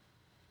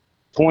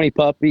 20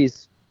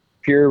 puppies,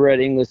 purebred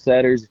English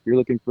setters. If you're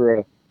looking for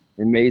an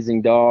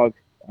amazing dog,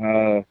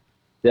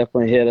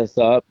 definitely hit us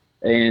up.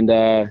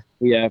 And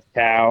we have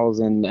cows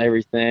and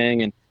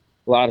everything, and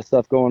a lot of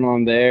stuff going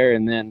on there.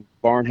 And then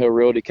Barnhill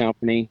Realty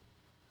Company,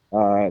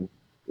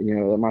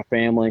 my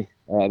family,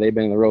 they've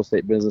been in the real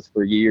estate business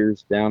for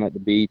years down at the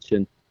beach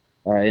and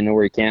in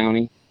Horry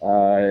County.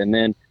 And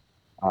then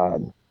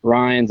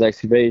Ryan's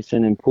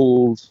Excavation and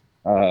Pools,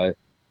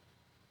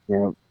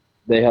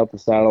 they help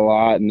us out a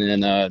lot. And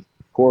then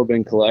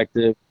Corbin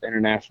Collective,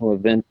 International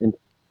Event,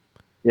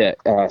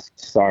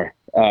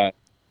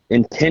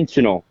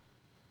 Intentional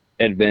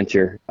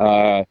Adventure.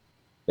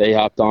 They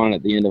hopped on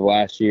at the end of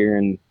last year,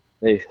 and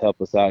they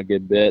helped us out a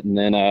good bit. And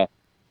then I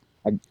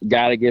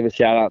got to give a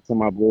shout out to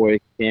my boy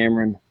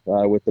Cameron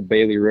with the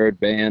Bailey Road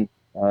Band.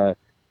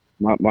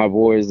 My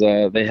boys,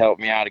 they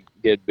helped me out a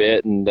good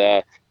bit, and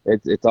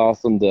it's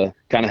awesome to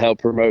kind of help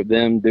promote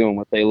them doing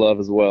what they love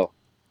as well.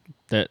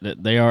 That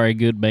they are a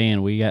good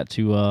band. We got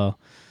to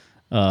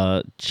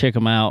check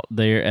them out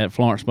there at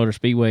Florence Motor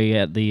Speedway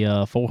at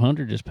the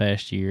 400 this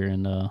past year,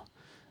 and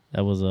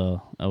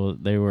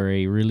they were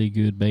a really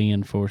good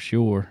band for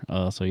sure.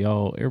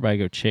 So everybody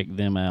go check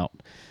them out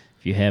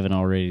if you haven't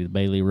already. The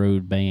Bailey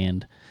Road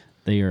Band,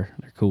 they're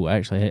cool.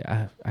 Actually,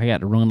 I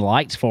got to run the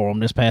lights for them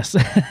this past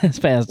time, so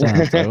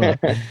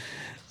that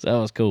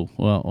was cool.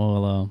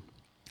 Well,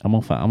 I'm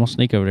gonna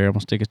sneak over there. I'm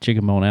gonna stick a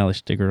Chicken Bone Alley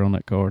sticker on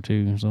that car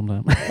too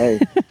sometime. Hey,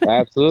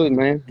 absolutely,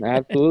 man,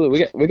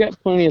 absolutely. We got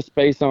plenty of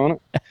space on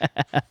it.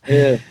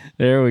 Yeah.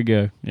 There we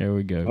go.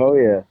 Oh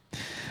yeah.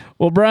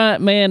 Well,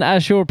 Bryant, man, I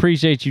sure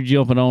appreciate you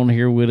jumping on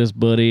here with us,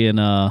 buddy, and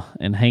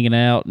hanging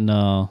out.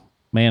 And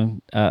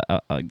man,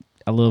 I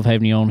love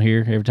having you on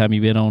here every time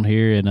you've been on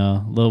here, and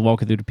love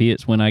walking through the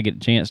pits when I get a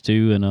chance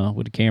to. And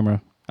with the camera,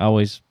 I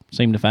always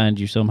seem to find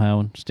you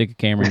somehow and stick a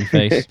camera in your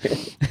face.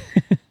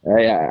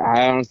 Hey,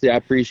 I honestly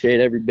appreciate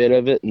every bit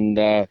of it, and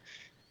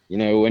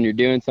when you're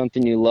doing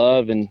something you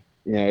love, and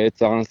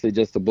it's honestly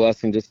just a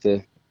blessing just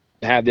to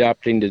have the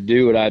opportunity to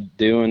do what I'm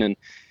doing, and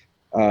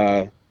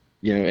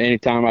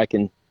anytime I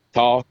can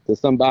talk to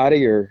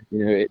somebody or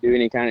do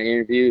any kind of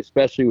interview,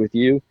 especially with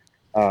you,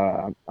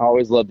 I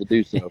always love to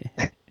do so.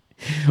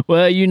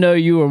 Well,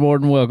 you are more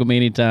than welcome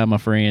anytime, my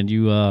friend.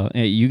 You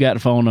got the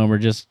phone number.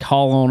 Just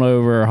call on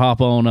over or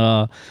hop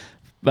on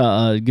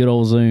good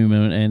old Zoom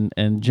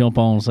and jump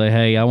on and say,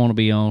 hey, I want to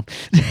be on.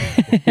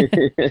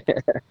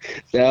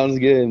 Sounds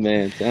good,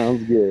 man.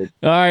 Sounds good.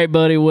 All right,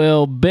 buddy.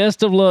 Well,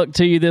 best of luck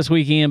to you this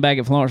weekend back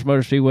at Florence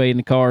Motor Speedway in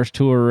the Cars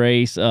Tour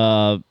race.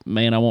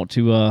 Man, I want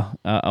to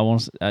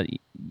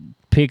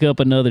pick up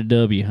another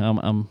W.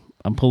 I'm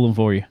pulling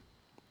for you.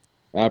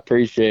 I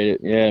appreciate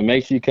it. Yeah,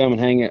 make sure you come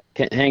and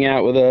hang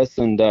out with us,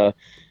 and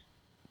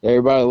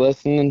everybody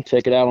listening,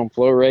 check it out on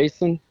Flow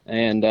Racing,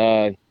 and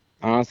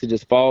honestly,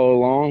 just follow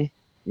along.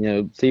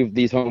 See if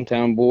these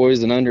hometown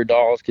boys and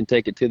underdogs can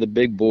take it to the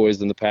big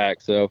boys in the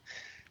pack. So,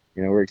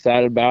 we're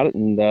excited about it,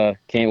 and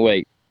can't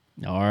wait.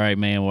 All right,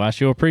 man. Well, I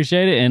sure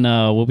appreciate it, and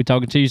we'll be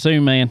talking to you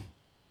soon, man.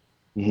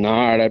 All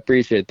right, I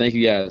appreciate it. Thank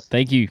you, guys.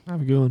 Thank you.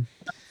 Have a good one.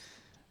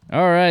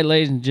 All right,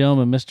 ladies and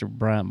gentlemen, Mr.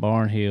 Bryant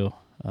Barnhill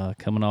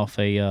coming off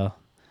a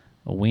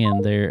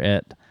win there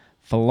at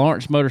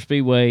Florence Motor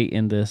Speedway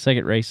in the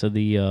second race of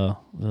the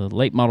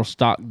late model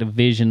stock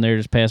division there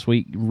this past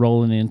week,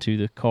 rolling into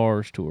the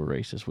Cars Tour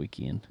race this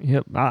weekend.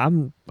 Yep, I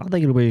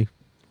think it'll be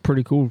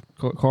pretty cool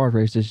cars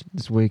race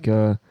this week.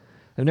 I've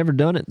never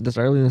done it this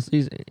early in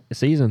the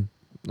season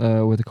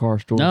with the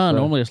Cars Tour. No, so,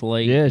 normally it's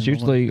late. Yeah, it's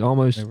usually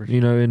almost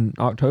in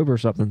October or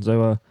something.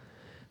 So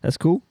that's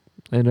cool,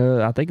 and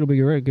I think it'll be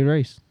a good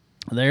race.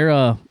 They're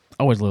I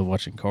always love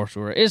watching Cars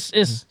Tour. It's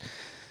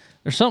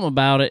there's something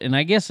about it, and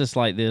I guess it's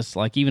like this,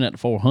 like even at the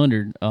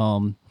 400,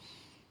 and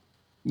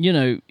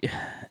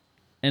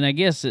I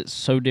guess it's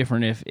so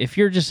different if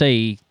you're just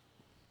a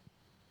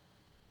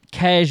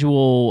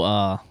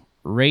casual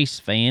race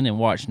fan and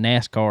watch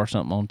NASCAR or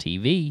something on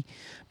TV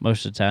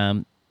most of the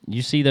time,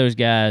 you see those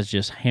guys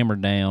just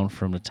hammered down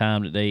from the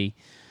time that they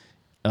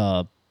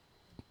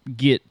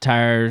get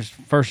tires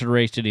first of the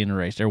race to the end of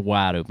the race. They're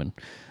wide open.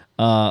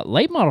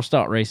 Late model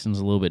stock racing is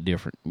a little bit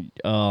different.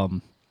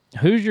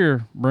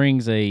 Hoosier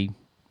brings a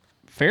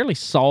fairly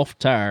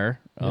soft tire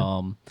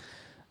to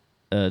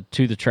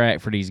the track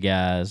for these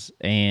guys,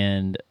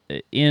 and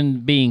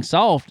in being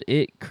soft,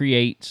 it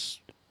creates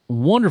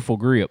wonderful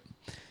grip.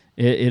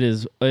 It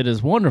is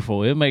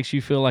wonderful. It makes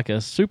you feel like a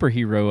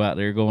superhero out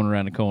there going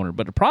around the corner.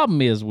 But the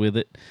problem is with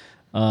it,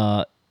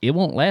 it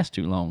won't last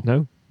too long.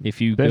 No.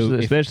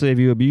 Especially if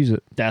you abuse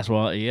it. That's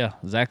why, yeah,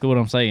 exactly what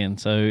I'm saying.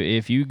 So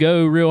if you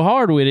go real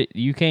hard with it,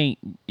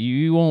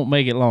 you won't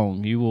make it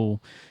long. You will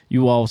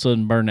all of a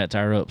sudden burn that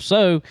tire up.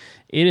 So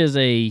it is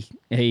a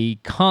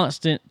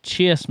constant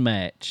chess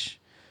match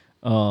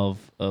of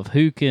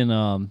who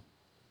can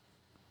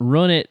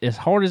run it as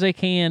hard as they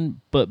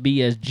can, but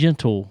be as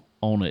gentle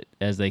on it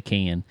as they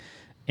can.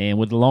 And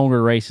with the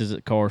longer races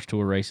at Cars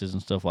Tour races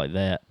and stuff like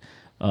that,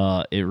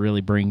 it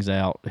really brings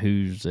out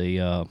who's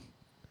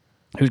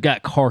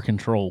got car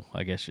control,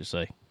 I guess you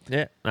say.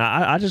 Yeah,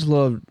 I just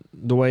love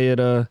the way it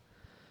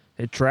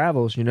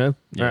travels. Yeah.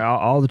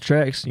 All the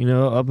tracks,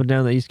 up and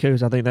down the East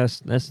Coast. I think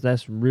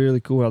that's really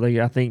cool.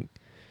 I think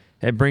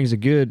it brings a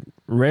good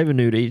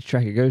revenue to each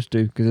track it goes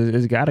to because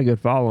it's got a good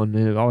following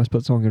and it always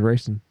puts on good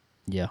racing.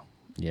 Yeah,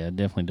 it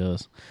definitely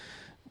does.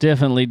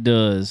 Definitely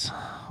does.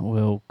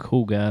 Well,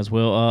 cool, guys.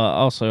 Well,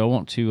 also, I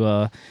want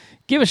to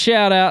give a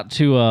shout out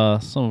to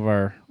some of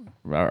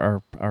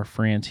our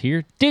friends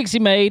here. Dixie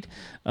Made.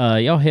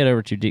 Y'all head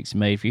over to Dixie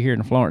Made. If you're here in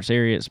the Florence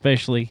area,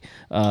 especially,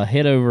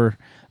 head over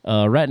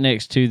right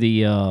next to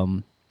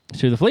the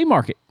flea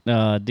market.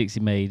 Dixie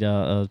Made.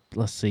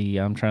 Let's see.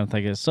 I'm trying to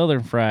think of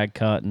Southern Fried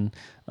Cotton,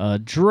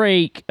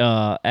 Drake,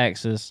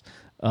 Axis,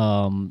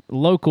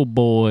 Local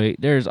Boy.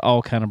 There's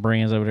all kind of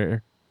brands over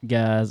there,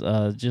 guys.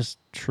 Just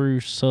true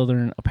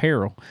Southern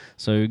apparel.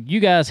 So you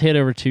guys head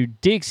over to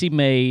Dixie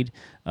Made.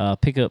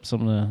 Pick up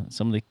some of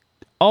the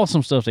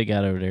awesome stuff they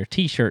got over there: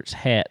 t-shirts,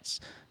 hats,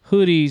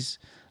 hoodies,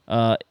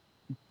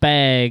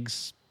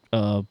 bags,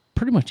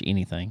 pretty much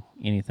anything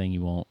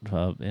you want,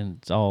 and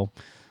it's all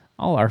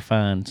our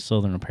fine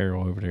Southern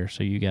apparel over there.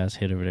 So you guys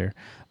head over there.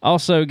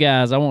 Also,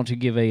 guys, I want to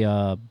give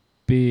a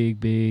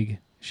big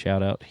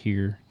shout out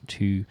here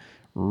to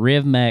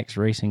RevMax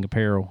Racing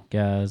Apparel,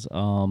 guys.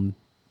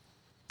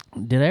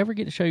 Did I ever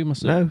get to show you my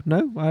stuff?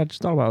 No, I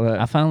just thought about that.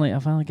 I finally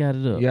got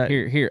it up. Yeah.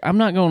 Here. I'm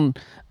not going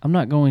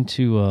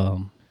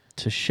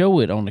to show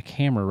it on the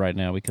camera right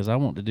now because I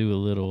want to do a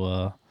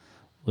little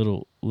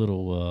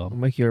I'll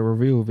make you a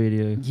reveal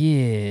video.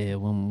 yeah,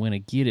 when I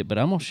get it, but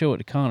I'm gonna show it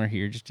to Connor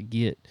here just to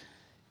get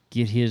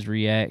his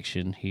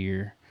reaction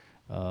here.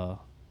 So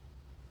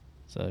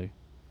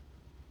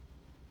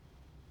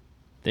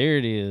there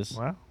it is.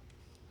 Wow.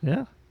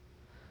 Yeah.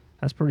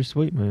 That's pretty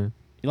sweet, man.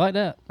 You like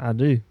that? I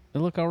do. It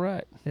look all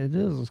right. It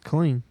is. It's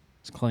clean.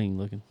 It's clean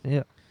looking.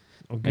 Yeah.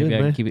 Well, good, Maybe I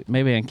man. can keep it.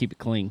 Maybe I can keep it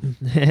clean.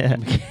 Yeah.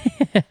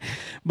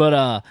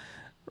 But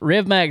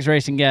RevMax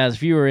Racing, guys,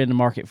 if you are in the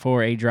market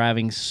for a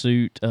driving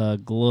suit,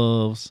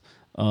 gloves,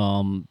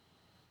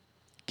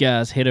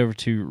 guys, head over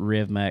to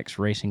RevMax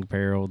Racing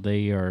Apparel.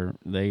 They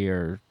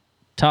are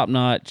top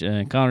notch,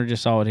 and Connor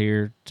just saw it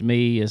here. To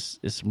me, it's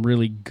some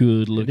really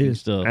good looking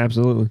stuff.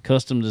 Absolutely.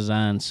 Custom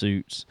design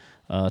suits.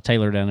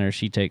 Taylor down there,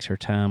 she takes her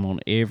time on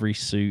every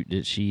suit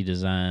that she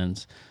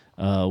designs,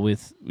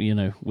 with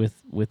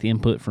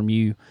input from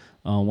you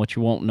on what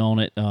you're wanting on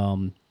it.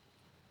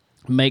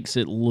 Makes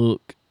it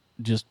look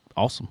just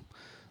awesome.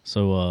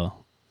 So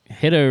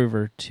head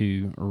over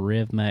to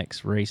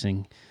RevMax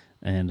Racing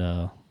and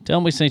tell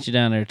them we sent you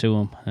down there to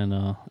them.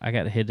 And I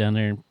got to head down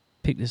there and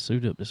pick this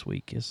suit up this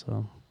week.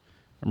 I'm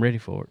ready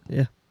for it.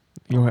 Yeah.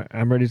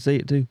 I'm ready to see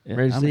it too. Yeah,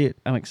 Ready to see it.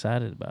 I'm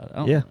excited about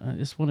it. Yeah.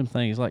 It's one of them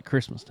things like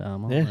Christmas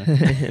time. Yeah.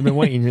 I've been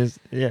waiting.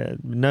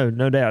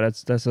 No doubt.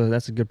 That's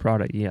a good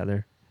product you got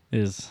there. It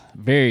is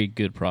very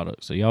good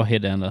product. So y'all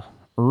head down to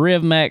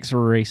RevMax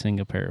Racing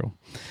Apparel.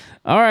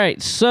 All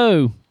right,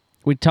 so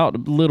we talked a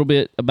little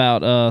bit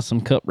about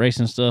some cup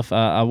racing stuff.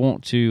 I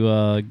want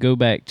to go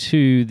back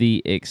to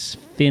the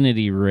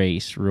Xfinity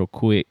race real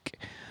quick.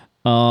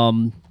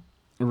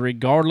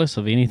 Regardless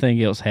of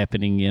anything else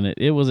happening in it,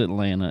 it was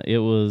Atlanta. It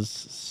was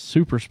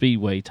super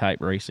speedway type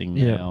racing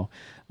now.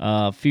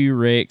 A few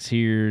wrecks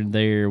here and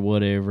there,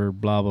 whatever,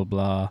 blah, blah,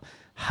 blah.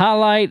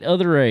 Highlight of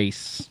the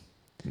race.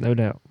 No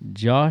doubt.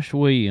 Josh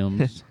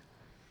Williams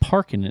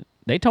parking it.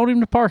 They told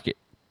him to park it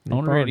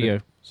on the radio.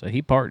 So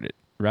he parked it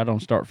right on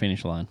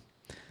start-finish line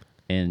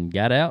and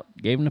got out,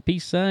 gave him a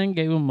peace sign,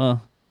 gave him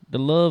the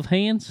love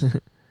hands,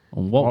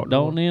 and walked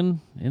on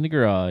in the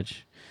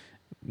garage.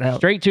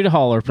 Straight to the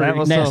hauler,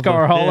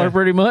 NASCAR hauler,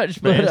 pretty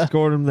much. But But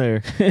scored him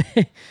there.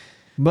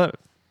 But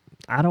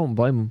I don't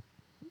blame him.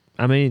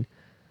 I mean,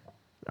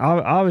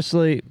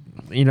 obviously,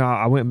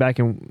 I went back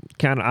and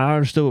I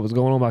understood what was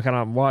going on, but I kind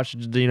of watched,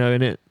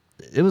 and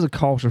it was a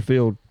caution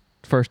field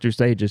first two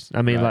stages.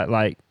 I mean, Right.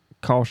 like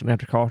caution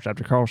after caution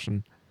after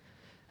caution.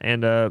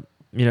 And,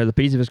 the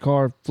piece of his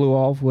car flew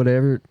off,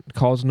 whatever,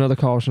 caused another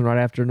caution right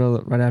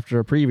after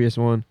a previous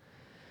one.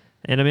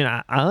 And I mean,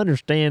 I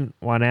understand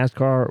why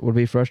NASCAR would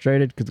be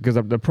frustrated because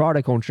the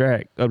product on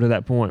track up to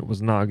that point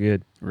was not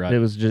good. Right. It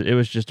was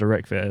just a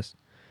wreck fest.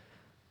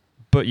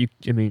 But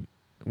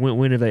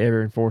when have they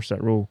ever enforced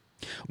that rule?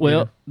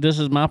 Well, this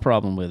is my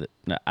problem with it.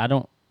 Now,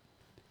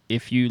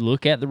 if you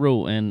look at the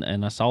rule,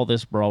 and I saw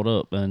this brought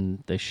up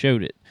and they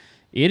showed it,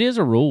 it is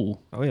a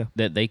rule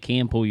that they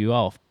can pull you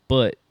off,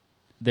 but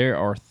there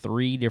are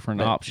three different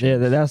options.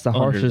 Yeah, that's the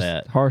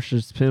under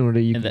harshest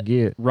penalty you can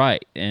get.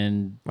 Right,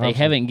 and they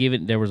haven't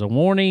given. There was a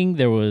warning.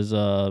 There was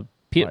a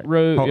pit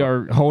road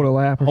or hold a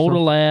lap,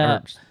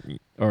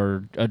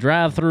 or a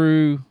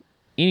drive-through,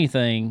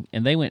 anything,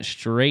 and they went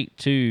straight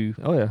to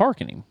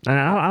parking him. And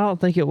I don't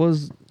think it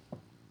was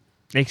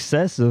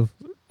excessive,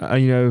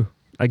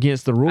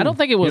 against the rule. I don't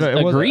think it was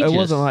egregious. It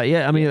wasn't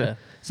like,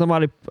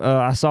 somebody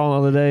I saw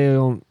the other day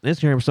on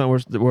Instagram or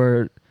something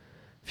where a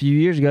few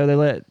years ago they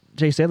let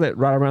Chase Elliott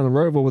ride around the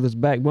roval with his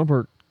back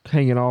bumper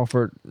hanging off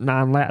for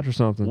 9 laps or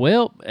something.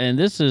 Well, and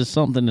this is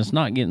something that's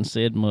not getting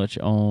said much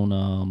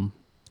on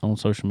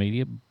social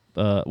media.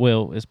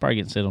 Well, it's probably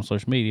getting said on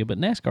social media, but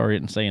NASCAR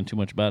isn't saying too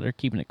much about it. They're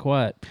keeping it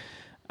quiet.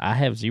 I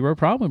have zero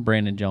problem with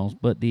Brandon Jones,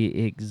 but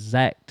the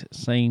exact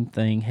same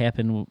thing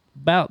happened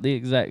about the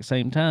exact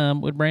same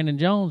time with Brandon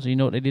Jones. You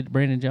know what they did to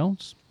Brandon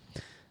Jones?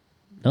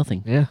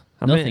 Nothing. Yeah,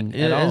 Nothing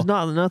at all. It's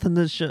not nothing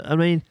that should. I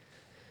mean,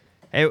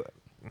 it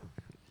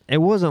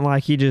wasn't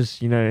like he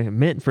just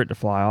meant for it to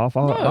fly off.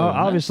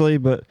 Obviously,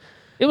 but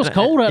it was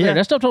cold out there. yeah.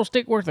 That stuff don't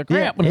stick worth a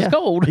crap when it's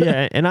cold.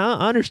 Yeah, and I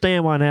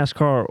understand why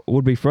NASCAR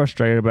would be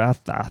frustrated, but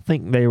I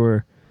think they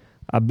were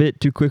a bit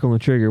too quick on the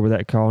trigger with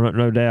that call,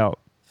 no doubt.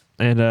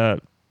 And I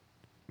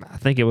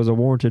think it was a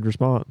warranted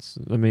response.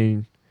 I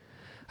mean,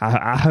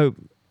 I hope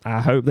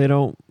they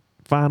don't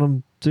fine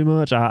them too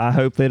much. I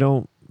hope they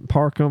don't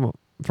park them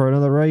for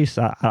another race.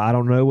 I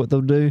don't know what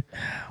they'll do.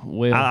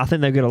 Well, I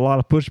think they'll get a lot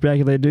of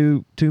pushback if they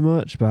do too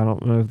much, but I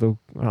don't know if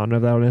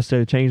that'll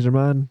necessarily change their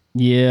mind.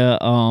 yeah.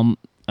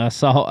 I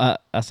saw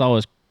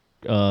his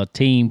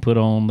team put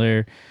on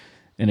there,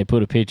 and they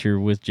put a picture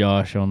with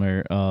Josh on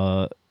there.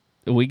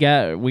 We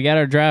got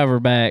our driver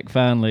back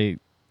finally.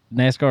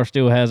 NASCAR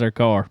still has our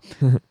car.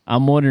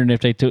 I'm wondering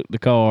if they took the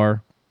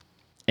car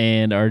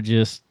and are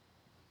just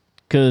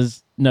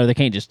because no, they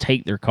can't just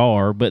take their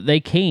car, but they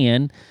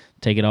can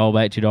take it all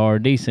back to the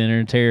R&D center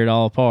and tear it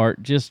all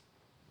apart just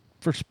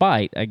for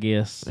spite, I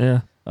guess.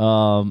 Yeah.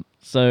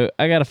 So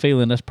I got a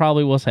feeling that's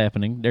probably what's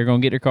happening. They're gonna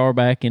get their car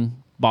back in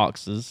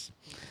boxes.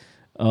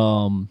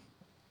 I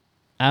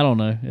don't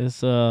know.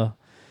 It's I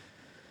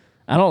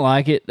don't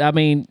like it. I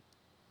mean,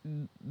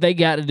 they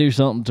got to do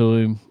something to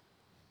him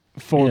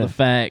for the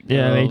fact.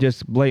 Yeah, they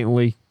just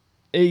blatantly.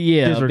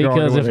 Yeah,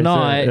 because if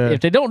not,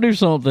 if they don't do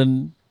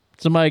something,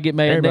 somebody get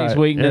mad next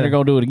week and then they're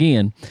gonna do it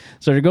again.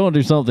 So they're gonna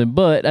do something.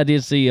 But I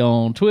did see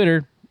on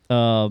Twitter,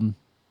 something.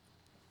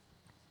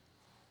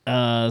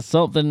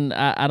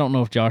 I don't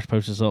know if Josh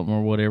posted something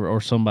or whatever,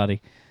 or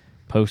somebody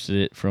posted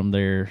it from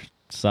their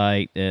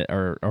site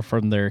or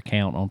from their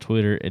account on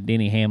Twitter, and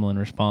Denny Hamlin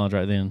responds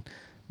right then,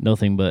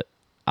 nothing but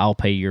I'll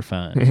pay your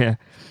fine. Yeah.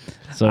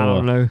 So I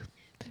don't know.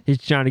 He's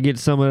trying to get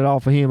some of it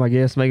off of him, I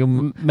guess. Make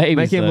him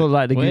look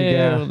like the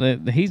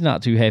good guy. He's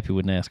not too happy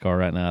with NASCAR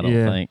right now, I don't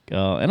think.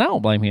 And I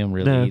don't blame him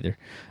really either.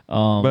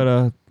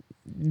 But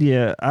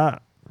yeah,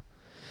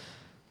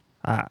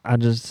 I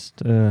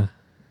just I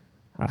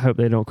hope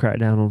they don't crack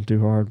down on him too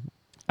hard.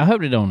 I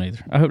hope they don't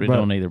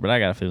either. But I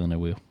got a feeling they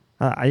will.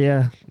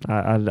 I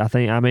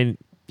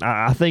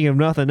think if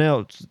nothing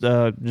else,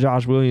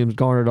 Josh Williams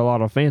garnered a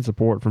lot of fan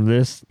support from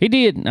this. He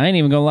did. I ain't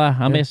even gonna lie.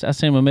 I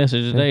sent him a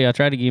message today. I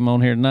tried to get him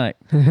on here tonight,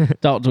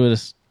 talk to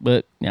us,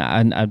 but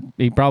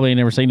he probably ain't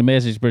never seen the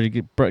message,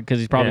 because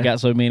he's probably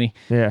got so many.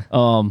 Yeah.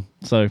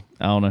 So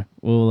I don't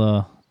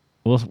know.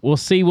 We'll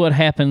see what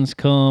happens.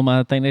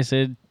 I think they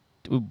said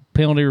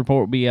penalty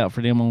report will be out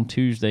for them on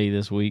Tuesday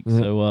this week. Mm-hmm.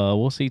 So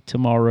we'll see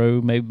tomorrow.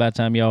 Maybe by the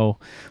time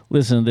y'all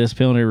listen to this,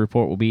 penalty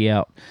report will be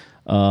out.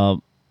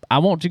 I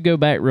want to go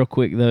back real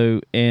quick,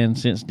 though, and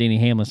since Denny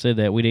Hamlin said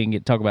that, we didn't get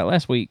to talk about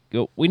last week.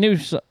 We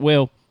didn't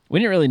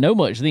really know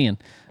much then.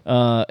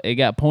 It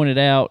got pointed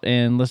out,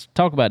 and let's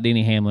talk about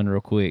Denny Hamlin real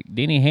quick.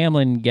 Denny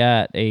Hamlin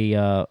got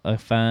a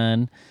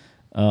fine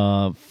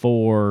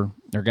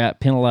got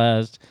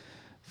penalized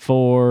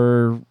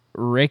for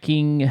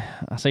wrecking.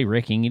 I say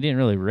wrecking. He didn't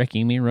really wreck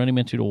him. He run him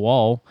into the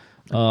wall.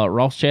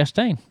 Ross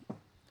Chastain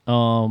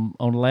on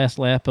the last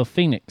lap of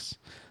Phoenix.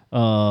 They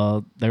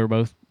were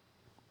both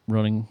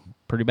running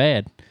pretty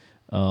bad.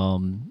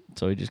 So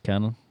he just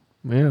kind of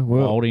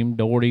walled him,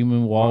 doored him,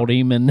 and walled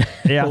him, and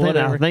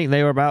I think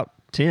they were about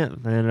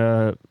 10th,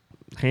 and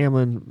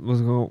Hamlin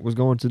was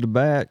going to the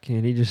back,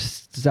 and he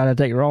just decided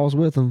to take Ross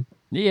with him.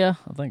 Yeah,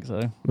 I think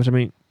so. Which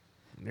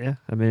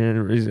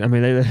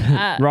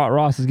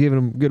Ross is giving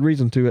him good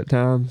reason to at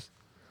times.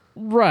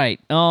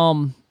 Right.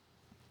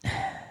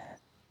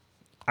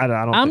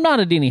 I'm not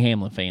a Denny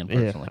Hamlin fan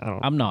personally.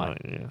 I'm not.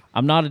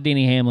 I'm not a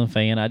Denny Hamlin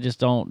fan. I just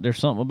don't. There's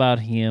something about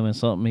him and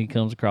something he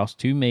comes across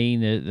to me.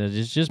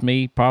 It's just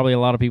me. Probably a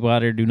lot of people out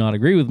there do not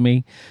agree with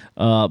me.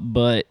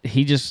 But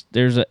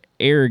there's an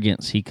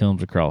arrogance he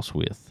comes across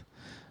with,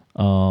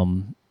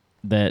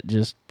 that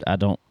just I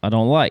don't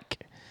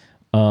like.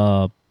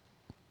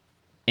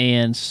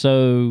 And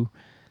so,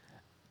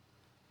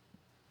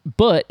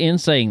 but in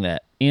saying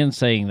that,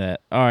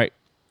 all right,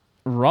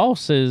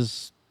 Ross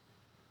is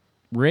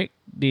wrecked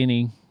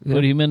Denny,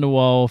 put him in the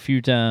wall a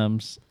few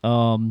times,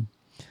 and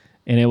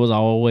it was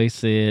always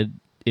said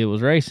it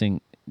was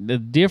racing.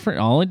 The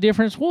only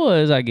difference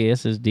was, I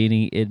guess, is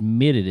Denny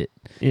admitted it.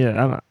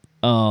 Yeah.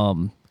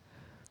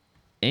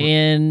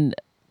 And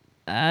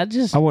I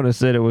wouldn't have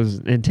said it was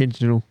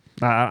intentional.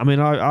 I mean,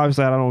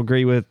 obviously, I don't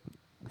agree with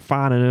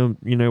fining him.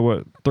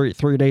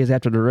 3 days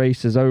after the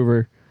race is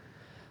over.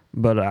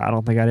 But I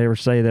don't think I'd ever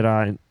say that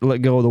I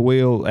let go of the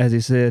wheel, as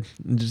he said,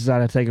 and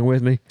decided to take him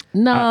with me.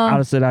 No, I'd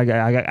have said I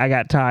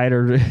got tired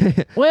or.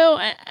 well,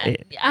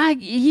 I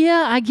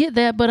get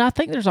that, but I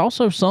think there's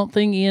also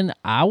something in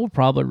I would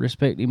probably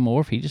respect him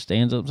more if he just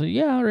stands up and says,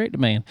 "Yeah, I rate the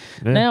man."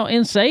 Yeah. Now,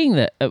 in saying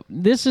that,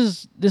 this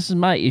is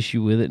my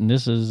issue with it, and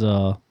this is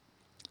I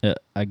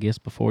guess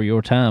before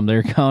your time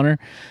there, Connor.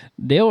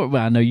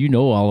 I know you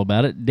know all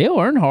about it. Dale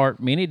Earnhardt,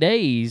 many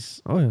days,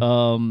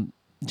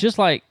 just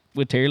like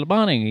with Terry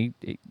Labonte,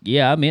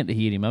 I meant to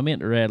hit him. I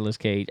meant to rattle his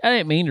cage. I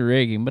didn't mean to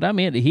wreck him, but I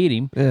meant to hit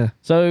him. Yeah.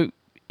 So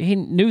he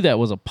knew that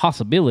was a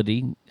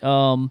possibility. Did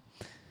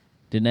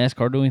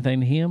NASCAR do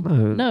anything to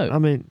him? No. I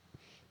mean,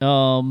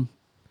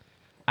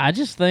 I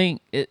just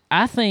think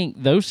I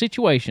think those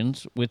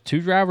situations with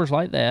two drivers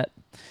like that,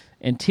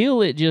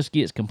 until it just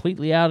gets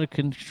completely out of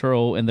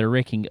control and they're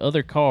wrecking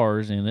other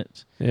cars in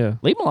it, leave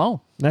them alone.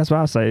 That's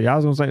what I say. I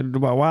was going to say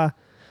about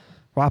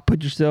why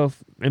put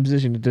yourself in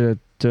position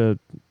to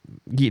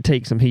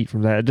take some heat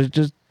from that.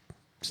 Just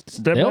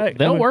step back.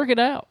 They'll work it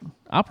out.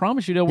 I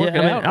promise you, they'll work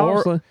it out.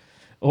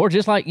 Or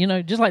just like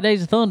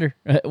Days of Thunder,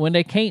 when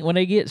they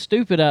get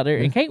stupid out there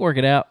and can't work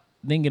it out,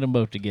 then get them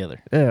both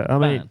together. Yeah, I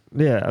mean,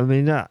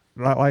 not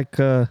like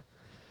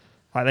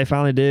they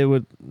finally did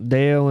with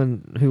Dale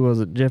and who was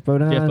it, Jeff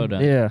Bodine? Jeff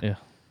Bodine. Yeah.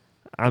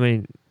 I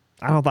mean,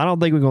 I don't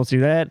think we're gonna see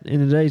that in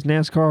today's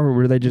NASCAR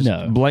where they just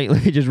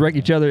blatantly just wreck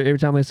each other every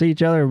time they see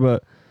each other.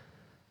 But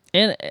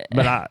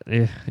I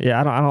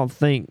don't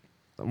think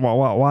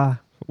why.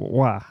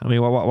 I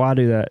mean, why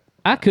do that?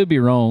 I could be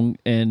wrong,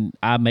 and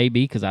I may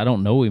be because I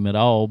don't know him at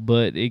all.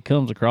 But it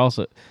comes across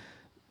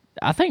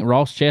I think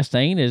Ross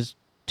Chastain is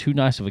too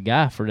nice of a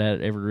guy for that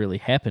to ever really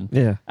happen.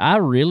 Yeah, I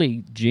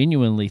really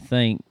genuinely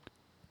think.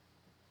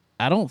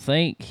 I don't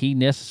think he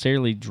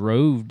necessarily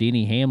drove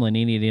Denny Hamlin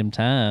any of them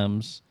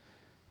times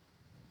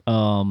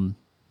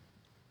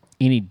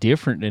any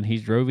different than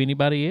he's drove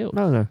anybody else.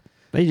 No.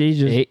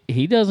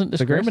 He doesn't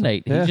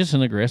discriminate. Yeah. He's just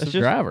an aggressive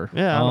driver.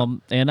 Yeah.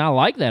 And I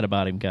like that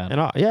about him, kind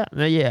of.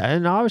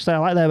 And obviously I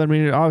like that. But I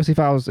mean, obviously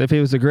if he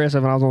was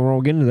aggressive and I was going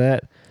to get into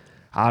that,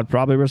 I'd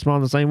probably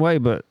respond the same way.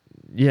 But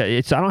yeah,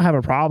 I don't have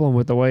a problem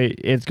with the way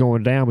it's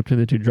going down between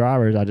the two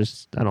drivers. I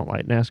don't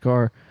like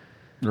NASCAR.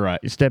 Right.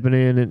 Stepping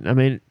in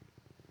and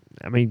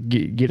I mean,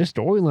 get a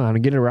storyline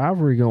and get a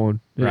rivalry going.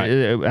 Right.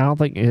 I don't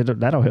think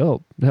that'll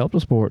help the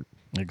sport.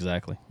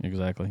 Exactly.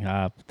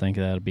 I think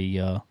that'd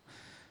be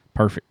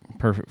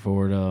perfect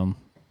for it.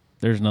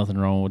 There's nothing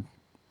wrong with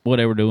what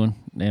they were doing,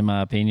 in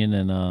my opinion.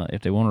 And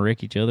if they want to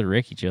wreck each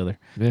other.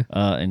 Yeah.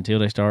 Until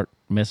they start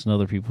messing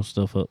other people's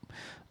stuff up.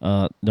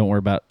 Don't worry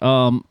about it.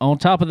 On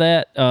top of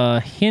that,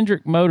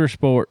 Hendrick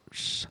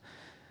Motorsports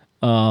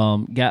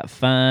got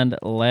fined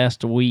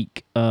last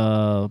week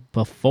they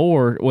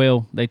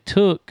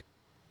took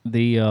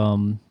the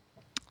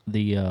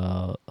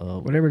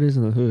whatever it is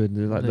in the hood,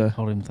 like they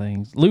call them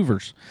things,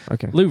 louvers.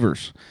 Okay.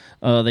 Louvers.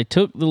 They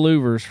took the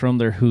louvers from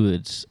their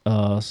hoods.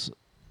 Come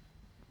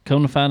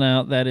to find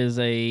out, that is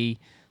a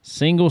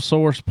single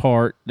source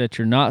part that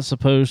you're not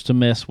supposed to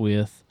mess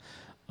with.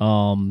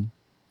 But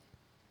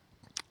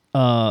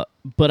I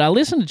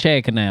listened to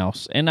Chad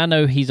Knaus, and I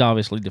know he's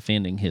obviously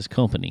defending his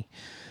company,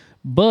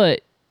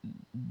 but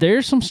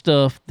there's some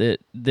stuff that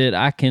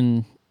I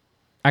can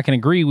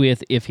agree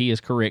with if he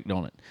is correct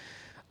on it.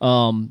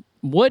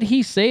 What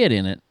he said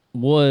in it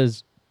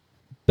was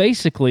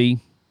basically,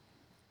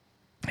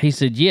 he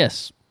said,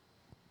 yes,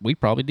 we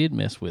probably did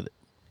mess with it.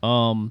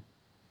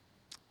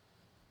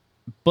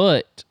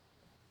 But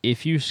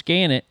if you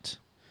scan it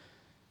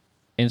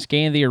and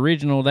scan the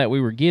original that we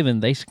were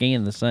given, they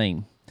scan the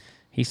same.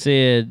 He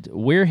said,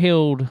 we're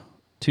held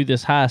to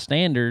this high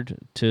standard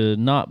to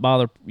not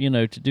bother,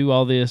 to do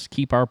all this,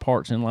 keep our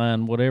parts in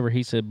line, whatever.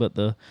 He said, but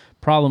the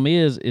problem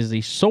is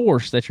the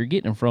source that you're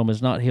getting them from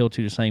is not held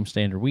to the same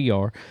standard we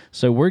are.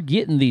 So we're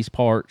getting these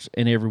parts,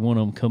 and every one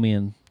of them come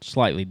in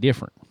slightly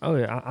different. Oh,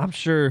 yeah. I'm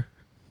sure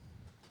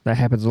that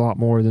happens a lot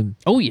more than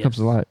comes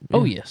to light. Yeah.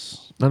 Oh,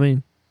 yes. I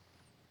mean,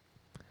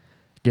 I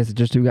guess it's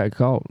just who got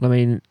caught. I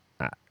mean,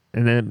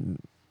 and then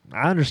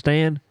I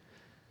understand,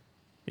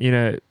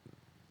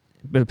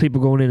 but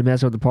people going in and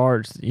messing with the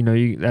parts,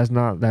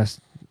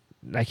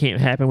 that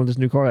can't happen with this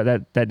new car.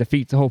 That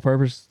defeats the whole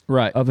purpose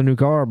of the new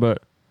car.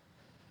 But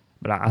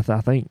I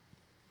think,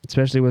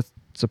 especially with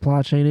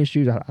supply chain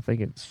issues, I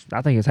think it's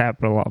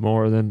happened a lot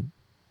more than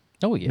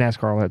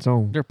NASCAR on its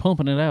own. They're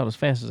pumping it out as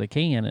fast as they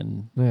can,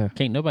 and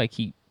can't nobody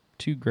keep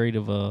too great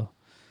of a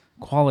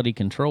quality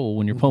control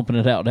when you're pumping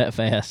it out that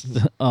fast.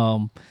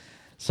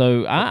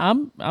 So I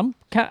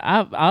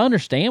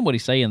understand what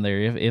he's saying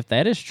there. If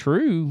that is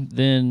true,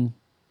 then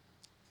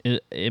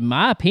in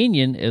my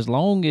opinion, as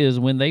long as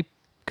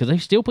because they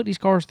still put these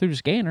cars through the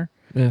scanner.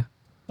 Yeah.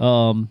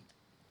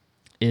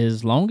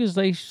 As long as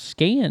they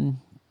scan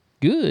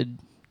good,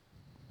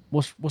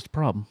 what's the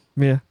problem?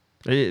 Yeah.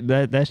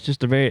 That's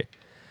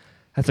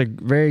a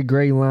very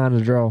gray line to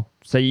draw.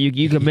 So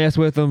you can mess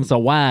with them. It's a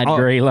wide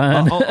gray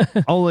line.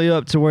 Only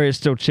up to where it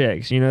still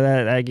checks.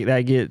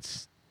 That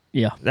gets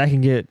that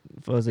can get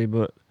fuzzy,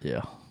 but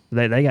yeah,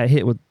 they got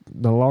hit with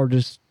the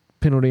largest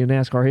penalty in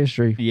NASCAR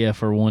history. Yeah,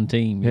 for one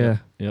team. Yeah.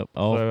 Yep.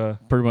 All So,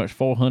 pretty much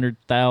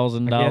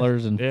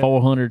 $400,000 and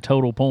 400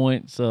 total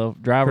points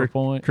of driver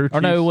points. crew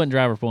Or no, it chiefs. wasn't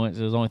driver points.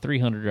 It was only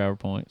 300 driver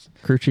points.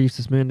 Crew chief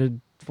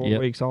suspended 4 Yep.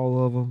 weeks,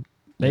 all of them.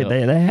 They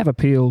Yep. they have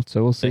appealed,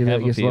 so we'll see They if that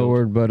have gets appealed.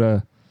 lowered.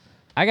 But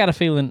I got a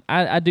feeling.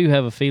 I do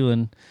have a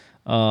feeling.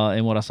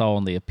 And what I saw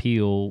on the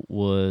appeal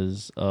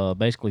was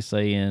basically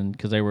saying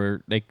because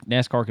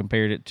NASCAR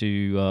compared it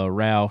to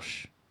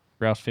Roush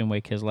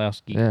Fenway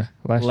Keselowski yeah,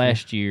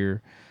 last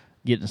year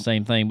getting the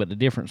same thing, but the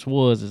difference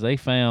was is they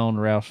found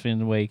Roush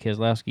Fenway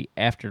Keselowski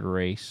after the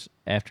race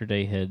after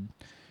they had,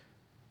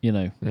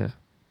 yeah,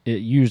 it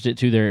used it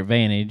to their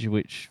advantage,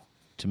 which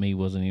to me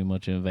wasn't even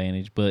much of an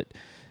advantage. But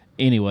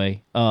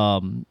anyway,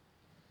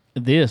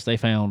 this they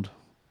found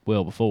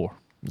well before.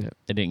 Yeah.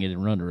 They didn't get to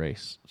run the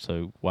race,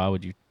 so why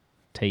would you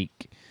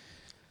take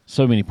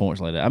so many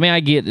points like that? I mean, I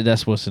get that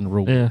that's what's in the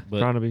rule, yeah, but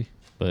trying to be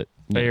fair.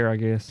 fair, I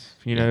guess.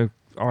 You know,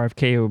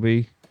 RFK will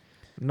be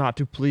not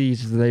too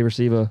pleased if they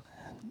receive a.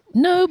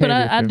 No, but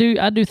Heavy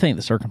I do think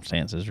the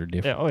circumstances are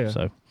different. Yeah, oh, yeah.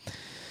 So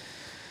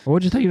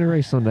What'd you think of the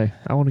race Sunday?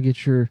 I want to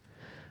get your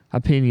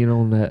opinion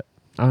on that.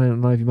 I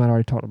don't know if you might have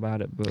already talked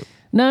about it, but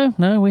no,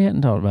 we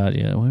hadn't talked about it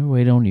yet. We were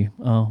waiting on you.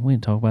 We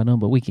didn't talk about none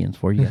but weekends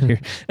before you got here.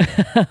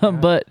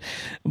 but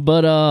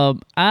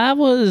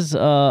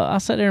I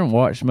sat there and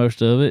watched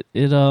most of it.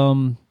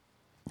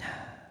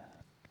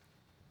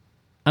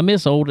 I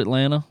miss old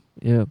Atlanta.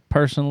 yeah,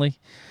 Personally.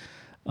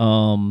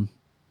 I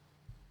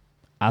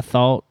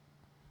thought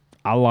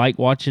I like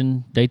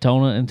watching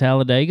Daytona and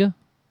Talladega,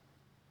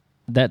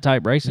 that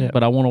type racing, Yeah.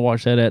 but I want to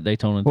watch that at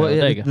Daytona and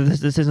Talladega.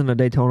 this isn't a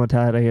Daytona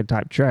Talladega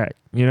type track,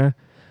 you know.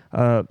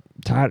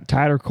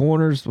 Tighter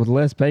corners with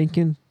less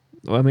banking.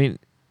 I mean,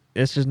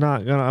 it's just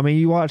not gonna. I mean,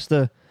 you watch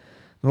the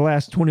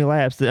last 20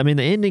 laps. I mean,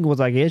 the ending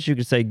was, I guess you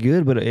could say,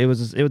 good, but it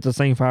was the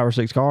same 5 or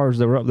 6 cars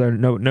that were up there.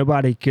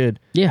 Nobody could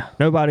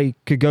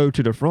go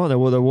to the front.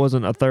 There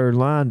wasn't a third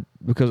line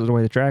because of the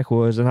way the track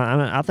was, and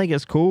I think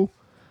it's cool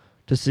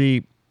to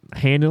see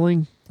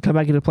handling come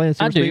back into play in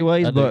super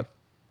speedways, but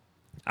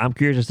I'm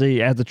curious to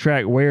see as the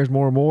track wears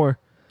more and more.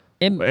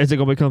 Is it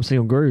going to become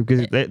single groove?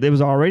 Because it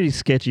was already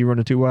sketchy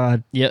running too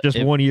wide.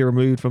 Just 1 year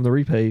removed from the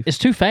repave. It's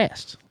too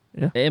fast.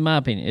 Yeah. In my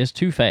opinion, it's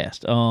too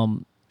fast.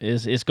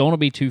 It's going to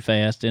be too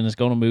fast, and it's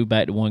going to move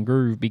back to one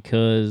groove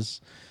because,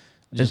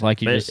 just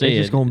like you just said, it's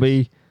just going to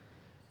be.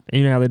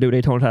 You know how they do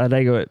Daytona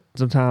Talladega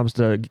sometimes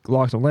to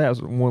lock some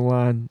laps, one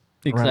line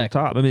around the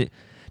top. I mean,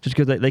 just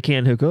because they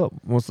can't hook up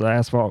once the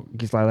asphalt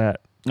gets like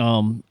that.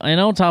 And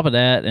on top of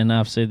that, and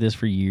I've said this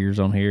for years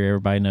on here,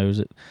 everybody knows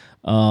it.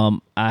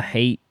 I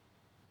hate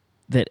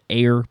that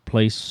air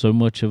plays so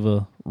much of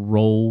a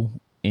role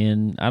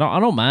in. I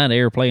don't mind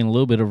air playing a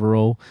little bit of a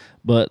role,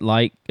 but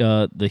like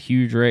the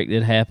huge wreck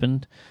that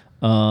happened,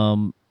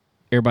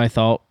 everybody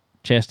thought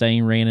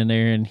Chastain ran in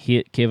there and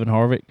hit Kevin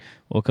Harvick.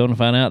 Well, come to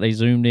find out, they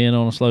zoomed in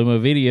on a slow-mo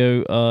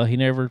video. He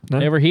never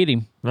hit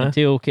him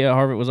until Kevin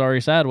Harvick was already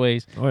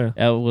sideways. Oh, yeah.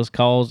 That was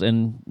caused,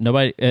 and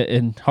nobody.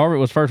 And Harvick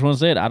was the first one that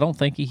said, "I don't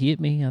think he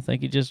hit me. I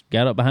think he just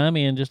got up behind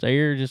me and just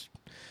air just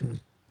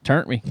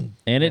turned me,"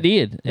 and it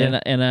did. Yeah.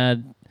 And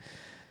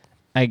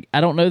I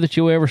don't know that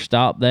you'll ever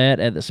stop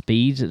that at the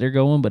speeds that they're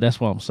going, but that's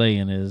what I'm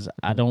saying is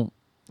I'm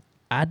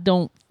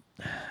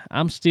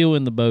still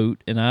in the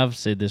boat, and I've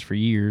said this for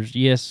years.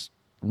 Yes,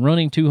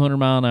 running 200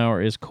 mile an hour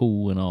is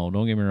cool and all.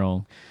 Don't get me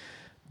wrong,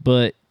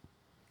 but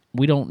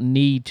we don't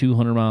need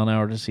 200 mile an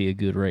hour to see a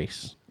good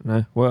race.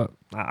 No, well,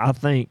 I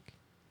think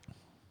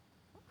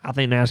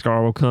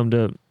NASCAR will come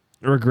to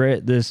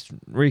regret this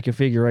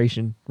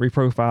reconfiguration,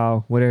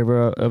 reprofile,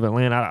 whatever of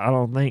Atlanta. I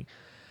don't think.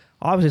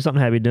 Obviously, something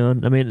had to be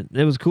done. I mean,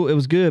 it was cool. It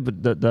was good,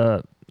 but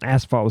the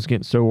asphalt was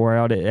getting so wore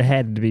out. It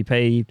had to be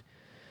paved.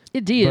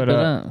 It did,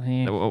 but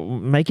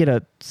make it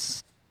a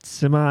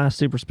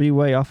semi-super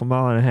speedway off a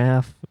mile and a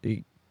half.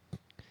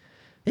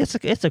 It's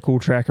a cool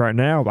track right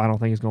now, but I don't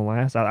think it's gonna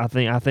last. I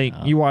think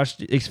you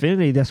watched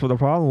Xfinity. That's what the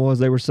problem was.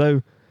 They were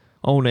so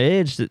on the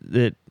edge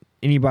that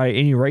any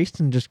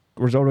racing just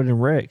resulted in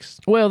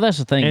wrecks. Well, that's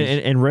the thing,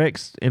 and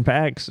wrecks and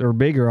packs are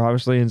bigger,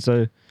 obviously, and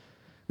so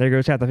there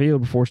goes half the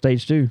field before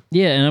stage 2.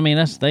 Yeah, and I mean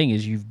that's the thing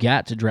is you've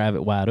got to drive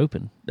it wide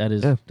open. That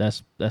is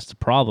that's the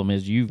problem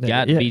is you've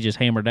got to be just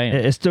hammered down.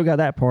 It's still got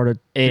that part of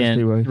the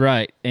speedway,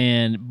 right?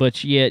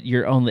 But yet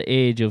you're on the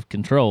edge of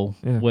control.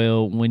 Yeah.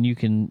 Well, when you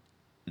can,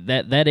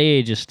 that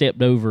edge is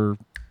stepped over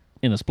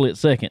in a split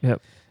second,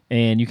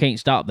 and you can't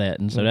stop that,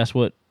 and so that's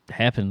what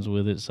happens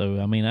with it. So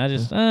I mean, I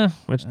just I'm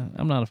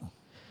not.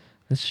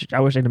 I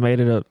wish they'd have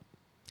made it up.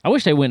 I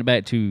wish they went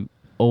back to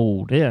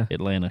old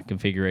Atlanta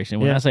configuration.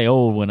 When I say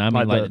old one, I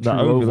mean like the true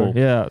oval.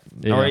 Yeah.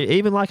 Or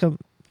even like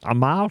a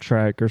mile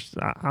track, or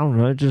I don't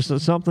know, just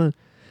something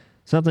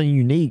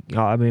unique.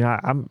 I mean,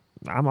 I'm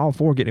all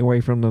for getting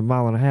away from the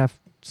mile and a half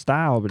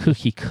style, but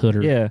cookie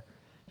cutter. Yeah,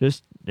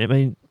 just I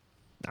mean,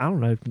 I don't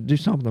know, do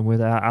something with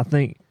it. I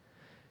think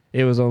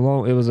it was a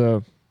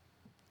long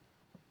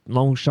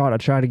shot to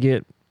try to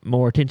get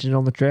more attention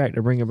on the track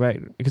to bring it back.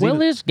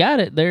 Well, it's got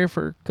it there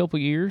for a couple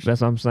years. That's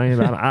what I'm saying.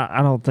 But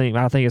I don't think.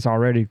 I think it's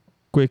already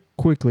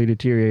quickly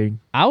deteriorating.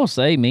 I will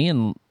say, me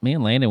and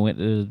Landon went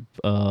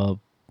to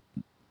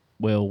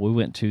we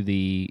went to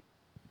the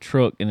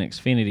truck and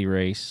Xfinity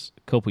race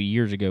a couple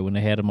years ago when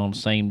they had them on the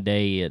same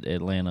day at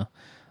Atlanta.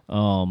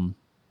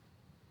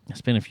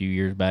 It's been a few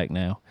years back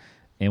now,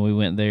 and we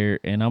went there,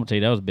 and I'm gonna tell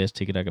you that was the best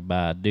ticket I could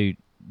buy, dude.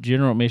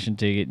 General admission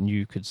ticket, and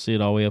you could sit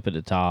all the way up at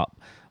the top.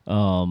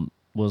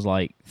 Was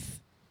like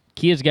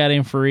kids got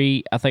in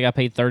free. I think I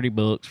paid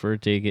 $30 for a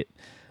ticket.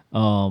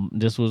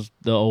 This was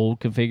the old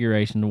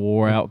configuration, the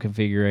wore out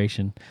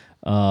configuration.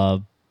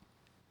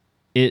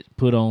 It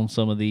put on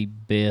some of the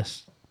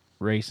best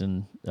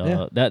racing.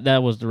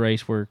 That was the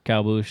race where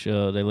Kyle Busch,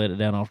 they let it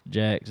down off the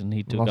jacks and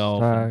he took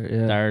Lost off.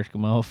 Tires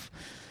come off.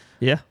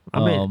 Yeah,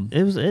 I mean,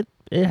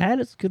 it had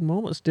its good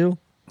moments still.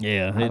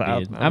 Yeah,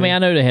 it did. I mean, I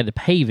know they had to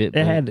pave it.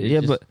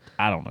 But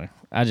I don't know.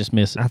 I just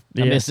miss it.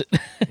 I miss it.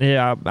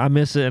 Yeah, I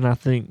miss it, and I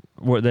think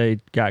what they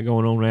got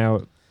going on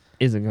now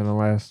isn't going to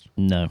last.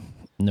 No.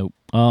 Nope.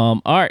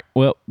 All right.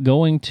 Well,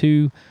 going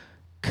to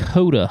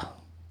COTA.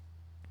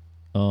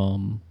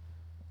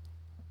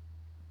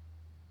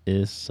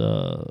 Is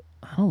I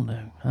don't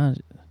know.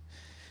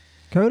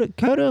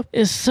 COTA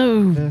is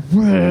so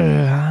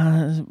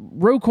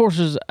road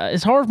courses.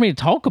 It's hard for me to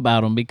talk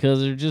about them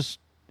because they're just.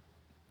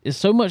 It's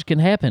so much can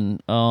happen.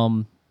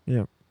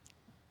 Yeah.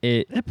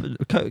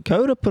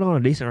 COTA put on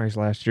a decent race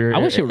last year. I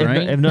wish it would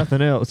rain. If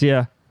nothing else,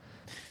 yeah.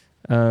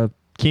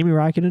 Kimi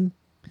Räikkönen,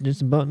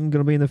 Jenson Button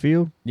going to be in the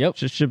field. Yep.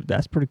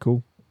 That's pretty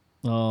cool.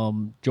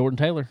 Jordan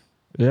Taylor.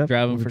 Yeah.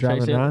 Driving for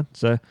Chase Elliott.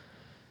 So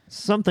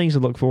some things to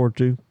look forward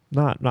to.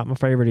 Not my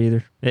favorite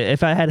either.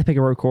 If I had to pick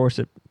a road course,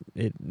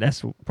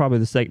 that's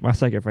probably my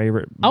second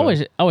favorite.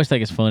 I always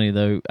think it's funny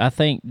though. I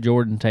think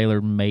Jordan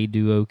Taylor may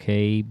do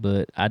okay,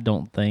 but I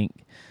don't think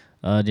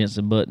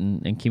Jenson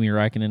Button and Kimi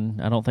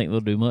Räikkönen. I don't think they'll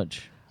do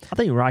much. I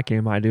think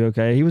Räikkönen might do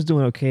okay. He was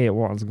doing okay at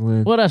Watkins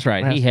Glen. Well, that's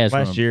right. He has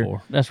last run year.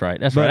 before. That's right.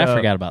 That's right. I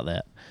forgot about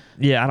that.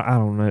 Yeah, I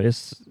don't know.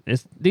 It's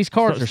these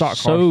cars are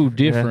so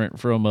different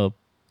from a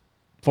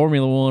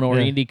Formula One or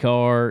Yeah. Indy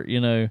car.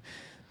 You know,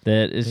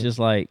 that it's just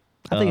like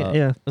I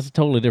think it's a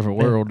totally different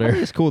world I there.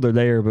 think it's cool they're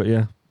there, but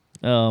yeah.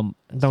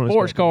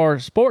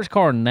 Sports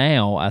car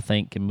now I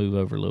think can move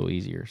over a little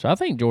easier. So I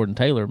think Jordan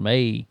Taylor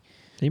he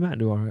might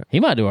do all right. He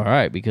might do all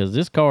right because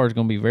this car is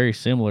going to be very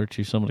similar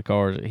to some of the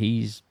cars that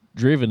he's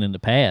driven in the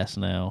past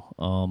now.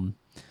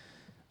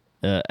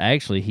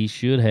 Actually, he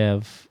should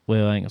have,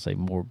 well, I ain't going to say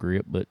more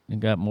grip, but he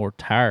got more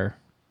tire.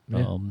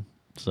 Yeah.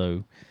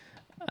 So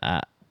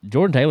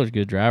Jordan Taylor's a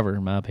good driver,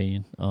 in my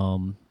opinion.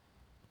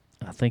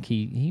 I think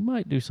he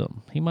might do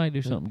something. He might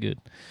do something good,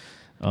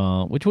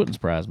 which wouldn't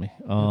surprise me.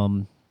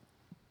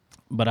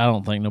 But I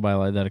don't think nobody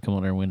like that will come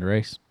on there and win the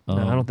race. No,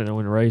 I don't think they'll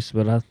win the race,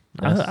 but I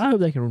hope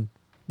they can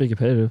be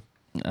competitive.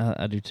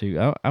 I do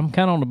too. I'm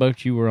kind of on the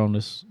boat you were on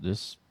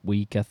this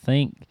week. I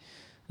think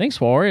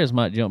Suarez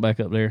might jump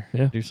back up there,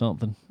 do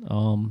something.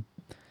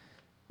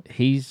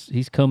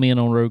 He's come in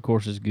on road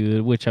courses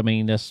good, which I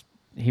mean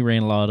he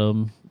ran a lot of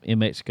them in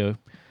Mexico.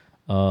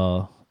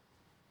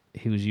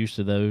 He was used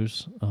to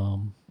those,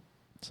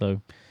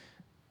 so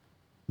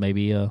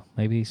maybe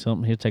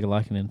something he'll take a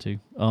liking into.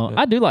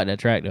 I do like that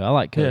track though. I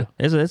like COTA.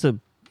 Yeah, it's a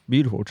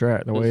beautiful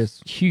track. The way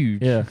it's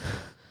huge. Yeah.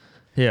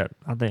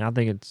 I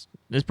think it's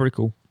pretty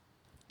cool.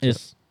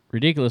 It's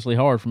ridiculously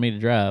hard for me to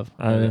drive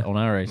on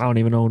our race. I don't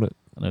even own it.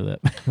 I know that.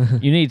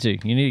 You need to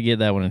get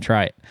that one and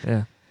try it.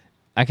 Yeah.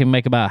 I can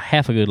make about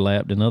half a good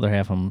lap, the other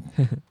half I'm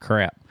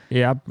crap.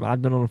 Yeah,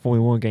 I've been on a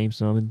Formula 1 game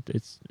some, and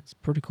it's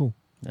pretty cool.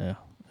 Yeah,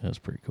 that's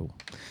pretty cool.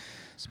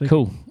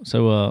 Cool.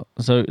 So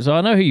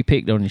I know who you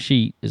picked on your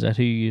sheet. Is that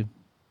who you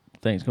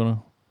think's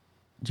gonna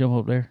jump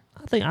up there?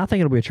 I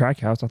think it'll be a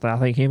Trackhouse. I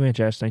think him and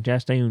Chastain.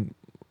 Chastain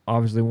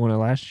obviously won it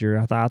last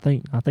year. I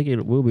think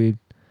it will be.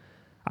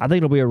 I think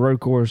it'll be a road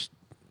course,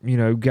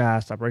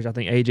 guys type race. I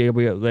think AJ will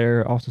be up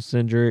there.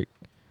 Austin Cindric,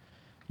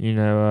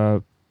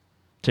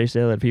 Chase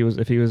Elliott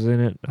if he was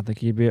in it, I think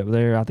he'd be up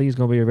there. I think it's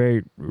gonna be a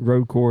very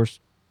road course.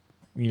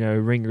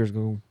 Ringer's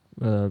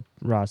gonna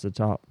rise to the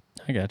top.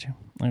 I got you.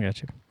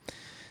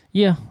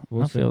 Yeah,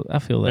 We'll I feel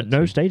that. But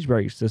no too. stage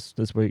breaks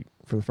this week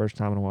for the first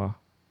time in a while.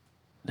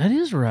 That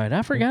is right.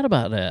 I forgot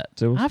about that.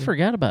 So I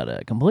forgot about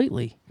that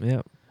completely.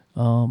 Yeah.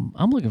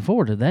 I'm looking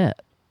forward to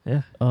that.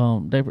 Yeah.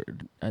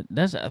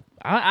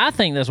 I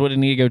think that's what they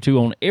need to go to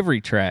on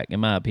every track, in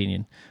my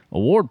opinion.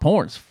 Award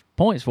points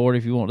for it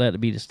if you want that to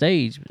be the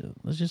stage.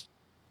 Let's just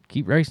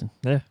keep racing.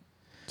 Yeah.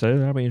 So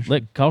that'll be interesting.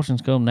 Let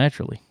cautions come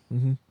naturally.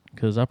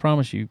 Because I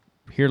promise you,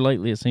 here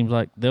lately it seems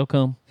like they'll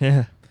come.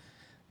 Yeah.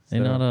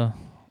 They're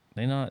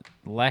not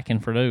lacking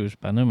for those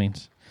by no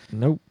means.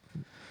 Nope.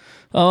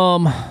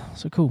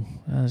 So cool.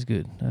 That's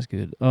good.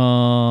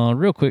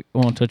 Real quick, I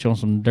want to touch on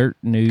some dirt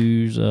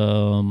news.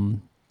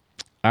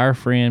 Our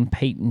friend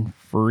Peyton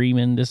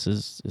Freeman. This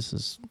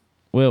is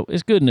well,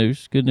 it's good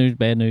news. Good news,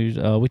 bad news.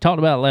 We talked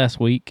about it last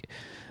week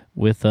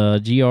with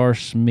G.R.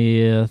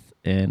 Smith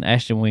and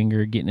Ashton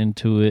Winger getting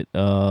into it.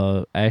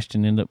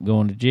 Ashton ended up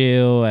going to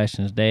jail.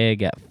 Ashton's dad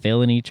got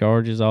felony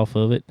charges off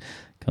of it.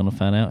 Come to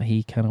find out,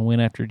 he kind of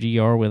went after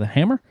GR with a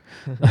hammer.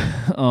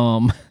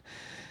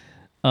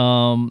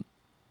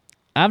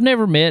 I've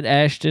never met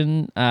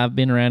Ashton. I've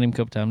been around him a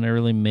couple times. Never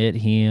really met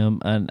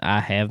him, and I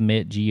have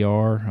met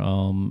GR.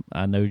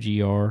 I know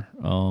GR.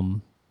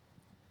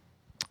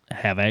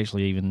 Have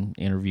actually even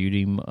interviewed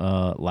him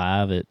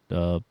live at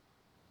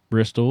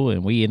Bristol,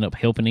 and we ended up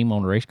helping him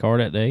on the race car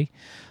that day.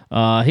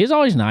 He's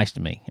always nice to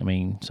me. I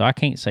mean, so I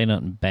can't say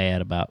nothing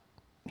bad about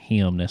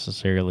him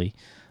necessarily,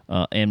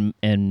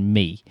 and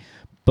me.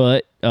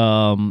 But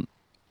I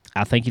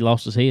think he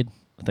lost his head.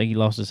 He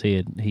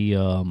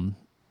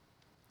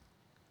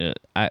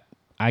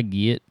I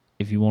get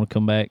if you want to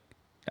come back.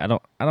 I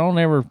don't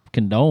ever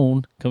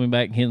condone coming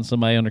back and hitting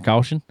somebody under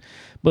caution.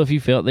 But if you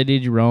felt they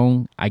did you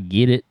wrong, I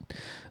get it.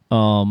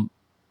 But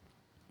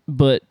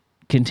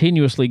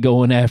continuously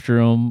going after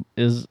them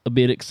is a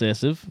bit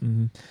excessive.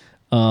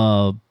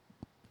 Mm-hmm.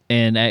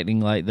 And acting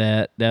like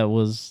that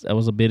was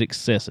a bit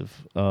excessive,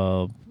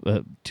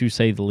 to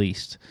say the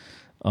least.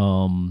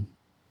 And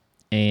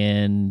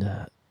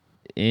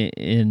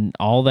in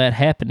all that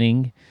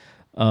happening,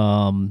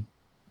 our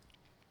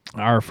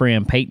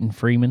friend Peyton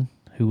Freeman,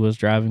 who was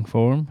driving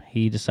for him,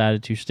 he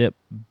decided to step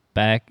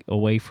back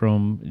away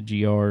from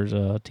GR's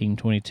Team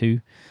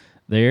 22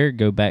 there,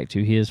 go back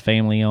to his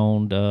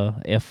family-owned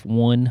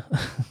F1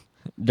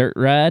 dirt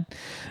ride.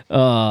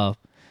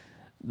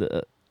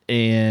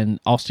 And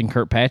Austin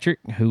Kirkpatrick,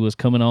 who was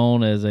coming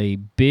on as a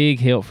big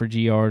help for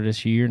GR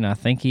this year, and I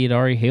think he had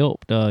already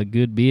helped a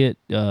good bit.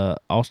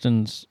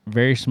 Austin's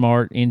very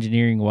smart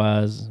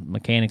engineering-wise,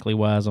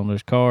 mechanically-wise on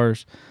those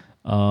cars.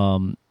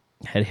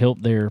 Had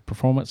helped their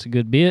performance a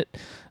good bit.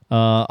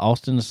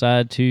 Austin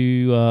decided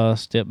to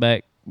step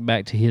back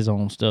to his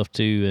own stuff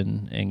too,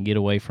 and get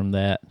away from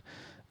that.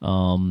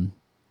 A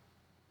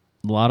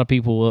lot of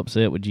people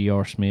upset with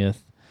GR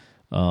Smith.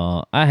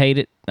 I hate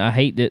it. I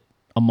hate that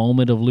a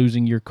moment of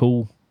losing your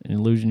cool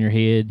and losing your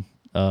head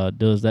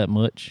does that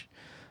much.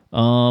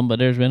 But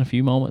there's been a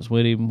few moments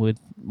with him with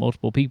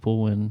multiple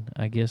people, and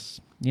I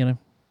guess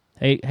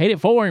hate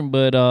it for him,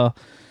 but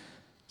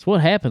it's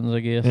what happens, I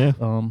guess. Yeah.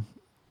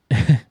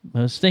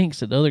 It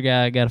stinks that the other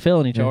guy got a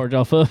felony charge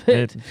off of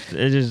it.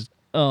 It just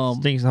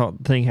stinks the whole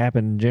thing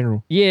happened in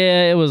general.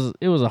 Yeah, it was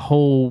a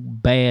whole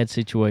bad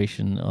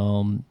situation.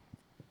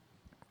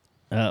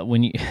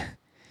 When you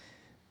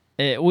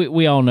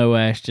we all know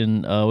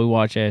Ashton. We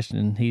watch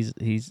Ashton.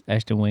 He's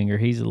Ashton Winger.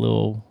 He's a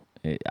little.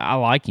 I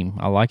like him.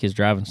 I like his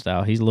driving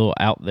style. He's a little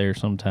out there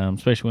sometimes,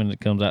 especially when it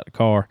comes out the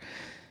car.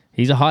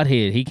 He's a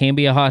hothead. He can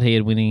be a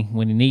hothead when he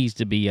needs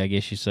to be, I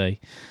guess you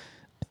say.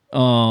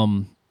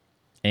 And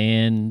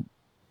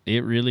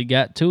it really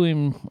got to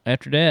him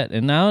after that.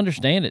 And I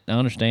understand it.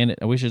 I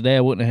wish his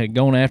dad wouldn't have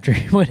gone after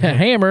him with a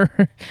hammer.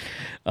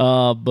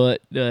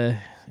 But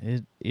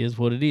it is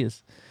what it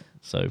is.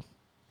 So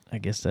I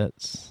guess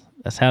that's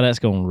how that's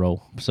going to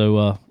roll.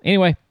 So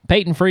anyway,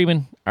 Peyton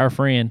Freeman, our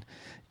friend,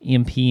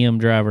 MPM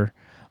driver,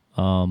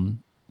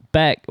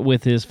 back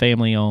with his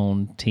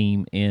family-owned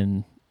team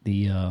in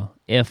the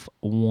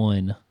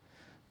F1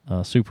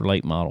 super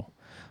late model.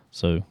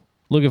 So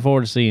looking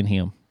forward to seeing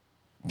him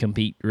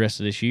compete the rest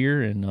of this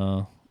year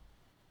and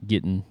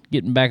getting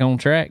back on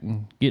track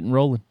and getting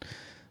rolling.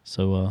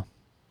 So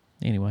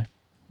anyway.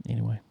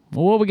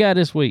 Well, what we got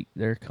this week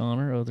there,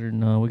 Connor, other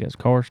than we got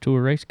Cars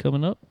Tour race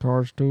coming up.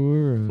 Cars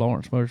Tour.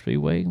 Florence Motor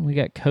Speedway. We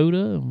got COTA.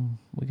 And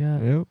we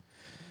got... Yep.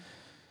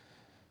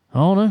 I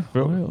don't know.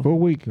 Full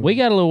week. We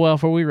got a little while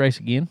before we race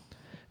again.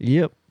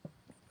 Yep.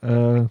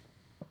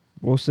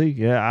 We'll see.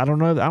 Yeah, I don't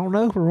know. I don't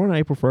know if we're running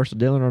April 1st at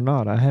Dillon or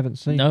not. I haven't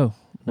seen. No.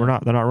 They're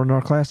not running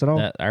our class at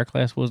all? Our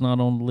class was not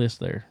on the list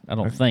there. I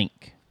don't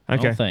think. I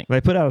don't think. They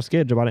put out a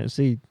schedule, but I didn't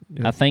see.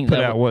 I think put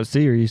out what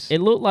series.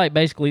 It looked like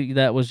basically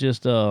that was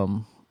just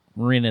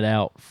rented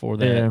out for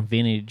that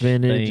vintage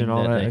thing and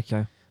all that.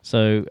 Okay.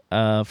 So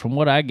from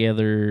what I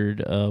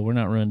gathered, we're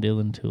not running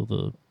Dillon until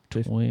the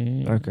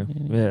 20. Okay.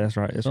 Yeah, that's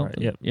right. That's right.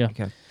 Yep. Yeah.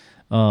 Okay.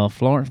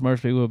 Florence Motor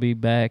Speedway will be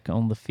back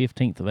on the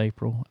 15th of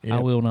April. Yep. I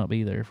will not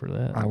be there for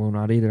that. I will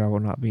not either. I will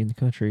not be in the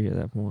country at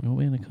that point. You won't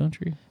be in the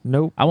country?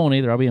 Nope. I won't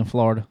either. I'll be in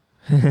Florida.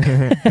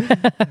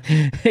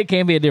 It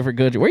can be a different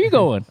country. Where you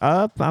going?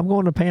 I'm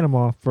going to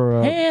Panama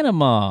for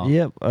Panama.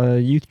 Yep, a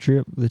youth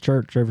trip, the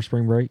church over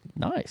spring break.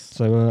 Nice.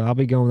 So I'll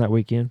be going that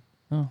weekend.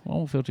 Oh, I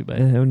won't feel too bad.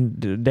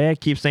 And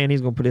Dad keeps saying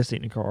he's going to put his seat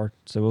in the car,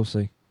 so we'll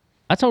see.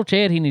 I told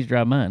Chad he needs to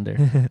drive mine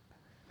there.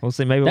 We'll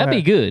see. Maybe that'd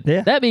be good.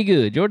 Yeah, that'd be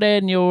good. Your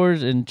dad and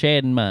yours, and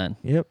Chad and mine.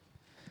 Yep.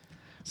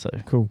 So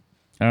cool.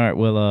 All right.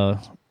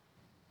 Well,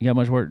 you got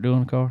much work to do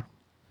on the car?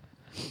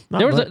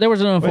 Not there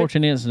was an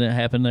unfortunate incident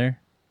happened there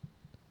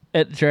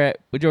at the track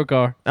with your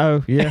car.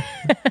 Oh yeah.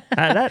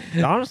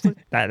 Honestly,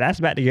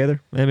 that's back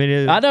together. I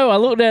mean, I know. I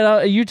looked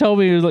at it. You told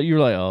me you were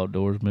like, "Oh,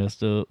 doors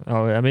messed up."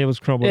 Oh, I mean, it was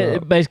crumbled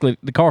up. Basically,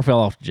 the car fell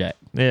off the jack.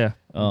 Yeah,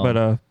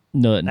 but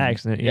nothing.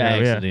 Accident.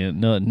 Accident.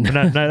 Nothing.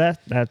 No,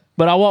 that.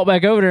 But I walked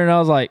back over there and I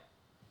was like,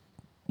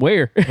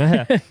 "Where?"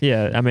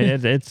 Yeah, I mean,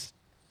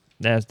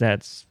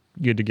 that's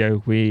good to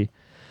go. We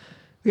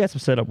got some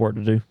setup work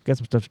to do. Got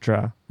some stuff to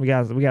try. We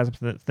got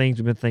some things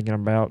we've been thinking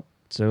about.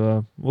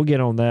 So we'll get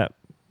on that.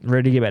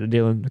 Ready to get back to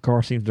Dillon. The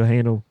car seems to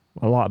handle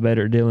a lot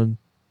better at Dillon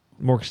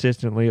more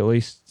consistently at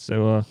least.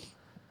 So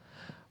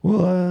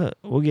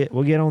we'll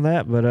get on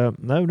that.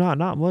 But no,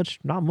 not much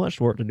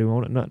work to do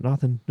on it.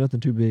 Nothing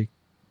too big.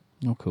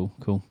 Oh, cool.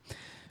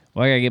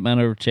 Well, I gotta get mine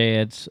over to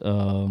Chad's,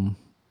 and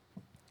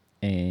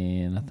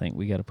I think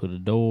we got to put a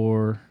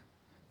door,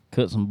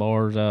 cut some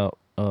bars out.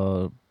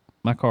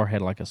 My car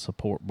had like a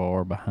support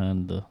bar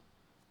behind the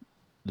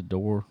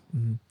door,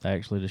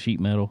 actually the sheet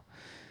metal,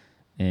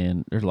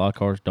 and there's a lot of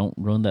cars don't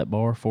run that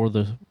bar for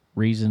the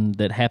reason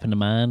that happened to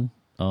mine,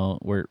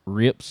 where it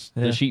rips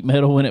the sheet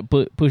metal when it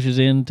pushes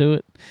into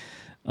it,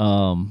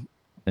 and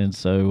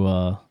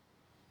so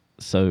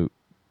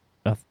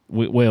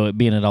it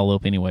being it all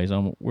up anyways.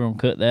 We're gonna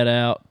cut that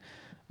out,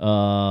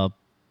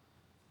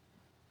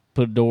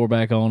 put a door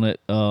back on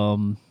it.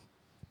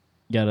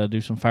 Gotta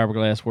do some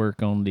fiberglass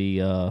work on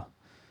the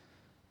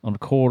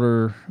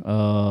quarter.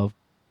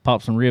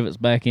 Pop some rivets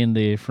back in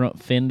the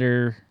front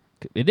fender.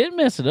 It didn't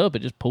mess it up. It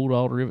just pulled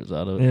all the rivets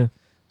out of it. Yeah.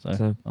 So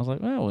I was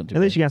like, well, at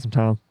least you got some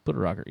time. Put a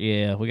rocker.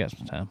 Yeah, we got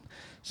some time.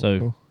 So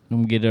Cool. I'm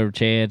gonna get it over to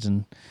Chad's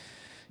and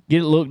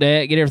get it looked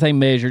at, get everything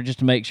measured, just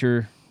to make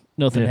sure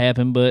nothing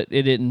happened. But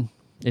it didn't.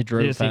 It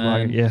drove Didn't seem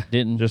fine. like it,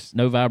 Didn't. Just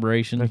no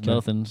vibrations. okay.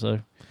 Nothing. So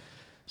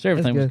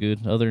everything was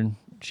good, other than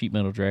sheet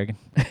metal dragging.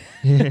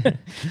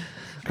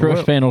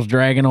 Crush panels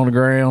dragging on the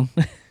ground.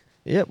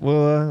 Yep.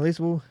 Well, at least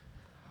we'll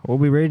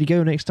be ready to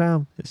go next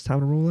time. It's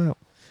time to roll out.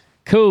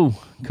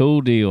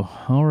 Cool deal.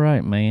 All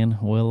right, man.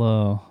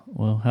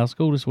 Well, how's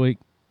school this week?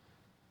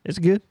 It's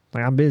good.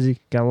 Like, I'm busy.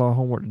 Got a lot of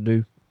homework to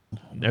do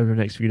over the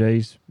next few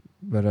days.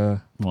 But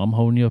well, I'm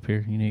holding you up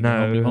here. You need to go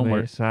home and do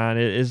homework. It's fine.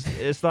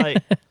 It's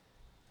like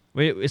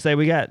we say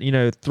we got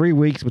 3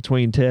 weeks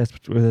between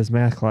tests with this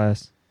math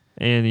class,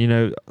 and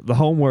the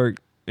homework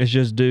is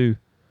just due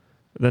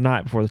the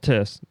night before the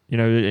test.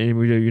 And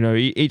we do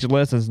each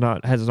lesson's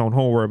has its own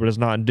homework, but it's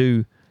not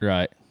due.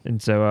 Right.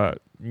 And so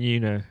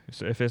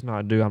so if it's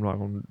not due, I'm not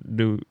going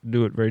to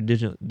do it very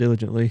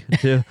diligently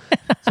until.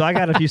 So I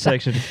got a few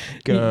sections.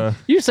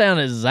 You sound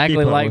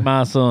exactly like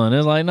my son.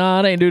 It's like, no,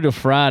 it ain't due till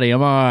Friday.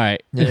 I'm all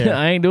right. Yeah.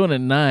 I ain't doing it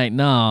tonight.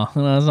 No,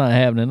 that's not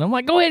happening. I'm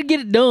like, go ahead and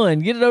get it done.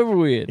 Get it over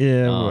with.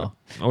 Yeah.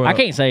 Well, I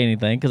can't say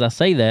anything because I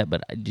say that,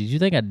 but did you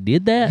think I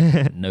did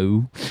that?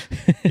 No.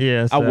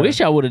 Yeah. I wish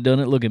I would have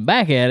done it looking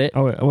back at it.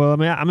 Oh well, I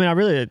mean, I'm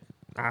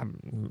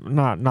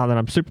not that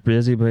I'm super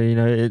busy, but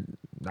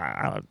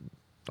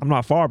I'm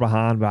not far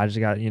behind, but I just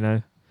got No,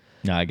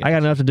 I got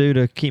enough to do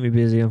to keep me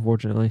busy,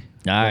 unfortunately.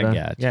 I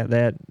got you. Got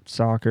that,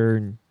 soccer,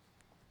 and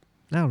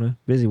I don't know,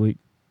 busy week.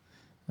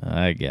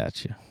 I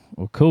got you.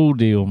 Well, cool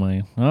deal,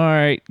 man. All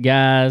right,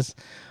 guys.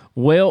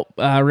 Well,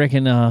 I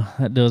reckon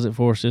that does it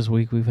for us this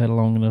week. We've had a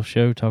long enough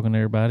show talking to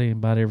everybody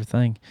about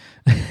everything.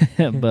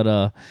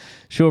 But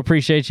sure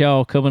appreciate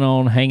y'all coming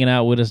on, hanging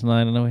out with us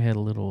tonight. I know we had a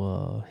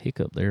little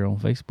hiccup there on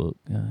Facebook.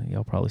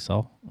 Y'all probably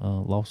saw.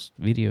 Lost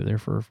video there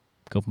for a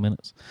couple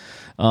minutes.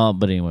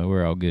 But anyway,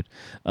 we're all good.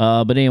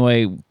 But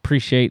anyway,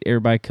 appreciate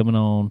everybody coming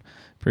on.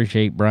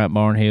 Appreciate Bryant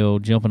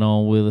Barnhill jumping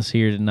on with us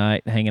here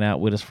tonight, hanging out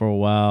with us for a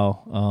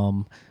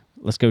while.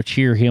 Let's go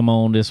cheer him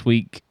on this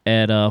week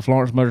at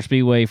Florence Motor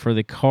Speedway for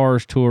the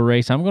Cars Tour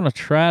race. I'm going to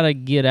try to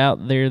get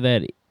out there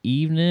that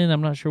evening.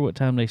 I'm not sure what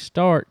time they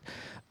start,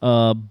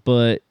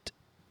 but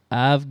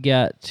I've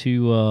got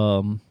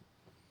to.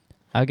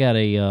 I've got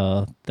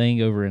a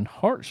thing over in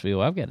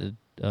Hartsville. I've got to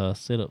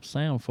set up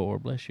sound for.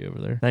 Bless you over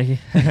there. Thank you.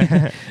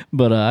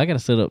 But I got to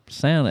set up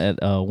sound at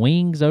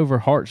Wings over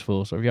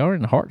Hartsville. So if y'all are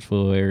in the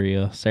Hartsville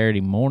area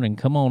Saturday morning,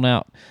 come on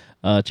out.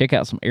 Check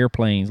out some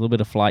airplanes, a little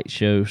bit of flight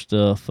show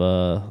stuff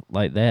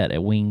like that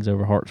at Wings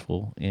over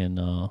Hartsville in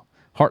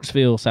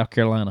Hartsville, South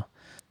Carolina.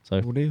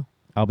 So Cool deal.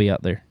 I'll be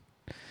out there.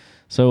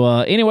 So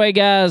anyway,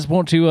 guys,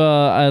 want to,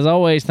 as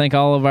always, thank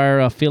all of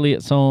our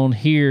affiliates on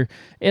here.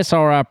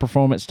 SRI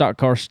Performance, Stock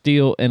Car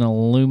Steel and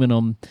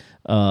Aluminum,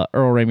 Earl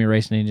Ramey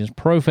Racing Engines,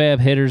 Profab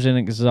Headers and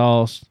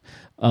Exhaust,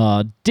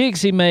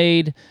 Dixie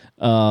Made,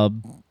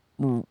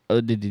 RevMax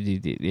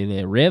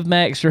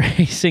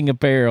Racing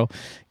Apparel.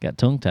 Got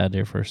tongue-tied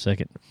there for a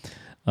second.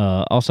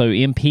 Also,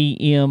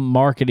 MPM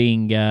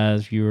Marketing,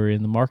 guys. If you're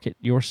in the market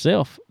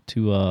yourself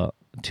to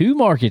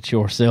market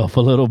yourself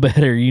a little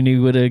better, you need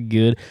with a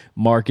good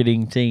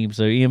marketing team.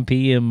 So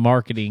MPM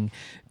Marketing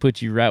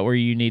puts you right where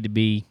you need to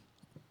be,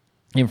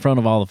 in front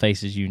of all the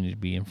faces you need to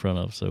be in front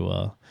of.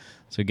 So,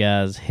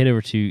 guys, head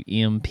over to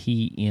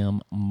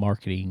MPM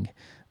Marketing.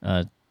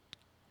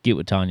 Get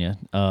with Tanya.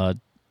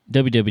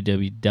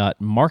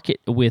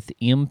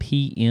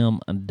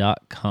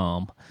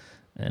 www.marketwithmpm.com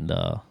and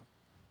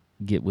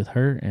get with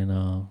her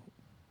and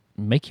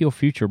make your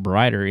future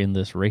brighter in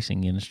this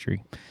racing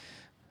industry.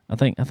 I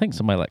think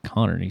somebody like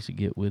Connor needs to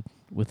get with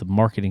the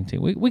marketing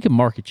team. We can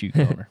market you,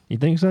 Connor. You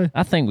think so?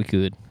 I think we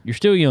could. You're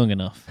still young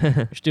enough.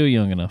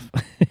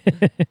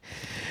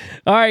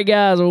 All right,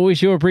 guys. Well, we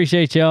sure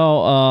appreciate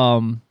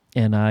y'all.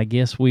 And I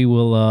guess we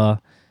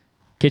will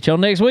catch y'all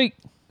next week.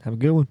 Have a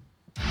good one.